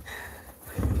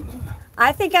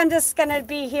 I think I'm just gonna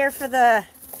be here for the.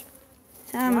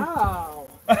 Wow.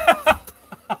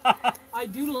 I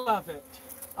do love it.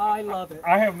 I love it.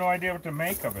 I have no idea what to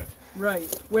make of it.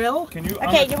 Right. Well, Can you?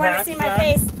 Okay, you want to unpack see my that?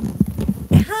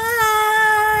 face?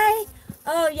 Hi.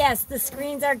 Oh yes, the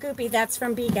screens are goopy. That's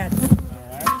from Bee Guts.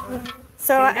 Alright.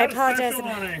 So we I got a apologize special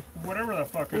about on a whatever the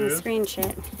fuck it the is. screen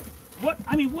shit. What?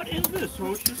 I mean, what is this,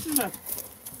 Hosh? This is a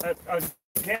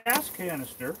gas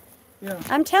canister. yeah.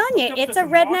 I'm telling you, Hooked up it's to a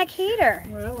the redneck box? heater.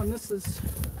 Well, and this is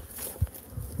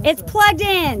It's plugged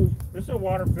in. This is a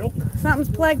water filter. Something's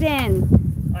plugged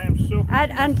in. I am so.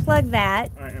 I'd unplug that,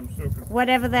 I am so confused.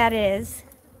 whatever that is,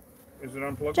 Is it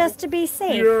unpluggable? just to be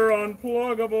safe. You're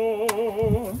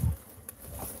unpluggable.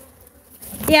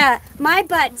 Yeah, my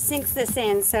butt sinks this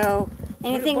in, so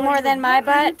anything What more about than your my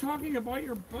butt? Are you butt. talking about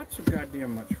your butt so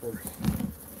goddamn much for?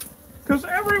 Because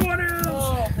everyone is.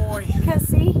 Oh boy. Cause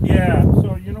see, Yeah.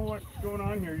 So you know what's going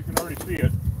on here? You can already see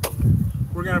it.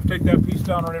 We're gonna have to take that piece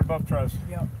down right above truss.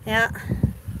 Yep. yeah.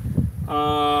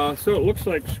 So it looks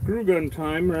like screw gun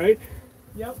time, right?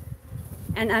 Yep.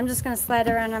 And I'm just gonna slide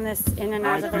around on this in and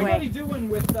out How's of the everybody way. doing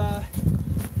with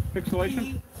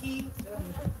Pixelation. heat?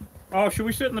 Oh, should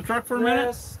we sit in the truck for a minute?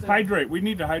 Rest. Hydrate. We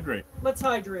need to hydrate. Let's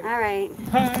hydrate. All right.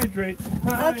 Hydrate.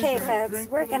 Okay, hydrate, folks,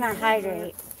 drink we're a gonna little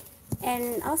hydrate,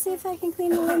 and I'll see if I can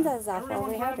clean the windows off while Everyone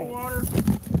we have hydrate. water.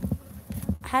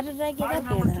 How did I get Five up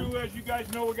here number though? 2, as you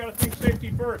guys know, we gotta think safety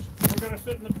first. We're gonna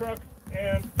sit in the truck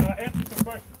and answer some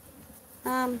questions.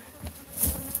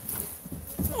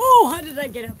 Oh, how did I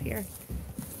get up here?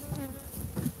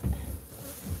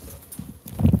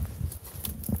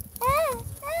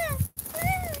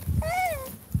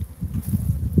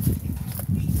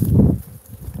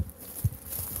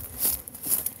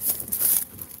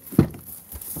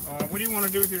 What do you want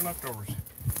to do with your leftovers?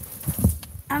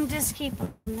 I'm just keep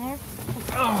them there.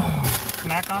 Oh,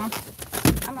 snack on them?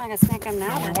 I'm not gonna snack them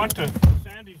now. We went to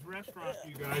Sandy's restaurant,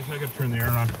 you guys. I gotta turn the air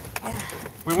on.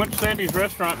 We went to Sandy's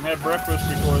restaurant and had breakfast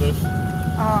before this.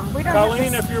 Oh, we don't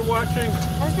Colleen, have if you're watching,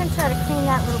 I was gonna try to clean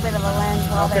that little bit of a lens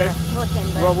while Okay. they're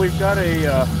looking, but well, we've got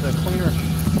the cleaner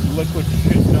liquid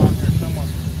shit down here somewhere.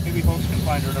 Maybe Host can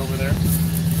find it over there.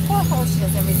 poor host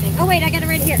does everything. Oh wait, I got it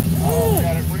right here.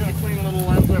 Got it. We're gonna clean a little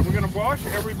lens. We're gonna wash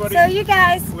everybody. So you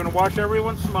guys, We're gonna watch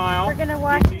everyone smile. we're gonna Do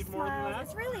watch you the need more than smiles. that?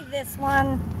 It's really this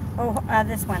one. Oh,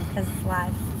 this one because it's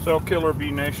live. So, Killer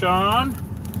Bee Nation. I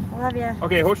love you.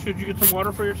 Okay, Host, did you get some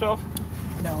water for yourself?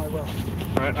 No, I will.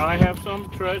 All right, I have some.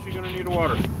 Trez, you're gonna need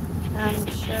water. I'm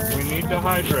sure. We need to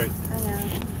hydrate. I know.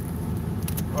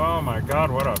 Oh my God,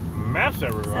 what a mess,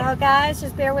 everyone. So guys,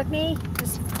 just bear with me.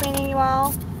 Just cleaning you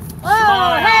all. Oh,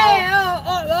 Smile. hey!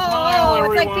 Smile,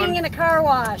 It's like everyone. being in a car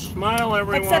wash. Smile,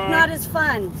 everyone. Except not as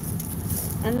fun.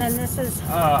 And then this is.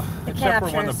 the except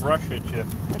for when the captures. brush hits you.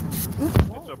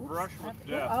 It's a brush with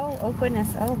death. Oh goodness.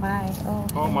 Oh my.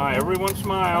 Oh my, everyone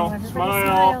smile. Oh, everybody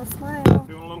Smile. smile.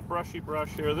 Doing a little brushy brush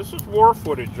here. This is war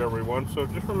footage, everyone, so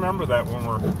just remember that when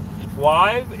we're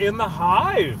live in the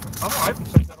hive. Oh, I haven't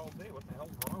said that all day. What the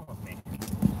hell's wrong with me?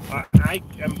 I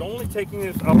am only taking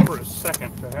this up for a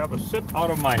second to have a sip out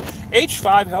of my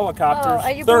H5 helicopter's Oh,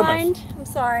 are you thermos. blind? I'm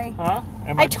sorry. Huh?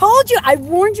 Am I told you. I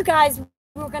warned you guys.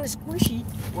 We were gonna squishy.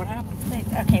 What happened?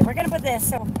 Okay, we're gonna put this.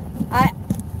 So,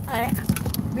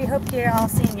 we hope you're all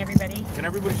seeing everybody. Can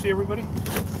everybody see everybody?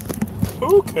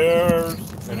 Who cares?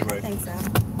 I Anyway. think so.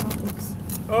 Oh, oops.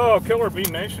 Oh, Killer Bee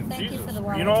Nation. Thank you Jesus. for the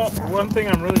water. You know, one thing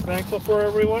I'm really thankful for,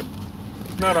 everyone?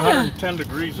 It's not 110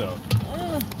 degrees out.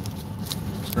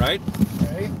 Right?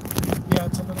 Right? Yeah,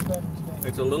 it's a little better today.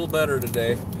 It's a little better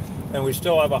today. And we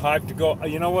still have a hive to go.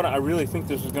 You know what? I really think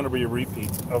this is going to be a repeat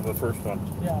of the first one.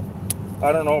 Yeah.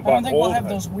 I don't know I about don't think we'll old have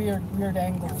hives. those weird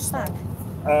angles. Fuck.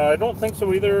 I don't think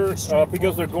so either,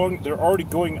 because they're already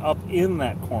going up in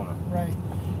that corner. Right.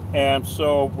 And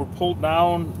so we're pulled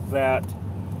down that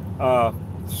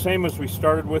same as we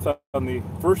started with on the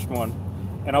first one,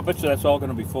 and I'll bet you that's all going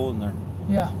to be full in there.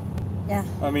 Yeah. Yeah.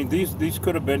 I mean, these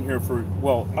could have been here for,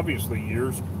 well, obviously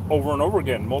years, over and over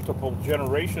again, multiple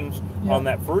generations Yeah. on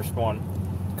that first one.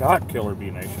 God, Killer Bee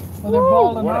Nation. Well, they're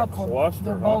balling what a up. cluster,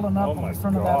 They're huh? balling up Oh my in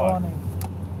front of that God.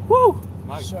 awning. Woo!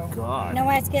 My So- God. You know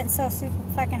why it's getting so super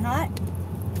fucking hot?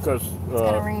 Because It's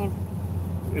gonna rain.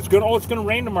 it's gonna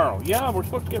rain tomorrow. Yeah, we're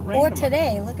supposed to get rain Or tomorrow.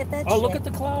 today. Look at that. Oh, shit. look at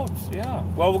the clouds. Yeah.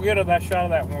 Well, we'll get a shot of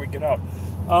that when we get out.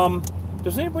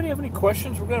 Does anybody have any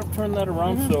questions? We're going to turn that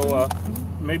around so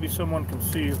maybe someone can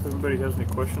see if anybody has any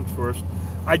questions for us.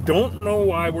 I don't know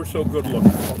why we're so good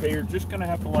looking. Okay, you're just going to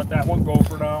have to let that one go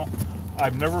for now.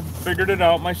 I've never figured it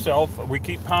out myself. We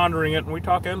keep pondering it and we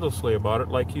talk endlessly about it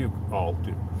like you all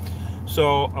do.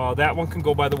 So that one can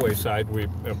go by the wayside. We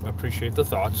appreciate the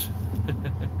thoughts.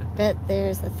 Bet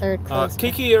there's the third close.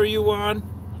 Kiki, are you on?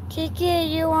 Kiki, are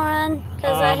you on?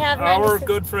 Because I have our 96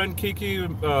 good friend Kiki,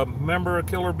 member of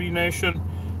Killer Bee Nation,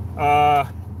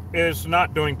 is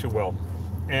not doing too well,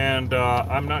 and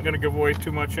I'm not going to give away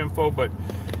too much info, but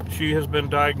she has been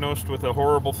diagnosed with a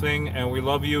horrible thing, and we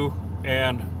love you,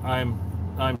 and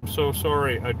I'm so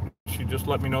sorry. She just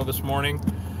let me know this morning.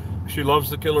 She loves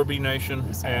the Killer Bee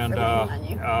Nation, sorry and for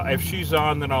leaning on you. if she's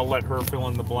on, then I'll let her fill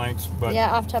in the blanks. But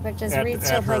Yeah, off topic. Does Reed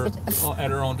still play guitar? at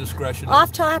her own discretion.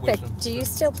 Off topic. Wisdom. Do you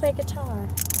still play guitar?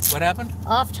 What happened?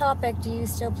 Off topic. Do you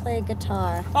still play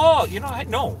guitar? Oh, you know,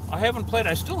 no, I haven't played.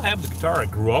 I still have the guitar I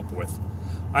grew up with.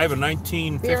 I have a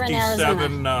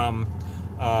 1957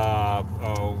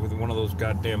 with one of those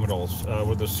goddamn it alls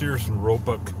with the Sears and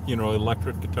Roebuck, you know,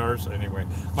 electric guitars. Anyway,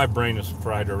 my brain is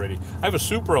fried already. I have a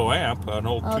Supro amp, an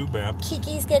old tube amp.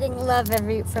 Kiki's getting love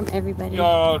from everybody.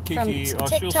 Oh, Kiki, From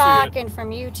she'll TikTok see it. and from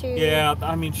YouTube. Yeah,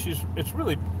 I mean, it's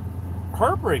really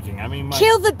heartbreaking. I mean,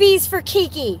 Kill the bees for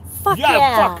Kiki. Fuck yeah.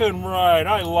 yeah, fucking right.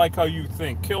 I like how you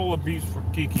think. Kill the bees for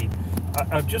Kiki.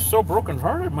 I'm just so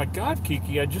brokenhearted. My God,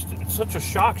 Kiki, it's such a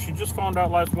shock. She just found out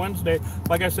last Wednesday.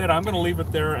 Like I said, I'm going to leave it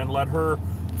there and let her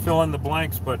fill in the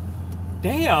blanks, but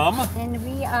damn. And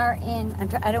we are in,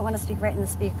 I don't want to speak right in the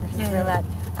speaker because it's real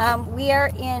loud. We are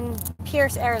in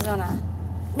Pierce, Arizona.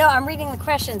 No, I'm reading the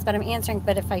questions, but I'm answering.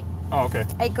 But if I okay.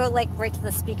 I go like right to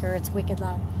the speaker, it's wicked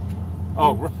loud.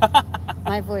 Oh,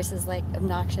 my voice is like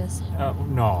obnoxious.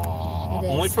 no. It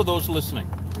is. Only for those listening.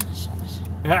 Oh,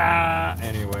 shush.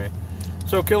 Anyway.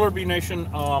 So, Killer Bee Nation,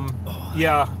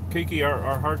 yeah, Kiki,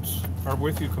 our hearts are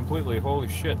with you completely. Holy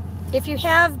shit. If you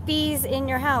have bees in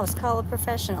your house, call a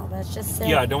professional. That's just saying.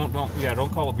 Yeah, don't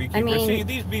call a beekeeper. I mean, see,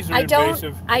 these bees are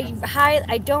invasive. I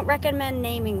don't recommend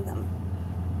naming them.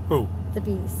 Who? The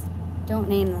bees. Don't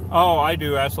name them. Oh, I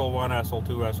do. SL1, SL2,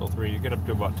 SL3. You get up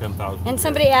to about 10,000. And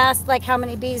somebody asked, like, how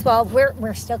many bees? Well,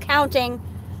 we're still counting.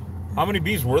 How many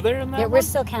bees were there in that Yeah, one? we're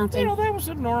still counting. You know, that was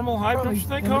a normal hive, don't you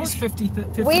think, At least Coach? 50,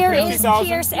 50 Where is 50,000?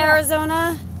 Pierce,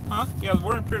 Arizona? Huh? Yeah,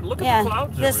 we're in Pierce. Look at Yeah, the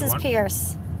clouds, this everyone. is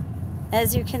Pierce.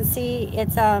 As you can see,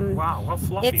 it's Wow, how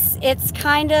fluffy. it's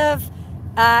kind of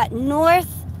north,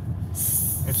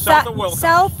 It's south of Wilcox.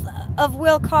 south of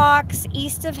Wilcox,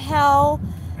 east of Hell,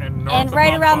 and north and of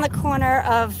right around the Bumfuck. corner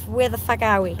of where the fuck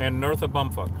are we? And north of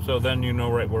Bumfuck. So then you know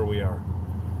right where we are.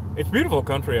 It's beautiful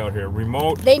country out here.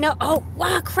 Remote. They know. Oh,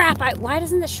 wow, crap! Why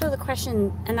doesn't this show the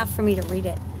question enough for me to read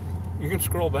it? You can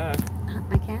scroll back.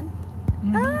 I can.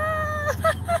 Mhm.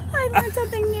 I learned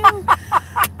something new.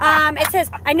 It says,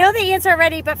 I know the answer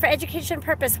already, but for education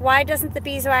purpose, why doesn't the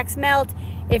beeswax melt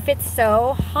if it's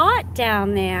so hot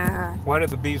down there? Why did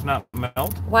the bees not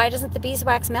melt? Why doesn't the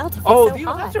beeswax melt if it's Oh, so you,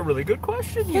 hot? that's a really good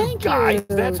question, you Thank guys.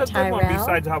 you, That's a good one. Tyrell.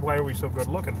 Besides, why are we so good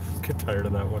looking? Get tired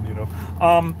of that one, you know.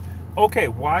 Okay,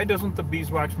 why doesn't the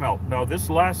beeswax melt? No, this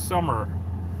last summer,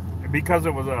 because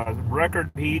it was a record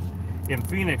heat in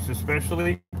Phoenix,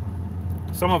 especially,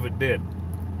 some of it did.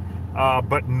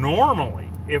 But normally,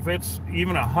 if it's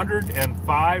even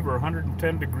 105 or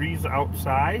 110 degrees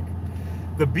outside,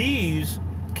 the bees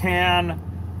can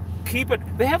keep it.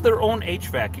 They have their own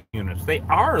HVAC units. They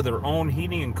are their own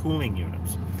heating and cooling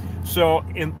units. So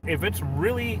if it's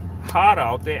really hot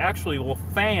out, they actually will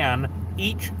fan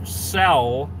each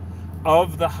cell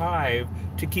of the hive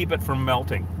to keep it from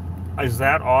melting. Is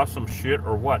that awesome shit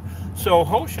or what? So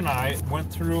Hosh and I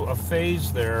went through a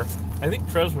phase there. I think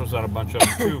Trez was on a bunch of them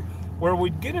too, where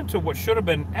we'd get into what should have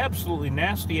been absolutely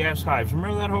nasty ass hives.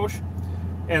 Remember that, Hosh?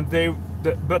 And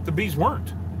but the bees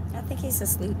weren't. I think he's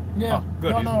asleep. Yeah. Oh,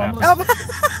 good. No, He's no, I'm napping. listening.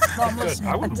 No, I'm Good. listening.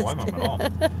 I wouldn't blame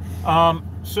them at all.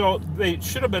 So they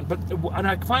should have been, and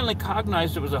I finally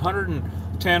cognized it was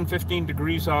 110, 15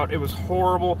 degrees out. It was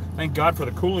horrible. Thank God for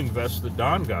the cooling vests that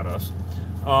Don got us.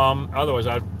 Otherwise,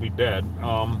 I'd be dead.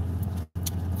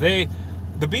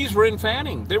 The bees were in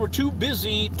fanning. They were too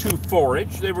busy to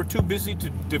forage. They were too busy to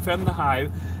defend the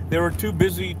hive. They were too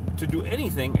busy to do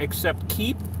anything except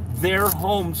keep their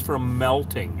homes from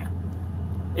melting.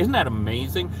 Isn't that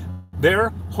amazing? Their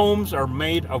homes are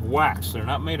made of wax. They're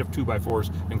not made of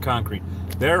 2x4s and concrete.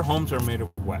 Their homes are made of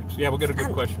wax. Yeah, we'll get a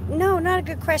good question. No, not a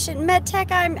good question.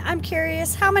 MedTech, I'm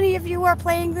curious. How many of you are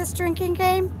playing this drinking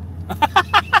game?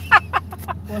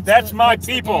 That's my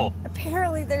people.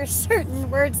 Apparently, there's certain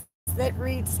words that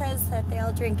Reed says that they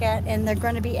all drink at, and they're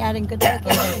going to be adding good luck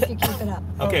in it if you keep it up.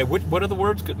 Okay, what are the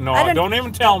words? No, I don't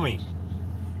even tell me.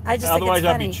 I just Otherwise,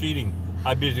 think I'd it's funny. be cheating.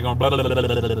 I'd be just going blah, blah, blah, blah,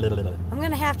 blah, blah, blah. I'm going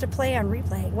to have to play on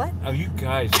replay. What? Oh, you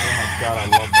guys. Oh, my God. I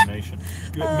love the nation.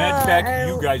 MedTech,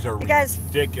 you guys are you guys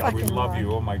ridiculous. We fucking love rock.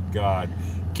 you. Oh, my God.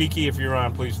 Kiki, if you're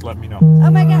on, please let me know. Oh,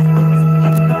 my God.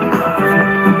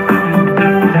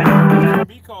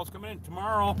 Bee calls coming in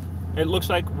tomorrow. It looks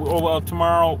like, well,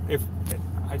 tomorrow, if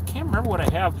I can't remember what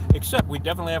I have, except we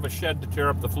definitely have a shed to tear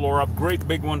up the floor up. Great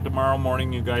big one tomorrow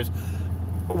morning, you guys.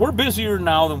 But we're busier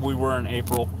now than we were in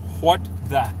April. What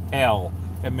the hell?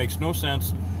 It makes no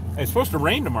sense. It's supposed to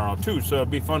rain tomorrow, too, so it'd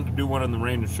be fun to do one in the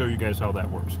rain and show you guys how that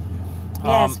works.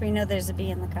 Yes, we know there's a bee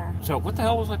in the car. So what the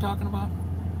hell was I talking about?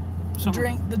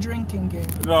 The drinking game.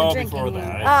 No, drinking before game.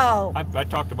 that. Oh. I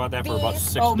talked about that for about Bees.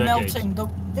 6 Oh, decades. melting. The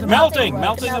Melting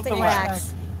melting of the wax.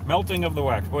 wax. Melting of the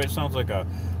wax. Boy, it sounds like a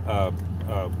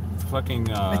fucking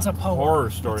It's a poem. horror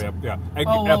story. Yeah.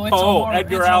 Oh, well, it's a Poe. horror-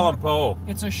 Edgar it's a- Allan Poe.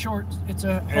 It's a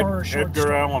horror short Edgar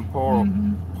story. Allan Poe.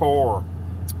 Poe.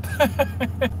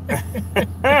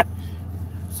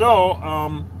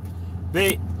 So,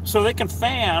 they can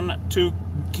fan to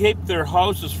keep their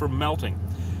houses from melting.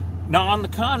 Now, on the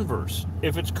converse,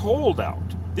 if it's cold out,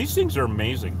 these things are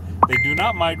amazing. They do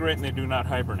not migrate and they do not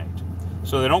hibernate.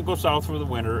 So they don't go south for the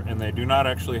winter and they do not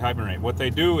actually hibernate. What they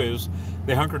do is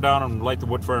they hunker down and light the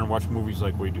wood fire and watch movies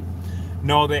like we do.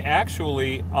 No, they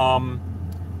actually,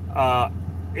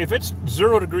 if it's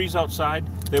 0 degrees outside,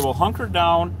 they will hunker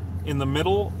down in the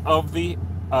middle of the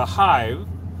hive,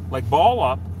 like ball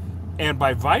up, and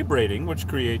by vibrating, which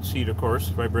creates heat, of course,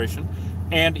 vibration,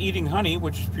 and eating honey,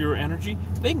 which is pure energy,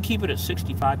 they can keep it at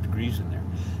 65 degrees in there.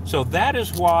 So that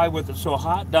is why, with it so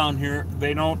hot down here,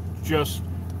 they don't just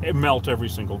melt every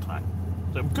single time.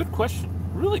 So good question.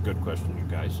 Really good question, you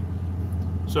guys.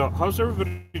 So how's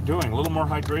everybody doing? A little more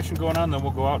hydration going on, then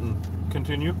we'll go out and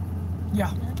continue.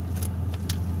 Yeah.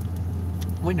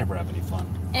 We never have any fun.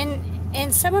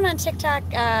 And someone on TikTok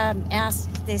asked,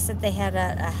 they said they had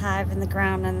a hive in the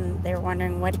ground and they were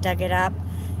wondering what dug it up,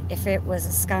 if it was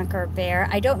a skunk or a bear.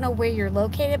 I don't know where you're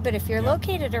located, but if you're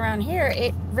located around here,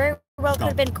 it very well could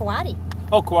have been coati.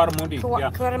 Oh, Coatimundi. Yeah.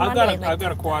 Coatimundi, I've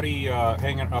got a coati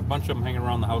hanging, a bunch of them hanging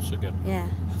around the house again. Yeah.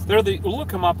 They're look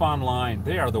them up online.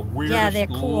 They are the weirdest they're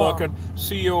cool. looking.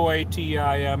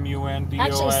 Coatimundi.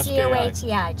 Actually,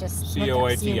 C-O-A-T-I. Just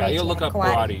C-O-A-T-I. You look up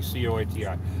coati.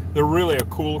 C-O-A-T-I. They're really a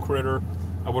cool critter.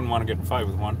 I wouldn't want to get in a fight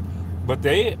with one, but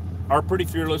they are pretty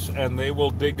fearless, and they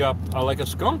will dig up, like a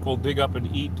skunk will dig up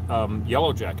and eat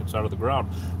yellow jackets out of the ground.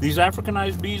 These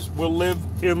Africanized bees will live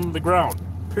in the ground,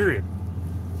 period.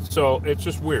 So it's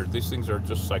just weird. These things are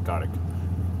just psychotic,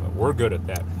 but we're good at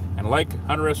that. And like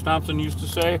Hunter S. Thompson used to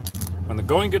say, when the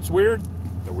going gets weird,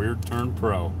 the weird turn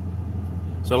pro.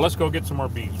 So let's go get some more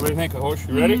bees. What do you think, Ahosh?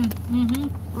 You ready?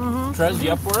 Trez,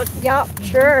 you up for it? Yep,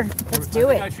 sure. Let's do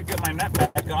I it. think I should get my net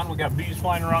back on. We got bees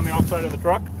flying around the outside of the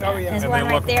truck. Oh, yeah. There's And one they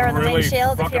right look there on the really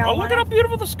windshield. If fucking- you oh, don't look want at how it.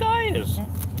 beautiful the sky is.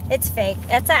 It's fake.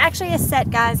 It's actually a set,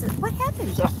 guys. What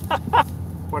happened?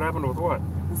 What happened with what?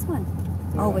 This one.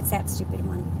 Oh, it's that stupid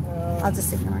one. I'll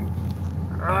just ignore it.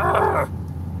 Ah,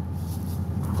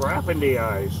 crap in the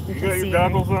eyes. You can got see your it.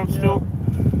 goggles on still?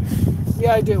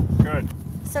 Yeah, I do. Good.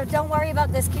 So don't worry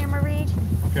about this camera read,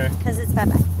 Okay. because it's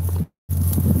bye-bye.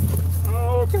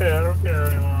 Okay, I don't care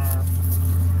anymore.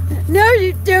 No,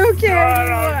 you don't care I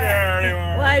anymore. don't care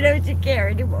anymore. Why don't you care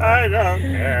anymore? I don't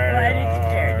care. Why don't you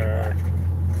care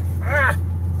Ah.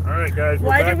 All right, guys. We're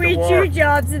Why back do we to war. do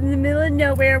jobs in the middle of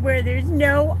nowhere where there's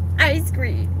no ice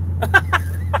cream?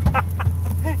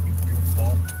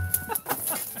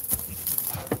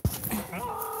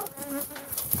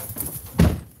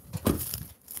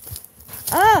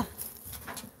 Oh,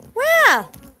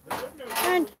 well, We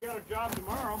got a job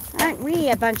tomorrow. aren't we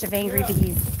a bunch of angry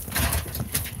bees?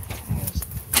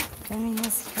 Bring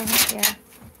this over here.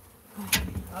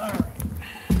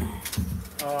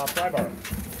 Pry bar.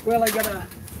 Well, I can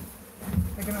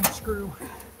unscrew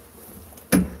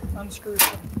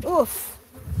some. Oof.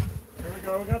 Here we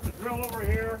go. We got the drill over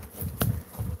here.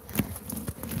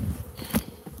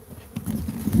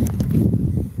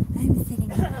 I'm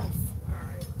sitting on this.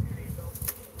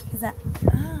 Is that?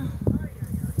 Oh.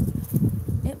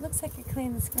 It looks like it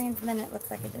cleaned the screens, and then it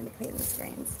looks like it didn't clean the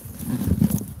screens.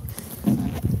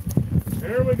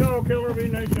 Here we go, Killer Bee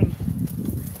Nation.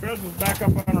 Trez is back up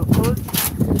on her perch.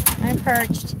 I'm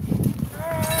perched.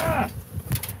 Ah!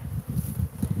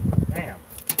 Damn.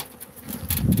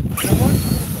 You know what?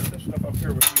 I'll put this stuff up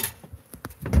here with you.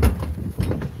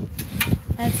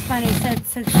 That's funny.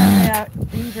 Since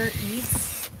Uber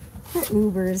Eats. We're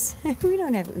Ubers. We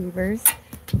don't have Ubers.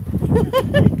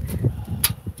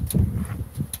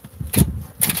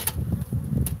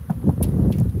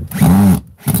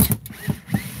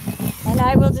 And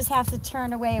I will just have to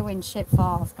turn away when shit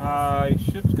falls.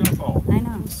 Shit's gonna fall. I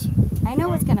know. I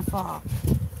know it's gonna fall.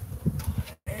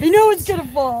 I know it's gonna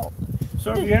fall.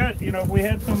 So if we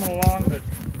had someone along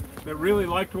that really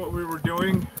liked what we were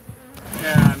doing,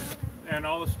 and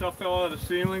all the stuff fell out of the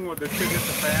ceiling with the shit hit the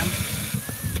fan.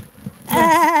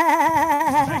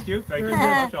 Thank you very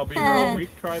much. I'll be here all week.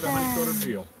 Try the honey coated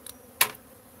veal.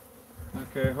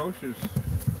 Okay, Hosh is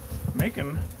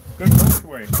making good feng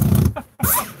shui.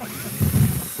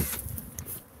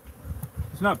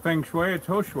 It's not feng shui, it's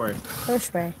Ho shui.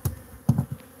 Pushway.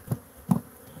 Yeah,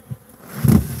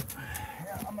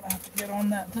 I'm gonna have to get on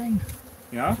that thing.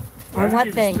 Yeah? On what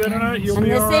You thing? sit in it, you'll On be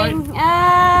this all right. thing?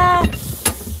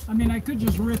 I mean, I could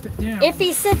just rip it down. If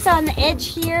he sits on the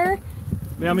edge here,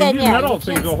 Yeah, I mean, then these yeah, metal you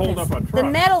things can't will hold sit up a this. truck. The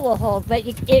metal will hold, but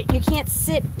you can't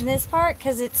sit in this part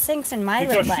because it sinks in my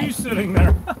Because butt. she's sitting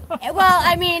there. Well,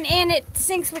 I mean, and it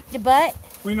sinks with your butt.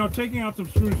 We know taking out some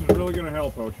screws is really going to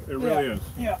help, Coach. It really is.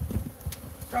 Yeah.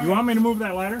 You want me to move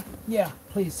that ladder? Yeah,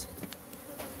 please.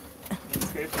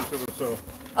 Okay, since it was so.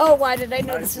 Oh, why did I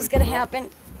know this was going to happen?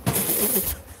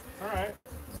 All right.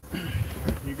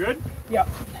 You good? Yeah.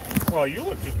 Well, you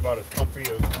look just about as comfy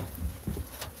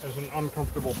as an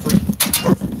uncomfortable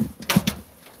person.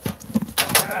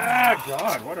 Ah,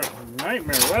 God, what a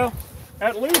nightmare. Well,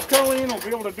 at least Colleen will be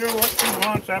able to do what she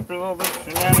wants after all the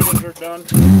shenanigans are done.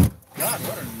 God,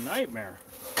 what a nightmare.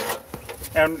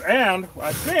 And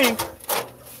I think,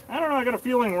 I don't know, I got a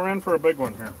feeling we're in for a big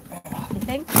one here. You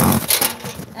think?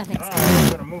 I think so. I'm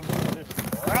going to move this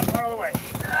crap out of the way.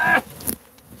 Ah!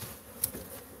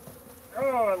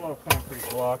 Oh, I love concrete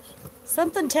blocks.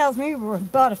 Something tells me we're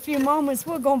about a few moments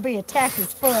we're going to be attacked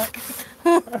as fuck.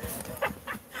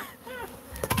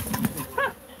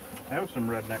 That was some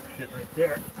redneck shit right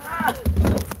there.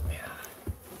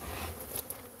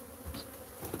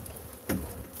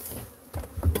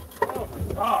 Oh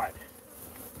my God.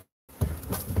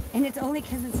 And it's only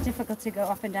because it's difficult to go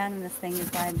up and down in this thing is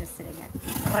why I'm just sitting here.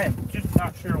 I am just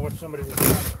not sure what somebody was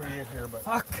trying to create here, but.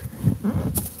 Fuck.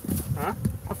 Huh?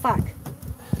 Oh, fuck.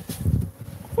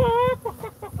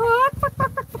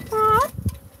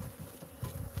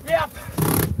 Yep.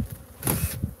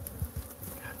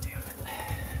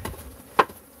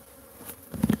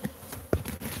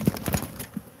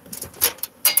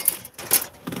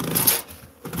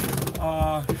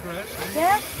 Fred,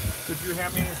 Yeah? could you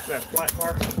hand me that flat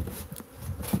bar?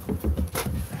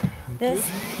 This?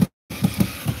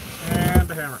 And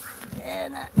the hammer.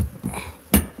 And,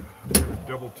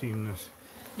 Double team this.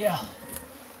 Yeah.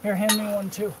 Here, hand me one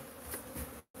too.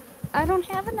 I don't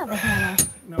have another hammer.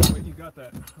 No, but you got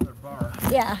that other bar.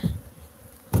 Yeah.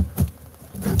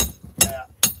 Yeah.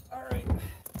 All right.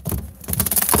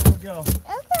 Here we go.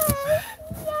 Okay.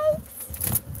 Yikes.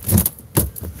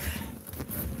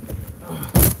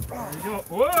 There you go.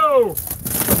 Whoa!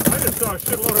 I just saw a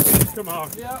shitload of bees come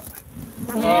out. Yeah.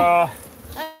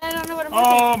 I don't know what I'm looking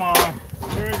Oh my.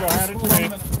 Here you go. Hand it to me.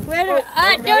 Where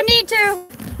do don't need to.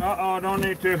 Uh-oh, don't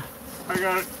need to. I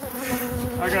got it.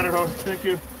 I got it, Hope. Thank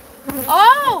you.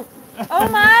 Oh! Oh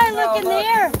my, look in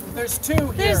there. There's two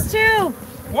here. There's two.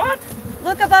 What?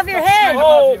 Look above your head.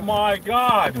 Oh my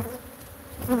God.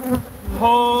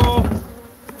 Oh.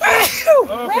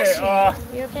 Okay,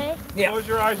 You okay? close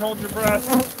your eyes, hold your breath.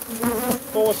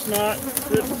 Full of snot,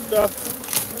 shit and stuff.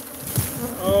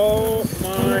 Oh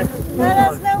my Let us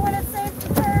Lord. know when it's safe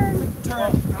to turn.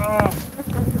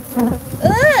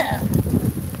 Ugh!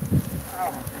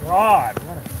 Oh God.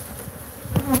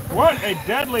 What a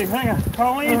deadly thing.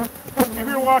 Colleen, if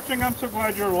you're watching, I'm so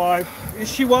glad you're alive. Is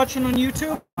she watching on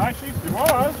YouTube? I see she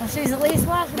was. Well, she's at least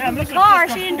watching Man, from the this is car.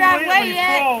 just She didn't drive away completely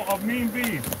yet. full of mean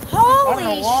bees. I Holy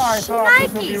don't know why I thought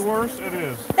this would be shnikes. worse. It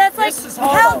is. That's like This is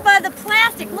held hollow. by the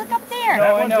plastic. Look up there. No, That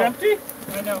I one's know. empty?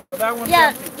 I know. That one's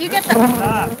Yeah, empty. you get the.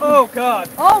 Ah, Oh God.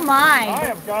 Oh I my.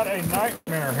 have got a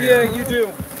nightmare here. Yeah, you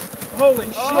do. Holy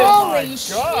shit. Oh my Holy God,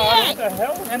 shit. what the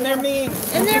hell? And they're mean.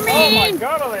 And they're Oh my mean.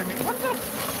 God, are they mean? What the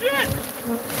shit?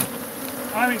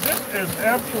 I mean, this is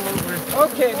absolutely...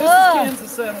 Okay, this Ugh. is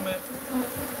Kansas settlement.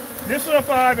 This is a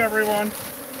 5, everyone.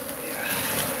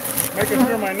 Making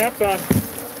sure my net's on.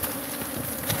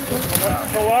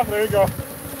 Pull off, there you go.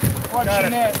 Watch Got your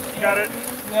it. net. Got it.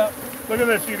 Yep. Look at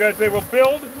this, you guys. They will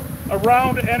build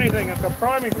around anything. It's a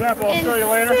prime example. I'll show you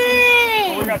later. But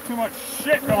we Insane. got too much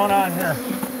shit going on here.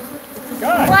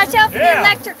 God. Watch out for the yeah.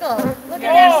 electrical. Look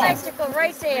at Oh. that electrical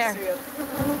right there. See it.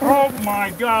 Oh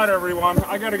my God, everyone.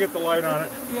 I got to get the light on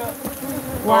it. Yeah.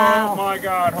 Wow. Oh my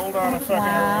God. Hold on a second,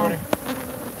 Wow.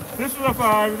 everybody. This is a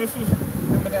 5. This is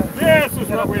Get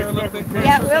what up we there a little expect. bit.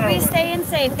 Yeah, we'll be staying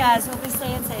safe, guys. We'll be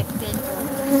staying safe.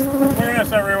 Look at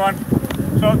this, everyone.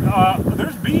 So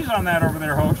there's bees on that over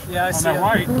there, Hosh. Yeah, I on see that it.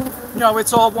 white. No,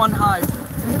 it's all one hive.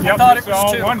 Yep, thought it's it was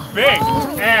all two. one big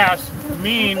ass,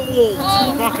 mean,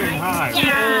 fucking hive.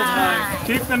 Yeah.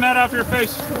 Keep the net off your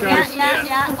face, guys.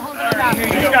 Yeah. Hold it up.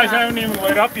 You guys haven't even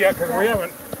lit up yet because we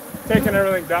haven't taken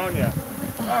everything down yet.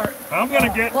 All right. I'm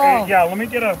gonna get Whoa. let me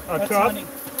get a That's tub. honey.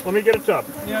 Let me get a tub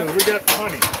Yeah. because we got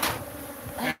honey.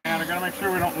 And I gotta make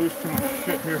sure we don't lose too much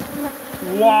shit here.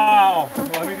 Wow.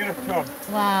 Let me get a tub.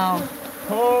 Wow.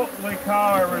 Holy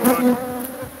cow, everyone.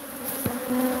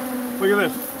 Look at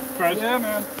this. Guys. Yeah,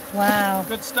 man. Wow.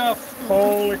 Good stuff.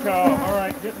 Holy cow. All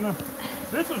right, getting the...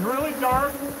 This is really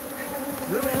dark.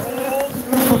 really old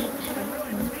and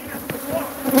really neat.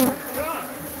 Oh my God.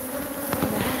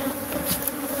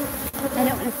 I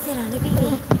don't want to sit on a baby.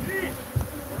 Jeez.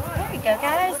 There we go,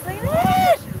 guys. Look at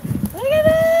that. Look at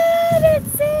that.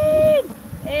 It's insane.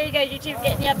 There you go. YouTube's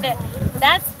getting you up there.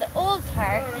 That's the old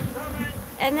part.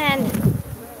 And then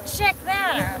check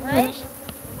that out, right?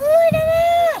 Look at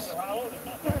that.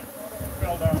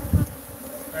 Fell down.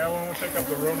 I won't take up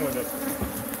the room with it.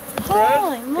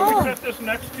 Holy Can we moly. set this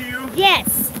next to you?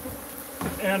 Yes.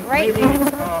 And Right maybe, there.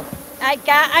 How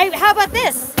about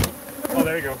this? oh,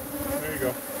 there you go. There you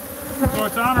go. So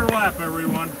it's on her lap,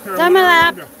 everyone. Here, It's on my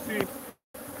lap. See,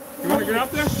 you want to get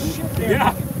up there?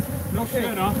 Yeah. No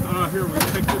shit, huh? Here, we'll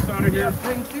take this out of here.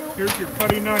 Thank you. Here's your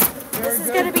putty knife. This is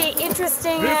going to be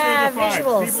interesting This is a fight.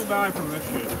 People visuals. die from this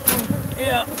shit.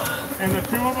 Yeah. And the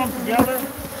two of them together,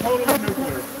 totally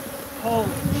nuclear.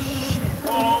 Holy shit.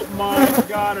 Oh my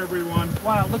God, everyone.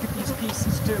 Wow, look at these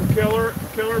pieces too. Killer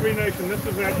Bee Nation. This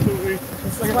is absolutely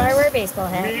This is why I wear a baseball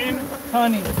hat. mean.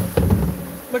 Honey.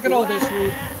 Look at all this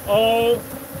root. Oh.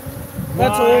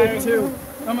 That's my- old too.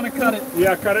 I'm gonna cut it.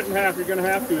 Yeah, cut it in half. You're gonna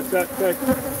have to. It's that thick.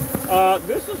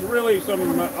 This is really some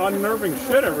unnerving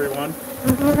shit, everyone.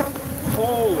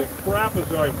 Holy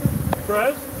crapazoid.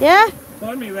 Trez, Yeah?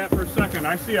 lend me that for a second.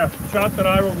 I see a shot that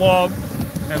I will love,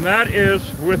 and that is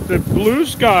with the blue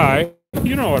sky.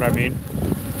 You know what I mean.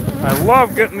 I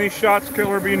love getting these shots,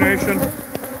 Killer Bee Nation.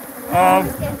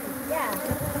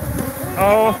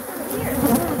 Oh.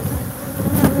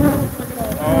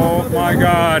 Oh my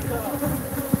God.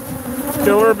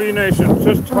 Killer Bee Nation.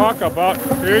 Just talk about.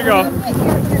 Here you go.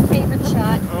 Your favorite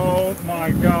shot. Oh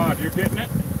my God. You're getting it?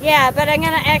 Yeah, but I'm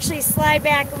going to actually slide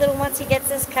back a little once he gets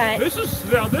this cut. This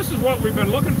is what we've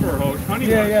been looking for, Host. Honey.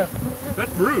 Yeah, yeah.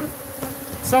 That's brood.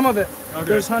 Some of it. Okay.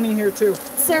 There's honey here too.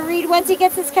 So Reed, once he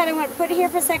gets this cut, I'm going to put it here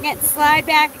for a second, slide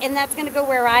back, and that's going to go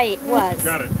where I was.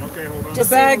 Got it. Okay, hold on. The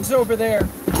bag's over there,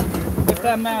 if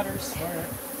that matters.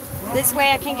 This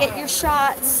way I can get your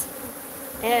shots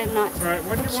and not All right.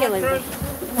 What do you killing want,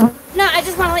 me. Chris? No, I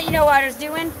just want to let you know what I was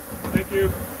doing Thank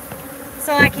you.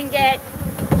 so I can get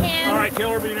him, All right,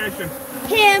 Killer Bee Nation.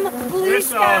 blue This,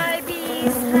 sky,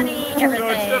 bees, honey, everything. So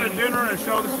instead of dinner and a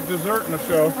show, this is dessert and a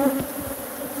show.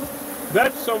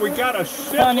 So we got a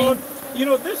shitload. You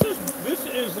know, this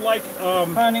is like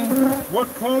Honey.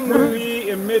 what comb would be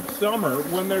in midsummer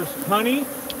when there's honey,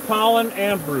 pollen,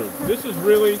 and brood. This is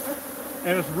really,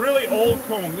 and it's really old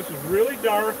comb. This is really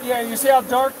dark. Yeah, you see how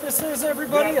dark this is,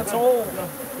 everybody? Yeah, It's the- old. the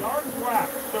dark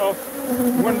wax. So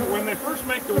when they first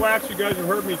make the wax, you guys have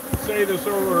heard me say this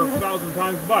over 1,000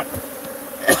 times, but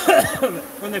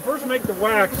when they first make the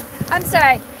wax, I'm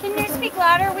sorry. Can you speak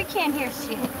louder? We can't hear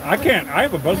shit. I can't. I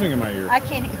have a buzzing in my ear. I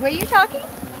can't. Were you talking?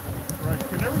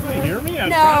 Can everybody hear me? I'm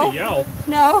No. trying to yell.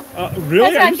 No.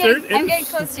 Really? That's I'm why serious? I'm getting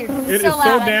close to you. It's It is so so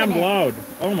loud, I damn can't hear. loud.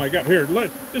 Oh my God! Here,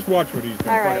 just watch what he's doing.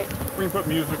 All right. We can put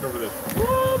music over this.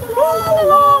 Brood,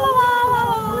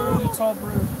 it's all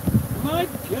brood. My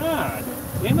God!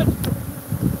 Damn it! All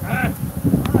right.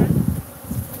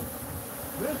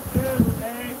 This is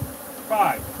a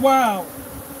 5. Wow.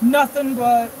 Nothing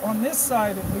but, on this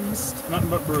side at least, Nothing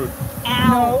but brood.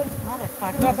 Ow. no,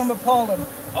 Motherfucker. nothing but pollen.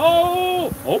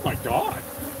 Oh! Oh my God!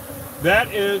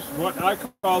 That is what I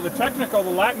call the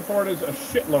Latin for it is a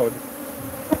shitload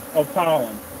of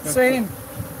pollen. Same.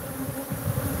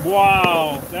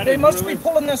 Wow! That They is must really, be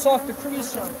pulling this off the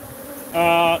creaser.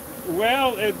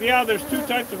 Well, yeah, there's two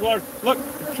types of water. Look,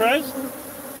 Trez,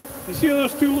 you see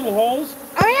those two little holes?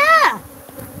 Oh,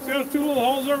 See those two little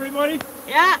holes, everybody?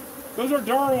 yeah. Yeah. Those are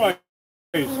doorways.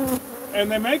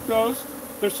 And they make those,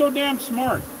 they're so damn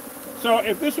smart. So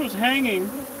if this was hanging,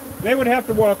 they would have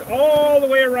to walk all the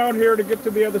way around here to get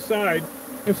to the other side.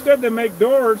 Instead, they make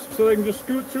doors so they can just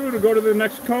scoot through to go to the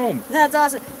next comb. That's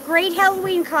awesome. Great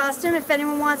Halloween costume. If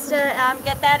anyone wants to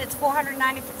get that, it's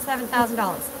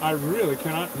 $497,000. I really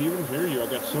cannot even hear you. I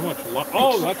got so much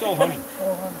oh, that's all honey.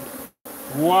 Oh,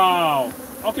 honey. Wow.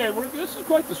 Okay, this is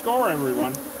quite the score,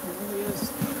 everyone. It really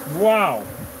is. Wow.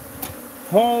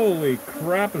 Holy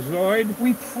crapazoid.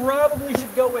 We probably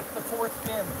should go with the fourth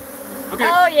fin. Okay.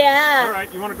 Oh, yeah. All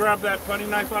right, you want to grab that putty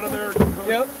knife out of there?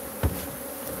 Yep.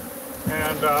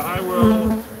 And I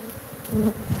will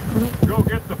go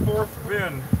get the fourth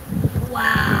fin.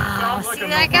 Wow. Sounds like See a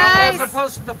that, novella. As guys?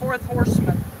 opposed to the fourth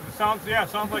horseman. Sounds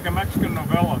like a Mexican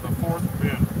novella, the fourth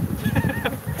fin.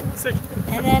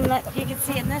 And then you can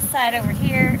see on this side over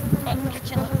here.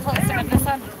 Get you a little closer with this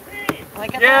one.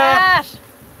 Look at Yeah. that.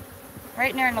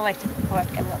 Right near an electric cord.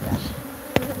 I love that.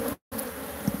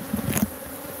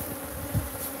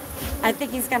 I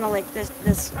think he's gonna lick this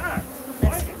Ah,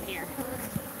 from here.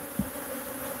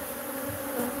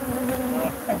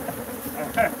 I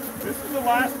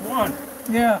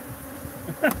Yeah.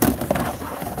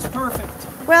 It's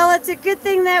perfect. Well, it's a good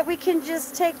thing that we can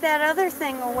just take that other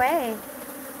thing away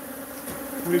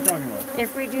What are you talking about?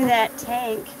 if we do that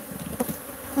tank.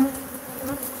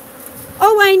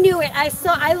 Oh, I knew it.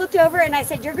 I looked over and I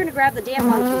said, "You're going to grab the damn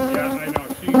monkey." Yeah, I know.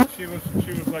 She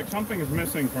was like, something is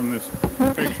missing from this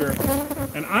picture,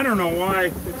 and I don't know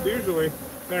why. It's usually,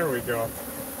 there we go.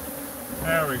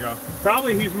 There we go.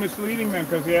 Probably he's misleading them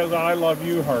because he has a "I love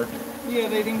you" heart. Yeah,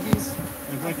 they think he's.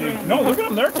 No, look at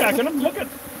them. They're attacking him. Look at.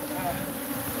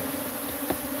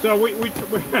 So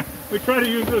we try to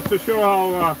use this to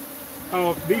show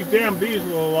how these damn bees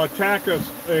will attack us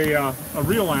a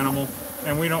real animal,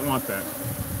 and we don't want that.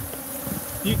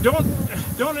 You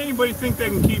don't anybody think they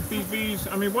can keep these bees?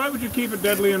 I mean, why would you keep a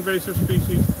deadly invasive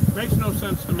species? Makes no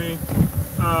sense to me.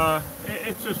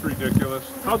 It's just ridiculous.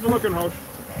 How's it looking, Hosh?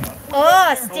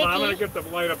 Oh, sticky. Hold on, I'm gonna get the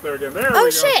light up there again. There we Oh go.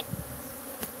 shit!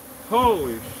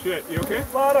 Holy shit! You okay?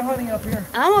 A lot of honey up here.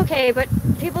 I'm okay, but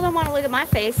people don't want to look at my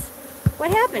face.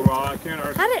 What happened? Well, I can't.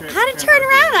 How did it turn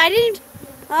around? I didn't.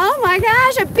 Oh my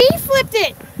gosh! A bee flipped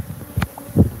it.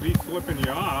 Bee flipping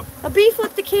you off. A bee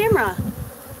flipped the camera.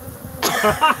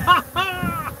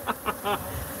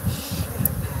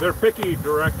 They're picky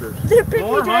directors. They're picky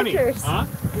More directors. Honey,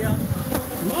 huh? Yeah.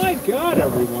 My God,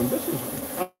 everyone, this is.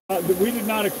 We did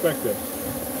not expect this.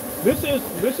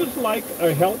 This is like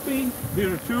a healthy. These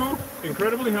are two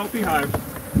incredibly healthy hives.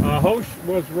 Hosh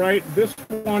was right. This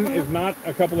one is not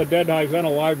a couple of dead hives and a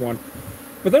live one,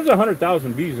 but there's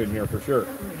 100,000 bees in here for sure.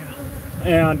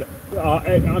 And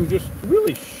I'm just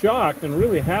really shocked and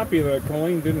really happy that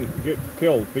Colleen didn't get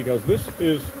killed because this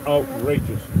is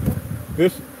outrageous.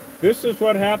 This is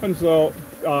what happens though.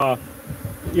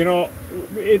 You know,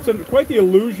 it's quite the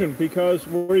illusion because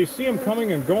where you see them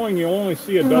coming and going, you only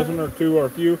see a dozen or two or a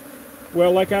few.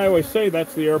 Well, like I always say,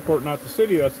 that's the airport, not the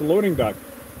city. That's the loading dock.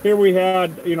 Here we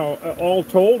had, you know, all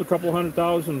told, a couple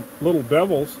 100,000 little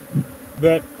devils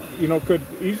that, you know, could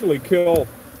easily kill,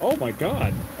 oh my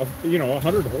God, you know,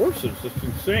 100 horses. It's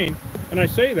insane. And I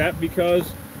say that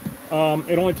because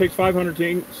it only takes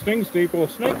 500 stings to equal a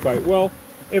snake bite. Well,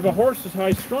 if a horse is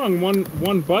high strung,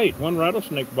 one bite, one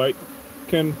rattlesnake bite,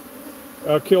 can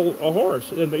kill a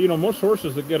horse. And you know, most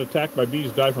horses that get attacked by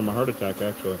bees die from a heart attack,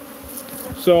 actually.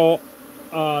 So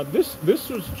this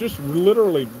was just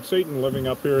literally Satan living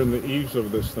up here in the eaves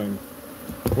of this thing.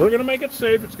 We're gonna make it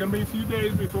safe. It's gonna be a few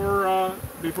days before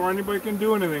anybody can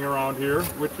do anything around here,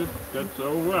 which is that's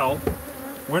so well.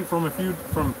 Went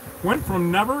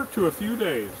from never to a few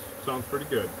days. Sounds pretty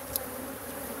good.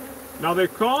 Now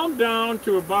they've calmed down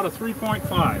to about a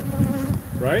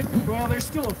 3.5. Right? Well, there's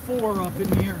still a 4 up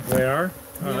in here. They are?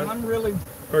 Yeah, I'm really.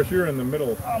 Of course, you're in the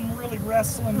middle. I'm really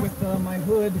wrestling with my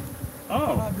hood.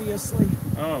 Oh. Obviously.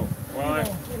 Oh. Well,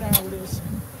 you know how it is.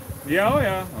 Yeah, oh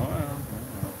yeah.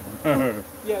 Oh yeah.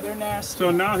 Yeah, they're nasty. So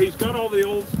now he's got all the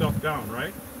old stuff down,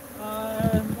 right?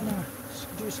 I'm gonna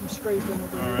do some scraping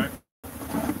over All here. right.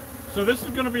 So this is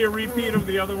going to be a repeat of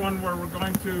the other one where we're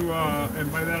going to,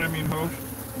 and by that I mean Hosh,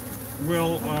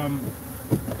 will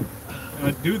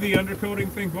do the undercoating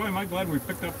thing. Boy, am I glad we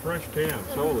picked up fresh cans.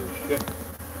 Holy shit.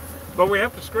 But we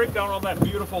have to scrape down all that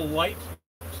beautiful light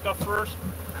stuff first.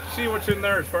 See what's in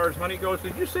there as far as honey goes.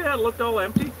 Did you say that looked all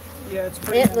empty? Yeah, it's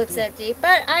pretty It looks empty,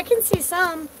 but I can see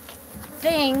some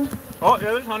thing Oh,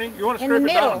 yeah, there's honey. You want to In the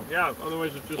scrape it middle. down? Yeah,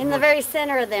 otherwise it's just in the very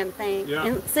center of them thing. Yeah.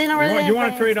 In the center of them You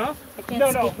want to things. trade off? I can't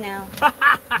No, speak now.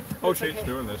 Oh, she's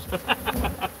doing this.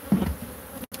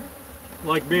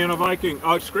 Like being a Viking.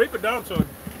 Scrape it down so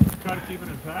try to keep it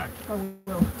intact, I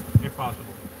will. if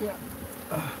possible. Yeah.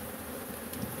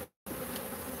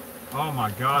 Oh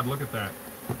my God, look at that.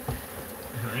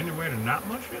 Is there any way to not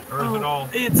mush it? Or is it all...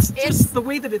 It's just the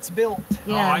way that it's built.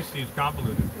 Oh, I see, it's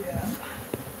convoluted. Yeah.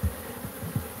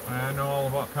 I know all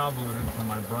about convoluted from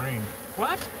my brain.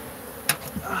 What?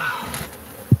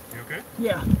 You okay?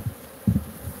 Yeah.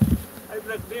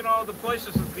 You know, the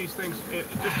places that these things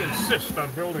just insist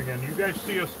on building in. You guys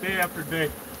see us day after day.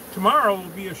 Tomorrow will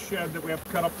be a shed that we have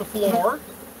to cut up the floor.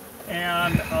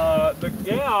 And the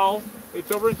gal,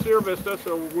 it's over in Sierra Vista,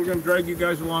 so we're going to drag you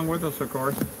guys along with us, of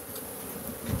course.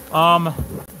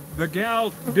 The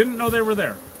gal didn't know they were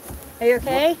there. Are you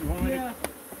okay? You want me to- Yeah.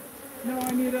 No,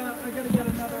 I gotta get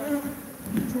another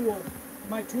tool.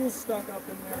 My tool's stuck up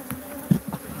in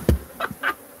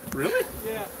there. Really?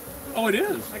 Yeah. Oh, it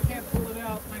is. I can't pull it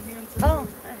out. My hands are. Oh.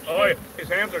 Oh, yeah. His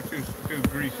hands are too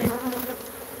greasy.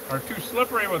 Or too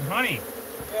slippery with honey.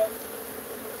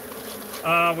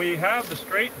 Yeah. We have the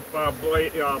straight pry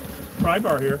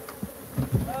bar here.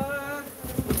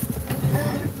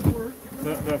 It could work.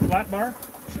 The flat bar?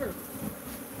 Sure.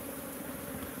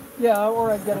 Yeah,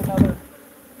 or I'd get another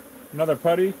Another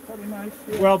putty. Pretty nice.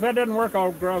 Yeah. Well, if that doesn't work,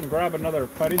 I'll go out and grab another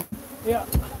putty. Yeah.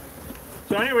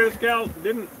 So anyway, this gal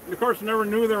didn't, of course, never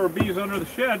knew there were bees under the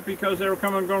shed because they were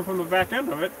coming and going from the back end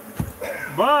of it.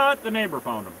 But the neighbor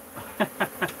found them.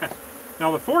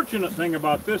 Now, the fortunate thing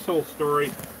about this whole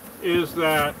story is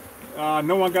that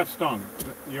no one got stung.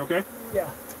 You okay? Yeah.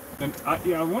 And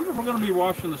yeah, I wonder if we're going to be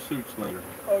washing the suits later.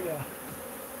 Oh yeah.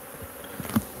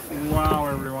 Wow,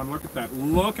 everyone, look at that.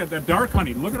 Look at that dark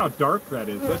honey. Look at how dark that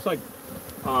is. That's like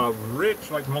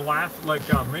rich, like molasses, like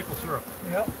maple syrup.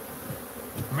 Yep.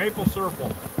 Maple syrup.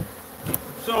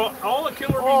 So, all the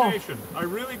Killer Bee Nation, I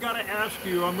really got to ask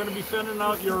you, I'm going to be sending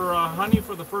out your honey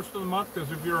for the first of the month,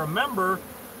 because if you're a member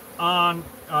on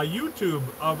YouTube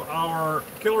of our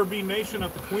Killer Bee Nation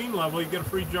at the Queen level, you get a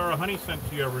free jar of honey sent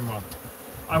to you every month.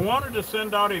 I wanted to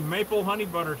send out a maple honey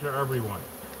butter to everyone.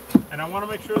 And I want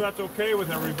to make sure that's okay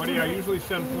with everybody. I usually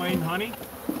send plain honey,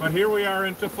 but here we are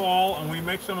into fall, and we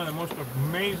make some of the most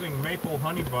amazing maple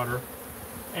honey butter.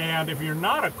 And if you're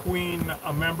not a Queen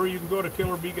member, you can go to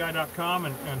killerbeeguy.com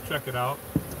and check it out.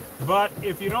 But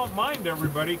if you don't mind,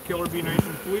 everybody, Killer Bee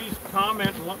Nation, please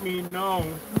comment and let me know,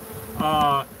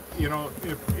 you know,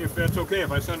 if that's okay,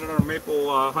 if I send out our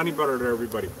maple honey butter to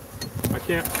everybody. I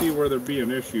can't see where there'd be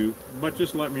an issue, but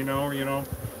just let me know, you know.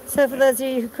 So for those of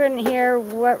you who couldn't hear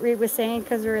what Reed was saying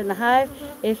because we're in the hive,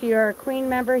 if you're a Queen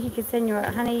member, he can send you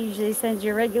out honey. He usually sends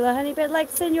you regular honey, but I'd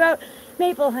like to send you out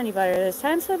maple honey butter this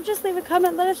time. So just leave a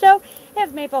comment, let us know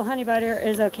if maple honey butter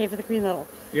is okay for the Queen level.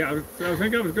 Yeah, I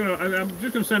think I'm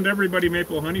just gonna send everybody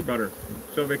maple honey butter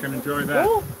so they can enjoy that.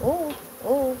 Oh, oh,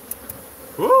 oh.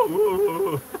 Ooh, ooh,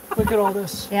 ooh. Look at all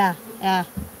this. Yeah, yeah.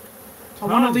 I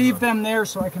want to leave them there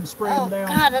so I can spray Oh, them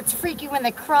down. God, that's freaky when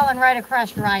they're crawling right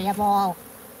across your eyeball.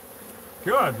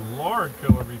 Good Lord,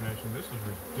 Killer Bee Nation, this is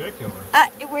ridiculous.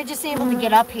 We're just able to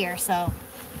get up here, so.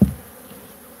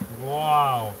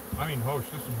 Wow. I mean, Hosh,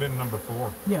 this has been number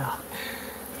 4. Yeah.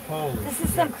 Holy This is shit.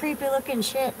 some creepy looking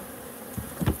shit.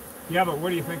 Yeah, but what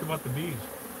do you think about the bees?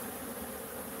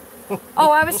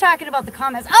 Oh, I was talking about the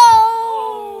comments.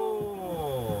 Oh!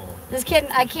 Oh. Just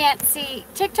kidding. I can't see.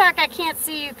 TikTok, I can't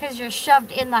see you because you're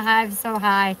shoved in the hive so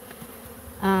high.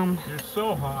 You're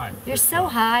so high. You're so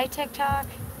high, TikTok.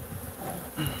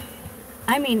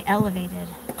 I mean elevated.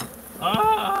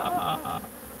 Ah.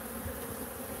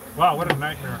 Wow, what a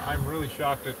nightmare. I'm really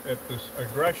shocked at this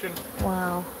aggression.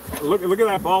 Wow. Look at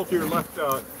that ball to your left,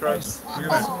 Travis. Nice. Look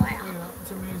at that. Yeah,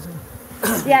 it's amazing.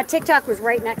 Yeah, TikTok was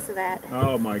right next to that.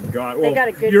 Oh my God! They Well, got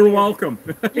a good you're view. welcome.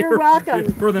 You're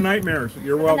welcome. For the nightmares.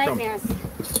 You're The welcome. nightmares.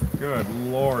 Good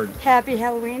Lord. Happy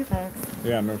Halloween, folks.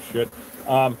 Yeah, no shit.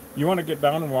 You want to get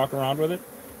down and walk around with it,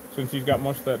 since you've got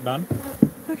most of that done?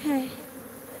 Okay.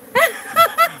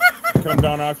 Come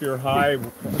down off your high.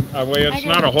 Well, it's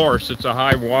not a horse. It's a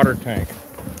high water tank.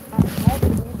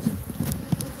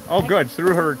 Oh, good.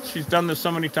 Through her. She's done this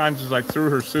so many times. It's like through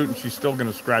her suit, and she's still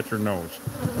gonna scratch her nose.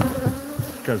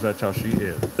 Because that's how she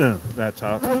is. That's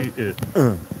how she is.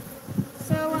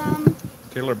 So,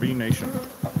 Killer Bee Nation.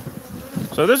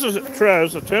 So this is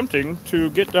Trez attempting to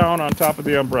get down on top of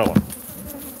the umbrella.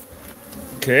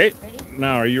 Okay.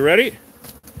 Now, are you ready?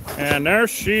 And there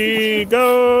she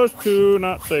goes to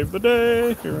not save the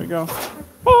day. Here we go.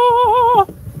 Oh,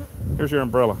 here's your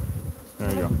umbrella. There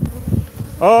you go.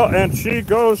 Oh, and she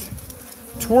goes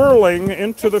twirling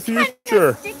into the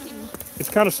future. It's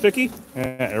kind of sticky.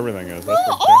 Yeah, everything is. That's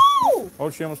what oh,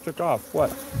 she almost took off.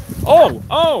 What? Oh,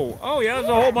 yeah, there's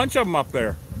a whole bunch of them up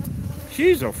there.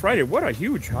 Jeez, oh, Friday, what a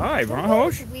huge hive, huh,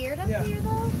 Hosh? weird up here,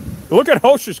 though. Look at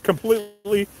Hosh is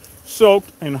completely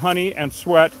soaked in honey and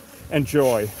sweat and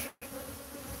joy.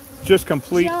 Just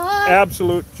complete, Joy.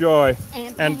 absolute joy.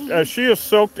 And she is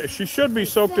soaked. She should be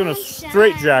soaked in a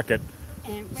straitjacket,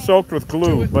 soaked with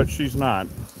glue, but she's not.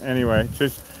 Anyway,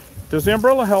 does the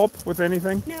umbrella help with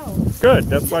anything? No. Good.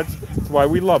 That's why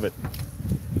we love it.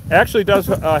 Actually, does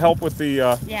help with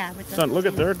the Yeah, with the sun. Look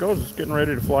at there it goes. It's getting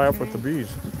ready to fly up with the bees.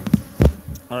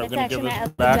 All right, That's we're gonna actually give my this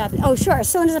other back. job. Oh, sure. As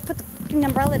soon as I put the fucking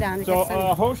umbrella down. it So gets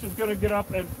sun. Hosh is gonna get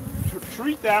up and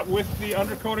treat that with the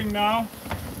undercoating now.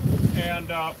 And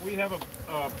we have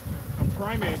a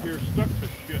primate here stuck to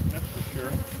shit, that's for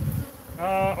sure.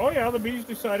 Oh yeah, the bees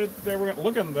decided they were gonna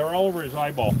look at them. They're all over his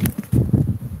eyeball.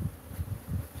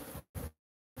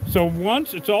 So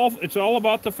once it's all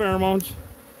about the pheromones,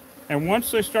 and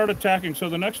once they start attacking, so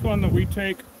the next one that we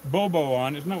take Bobo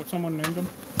on, isn't that what someone named him?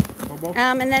 Bobo?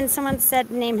 And then someone said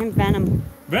name him Venom.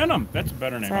 Venom. That's a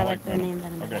better name. So I like like the Venom. name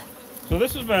Venom. Okay. So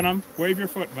this is Venom. Wave your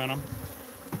foot, Venom.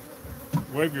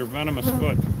 Wave your venomous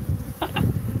foot.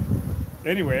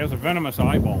 Anyway, it has a venomous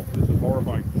eyeball. This is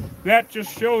horrifying. That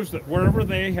just shows that wherever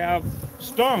they have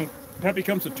stung, that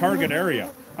becomes a target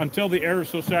area. until the air is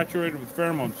so saturated with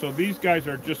pheromones. So these guys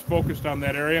are just focused on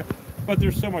that area, but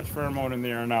there's so much pheromone in the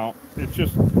air now. It's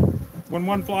just, when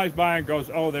one flies by and goes,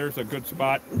 oh, there's a good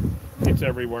spot, it's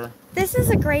everywhere. This is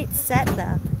a great set,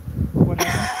 though.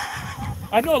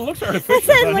 I know it looks artificial. The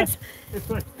sun doesn't looks. it? It's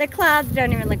like The clouds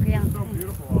don't even look real. so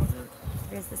beautiful out here.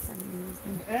 There's the sun.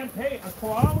 And hey, a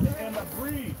cloud and a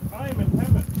breeze. I am in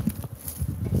heaven.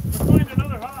 Let's find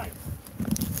another hive.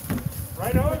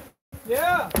 Right, Owen?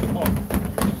 Yeah. Oh.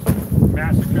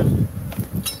 Masochist.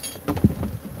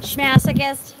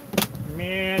 Schmasochist.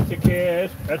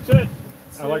 Masochist. That's it.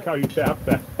 I like how you tap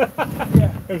that.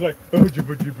 Yeah. It was like, oh,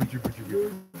 jibba, jibba, jibba,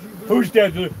 jibba. Who's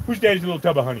daddy's little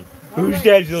tub of honey? Who's Alright,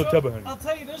 daddy's little tub of honey? I'll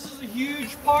tell you, this is a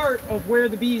huge part of where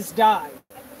the bees die.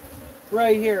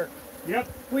 Right here. Yep.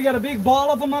 We got a big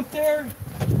ball of them up there.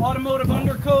 Automotive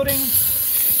undercoating.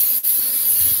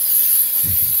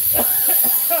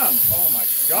 Oh my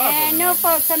God. And no,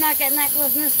 folks, I'm not getting that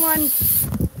close in this one.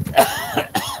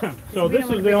 So this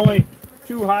is the only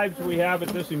 2 hives we have at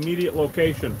this immediate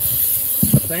location.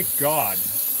 Thank God.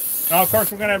 Now, of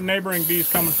course, we're going to have neighboring bees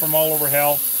coming from all over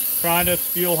hell, trying to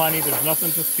steal honey. There's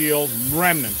nothing to steal.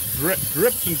 Remnants,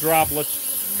 drips and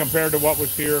droplets compared to what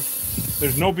was here.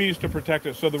 There's no bees to protect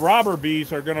it. So the robber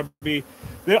bees are going to be,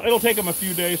 it'll take them a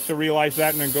few days to realize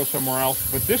that and then go somewhere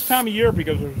else. But this time of year,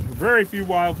 because there's very few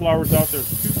wildflowers out there,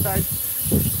 2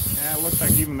 types. Yeah, it looks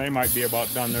like even they might be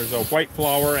about done. There's a white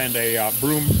flower and a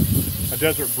broom, a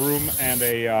desert broom, and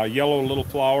a yellow little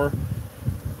flower.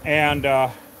 And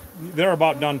they're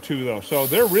about done too, though. So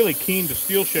they're really keen to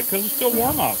steal shit because it's still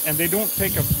warm out. And they don't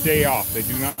take a day off. They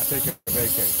do not take a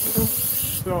vacation.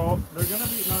 So they're going to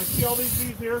be, now see all these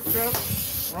bees here,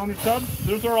 Jeff? Around these tubs?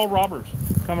 Those are all robbers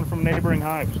coming from neighboring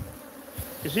hives.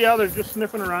 You see how they're just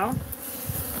sniffing around?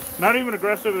 Not even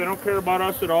aggressive. They don't care about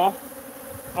us at all.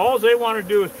 All they want to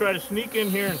do is try to sneak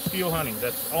in here and steal honey.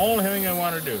 That's the only thing they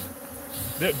want to do.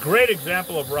 The great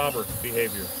example of robber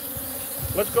behavior.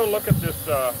 Let's go look at this,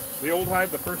 the old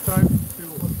hive, the first hive. See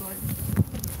what it looks like.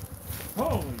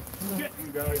 Holy shit,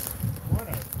 you guys. What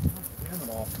a, damn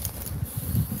it all.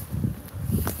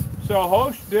 So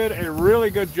Hosh did a really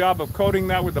good job of coating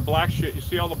that with the black shit. You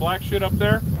see all the black shit up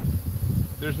there?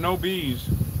 There's no bees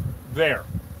there.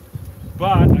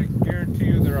 But I guarantee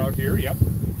you they're out here. Yep.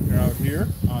 They're out here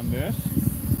on this.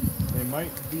 They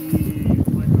might be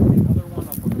like the other one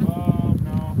up above.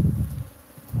 No.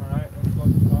 Alright, let's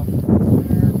look up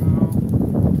there. No.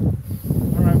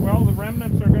 Alright, well the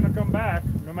remnants are gonna come back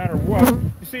no matter what.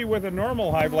 You see, with a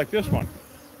normal hive like this one,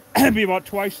 it'd be about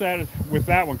twice that with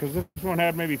that one, because this one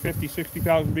had maybe 50,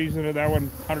 60,000 bees in it, that one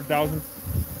 100,000.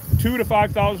 2,000 to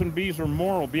 5,000 bees or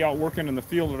more will be out working in the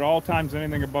field at all times,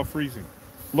 anything above freezing,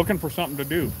 looking for something to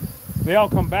do. They all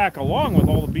come back along with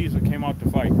all the bees that came out to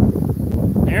fight.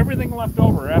 Everything left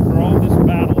over after all this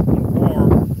battle and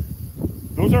war,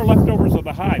 those are leftovers of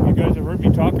the hive. You guys have heard me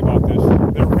talk about this.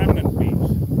 They're remnant bees.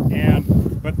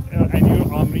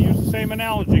 I'm going to use the same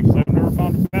analogy because I've never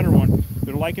found a better one.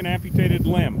 They're like an amputated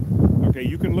limb. Okay,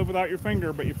 you can live without your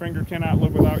finger, but your finger cannot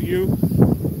live without you.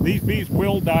 These bees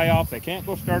will die off. They can't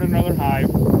go start another hive.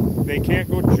 They can't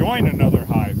go join another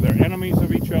hive. They're enemies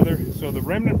of each other. So the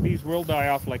remnant bees will die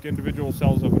off like individual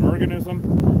cells of an organism.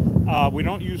 We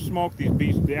don't use smoke. These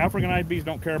bees, the Africanized bees,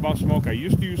 don't care about smoke. I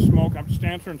used to use smoke. I'm just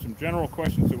answering some general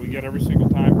questions that we get every single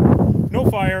time. No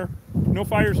fire. No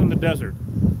fires in the desert.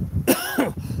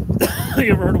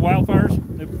 You ever heard of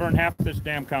wildfires? They burn half this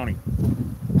damn county.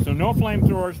 So no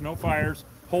flamethrowers, no fires.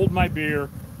 Hold my beer.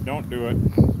 Don't do it.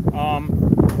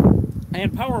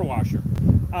 And power washer.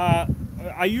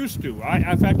 I used to.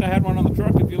 In fact, I had one on the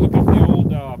truck. If you look at the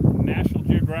old National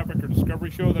Geographic or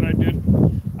Discovery show that I did,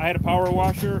 I had a power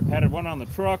washer, had one on the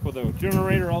truck with a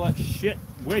generator, all that shit.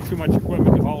 Way too much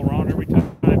equipment to haul around every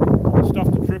time.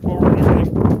 Stuff to trip over and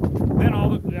everything. Then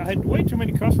I had way too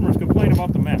many customers complain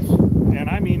about the mess. And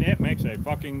I mean, it makes a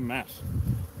fucking mess.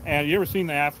 And you ever seen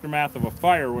the aftermath of a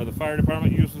fire where the fire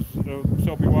department uses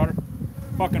soapy water?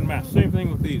 Fucking mess. Same thing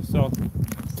with these. So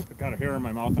I got a hair in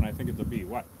my mouth and I think it's a bee.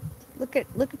 What?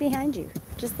 Look behind you.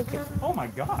 Just look at. Oh my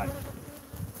God.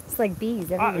 It's like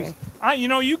bees everywhere. You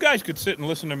know, you guys could sit and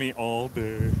listen to me all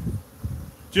day,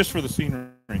 just for the scenery.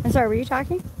 I'm sorry. Were you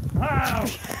talking? Wow.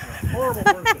 Horrible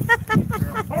person. You're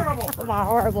a horrible person. I'm a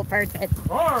horrible person.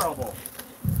 Horrible.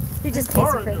 You just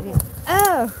taste afraid of bees.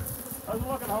 Oh. How's it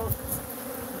looking, host?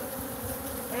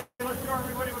 Hey, let's show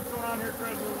everybody what's going on here. Try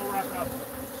to do a little wrap up.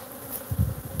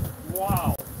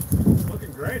 Wow.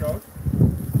 Looking great, host.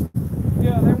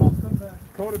 Yeah, they won't come back.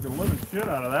 Coated the living shit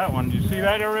out of that one. Did you see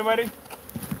that, everybody?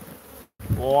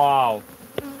 Wow.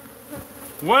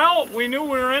 Well, we knew we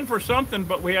were in for something,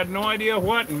 but we had no idea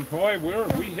what. And boy,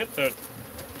 we hit the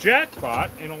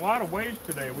jackpot in a lot of ways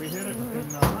today. We hit it in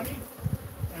honey,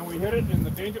 and we hit it in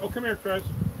the danger. Oh, come here, Chris.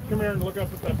 Come here and look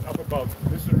up at that up above.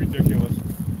 This is ridiculous.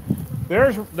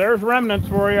 There's remnants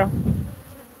for you.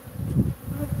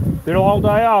 They'll all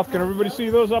die off. Can everybody see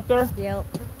those up there? Yep.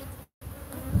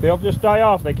 They'll just die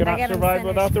off. They cannot survive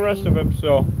without the rest of them.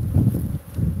 So,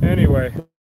 anyway,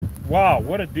 wow,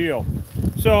 what a deal.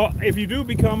 So, if you do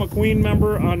become a Queen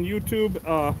member on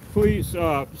YouTube, please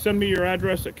send me your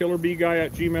address at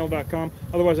killerbguy@gmail.com.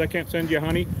 Otherwise, I can't send you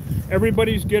honey.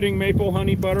 Everybody's getting maple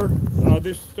honey butter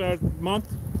this month.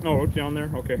 Oh, it's down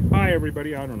there. Okay. Hi,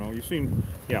 everybody. I don't know. You've seen,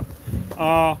 yeah.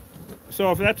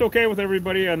 So if that's okay with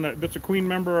everybody and that's a Queen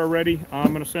member already,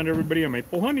 I'm going to send everybody a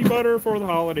maple honey butter for the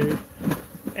holidays.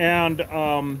 And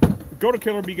go to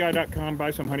killerbguy.com, buy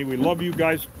some honey. We love you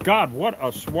guys. God, what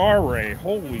a soiree.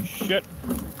 Holy shit.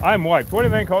 I'm wiped. What do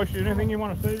you think, Hosh? Anything you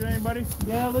want to say to anybody?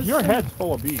 Yeah, let's Your head's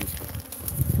full of bees.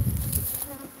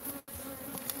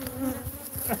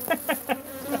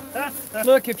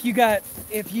 Look, if you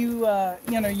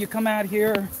you come out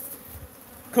here,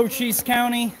 Cochise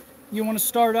County, you want to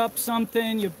start up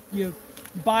something, you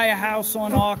buy a house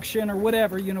on auction or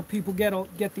whatever, people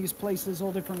get these places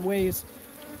all different ways.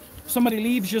 Somebody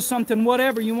leaves you something,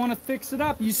 whatever, you want to fix it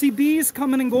up. You see bees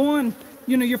coming and going,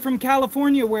 you're from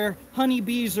California where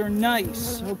honeybees are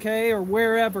nice, okay, or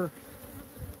wherever.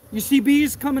 You see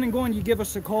bees coming and going, you give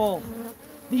us a call.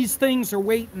 These things are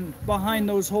waiting behind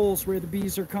those holes where the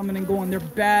bees are coming and going. They're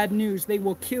bad news. They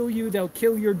will kill you. They'll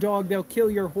kill your dog. They'll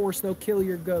kill your horse. They'll kill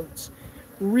your goats.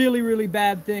 Really, really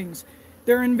bad things.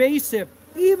 They're invasive.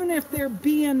 Even if they're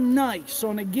being nice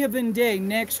on a given day,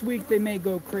 next week they may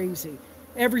go crazy.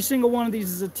 Every single one of these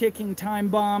is a ticking time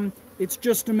bomb. It's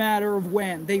just a matter of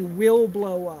when. They will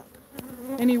blow up.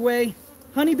 Anyway,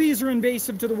 honeybees are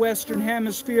invasive to the Western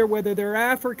Hemisphere, whether they're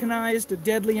Africanized, a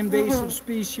deadly invasive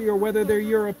species, or whether they're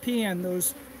European,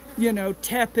 those,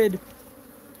 tepid,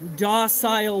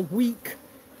 docile, weak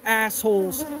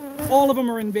assholes. All of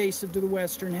them are invasive to the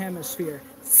Western Hemisphere.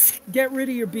 Get rid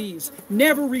of your bees.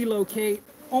 Never relocate,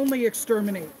 only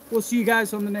exterminate. We'll see you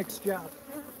guys on the next job.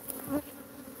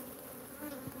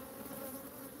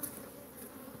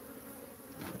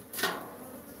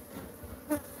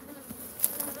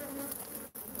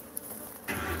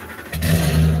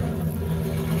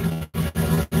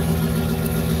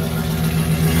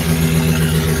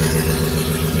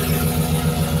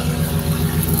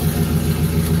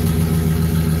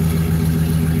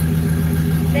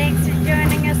 Thanks for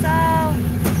joining us all.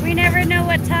 We never know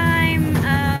what time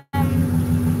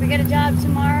we got a job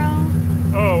tomorrow.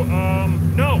 Oh,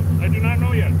 no, I do not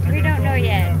know yet. We don't know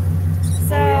yet.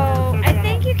 So I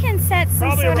think you can set some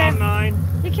Probably sort around of. 9.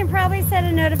 You can probably set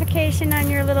a notification on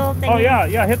your little thing. Oh,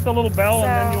 yeah, hit the little bell, and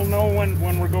then So- you'll know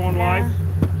when we're going live.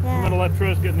 I'm Yeah. going to let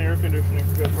Trish get in the air conditioning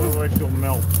because otherwise she'll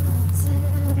melt.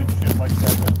 And shit like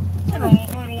that.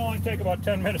 It'll only take about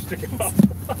 10 minutes to get up.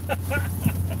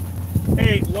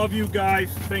 Hey, love you guys.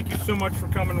 Thank you so much for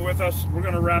coming with us. We're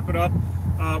going to wrap it up.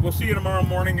 We'll see you tomorrow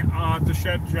morning at the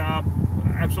shed job.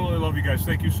 Absolutely love you guys.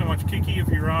 Thank you so much. Kiki, if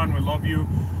you're on, we love you.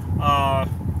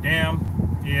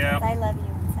 Damn. Yeah. I love you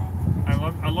in sign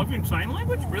language. I love you in sign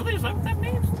language? Really? Is that what that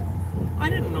means? I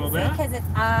didn't know that. Because it's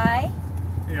I,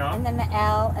 Yeah. and then the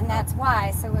L, and that's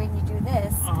Y. So when you do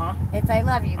this, Uh-huh. it's I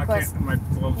love you. I Of course, can't, my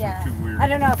gloves yeah. are too weird. I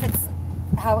don't know if it's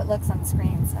how it looks on the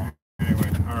screen. So. Anyway,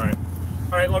 all right.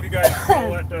 All right, love you guys. I'll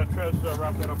let Trez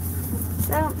wrap that up.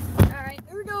 So, all right,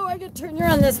 here we go. I can turn you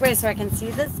around this way so I can see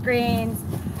the screens.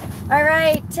 All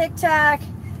right, TikTok.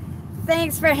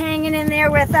 Thanks for hanging in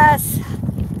there with us.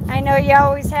 I know you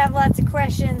always have lots of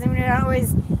questions and we don't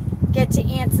always get to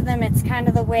answer them. It's kind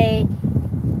of the way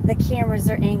the cameras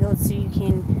are angled so you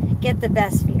can get the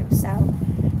best view. So,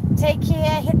 take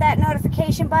care. Hit that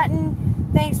notification button.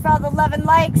 Thanks for all the love and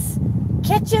likes.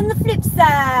 Catch you on the flip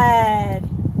side.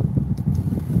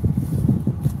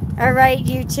 All right,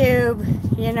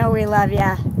 YouTube, you know we love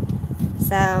ya.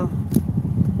 So,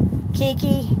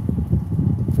 Kiki,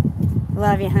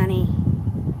 love you, honey.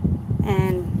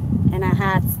 And our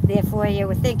hearts there for you.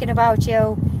 We're thinking about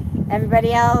you.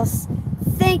 Everybody else,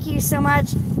 thank you so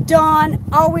much. Dawn,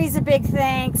 always a big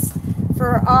thanks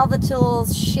for all the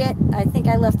tools. Shit, I think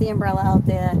I left the umbrella out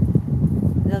there.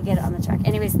 They'll get it on the truck.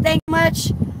 Anyways, thank you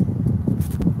much.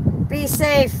 Be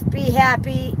safe, be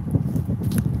happy,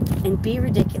 and be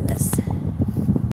ridiculous.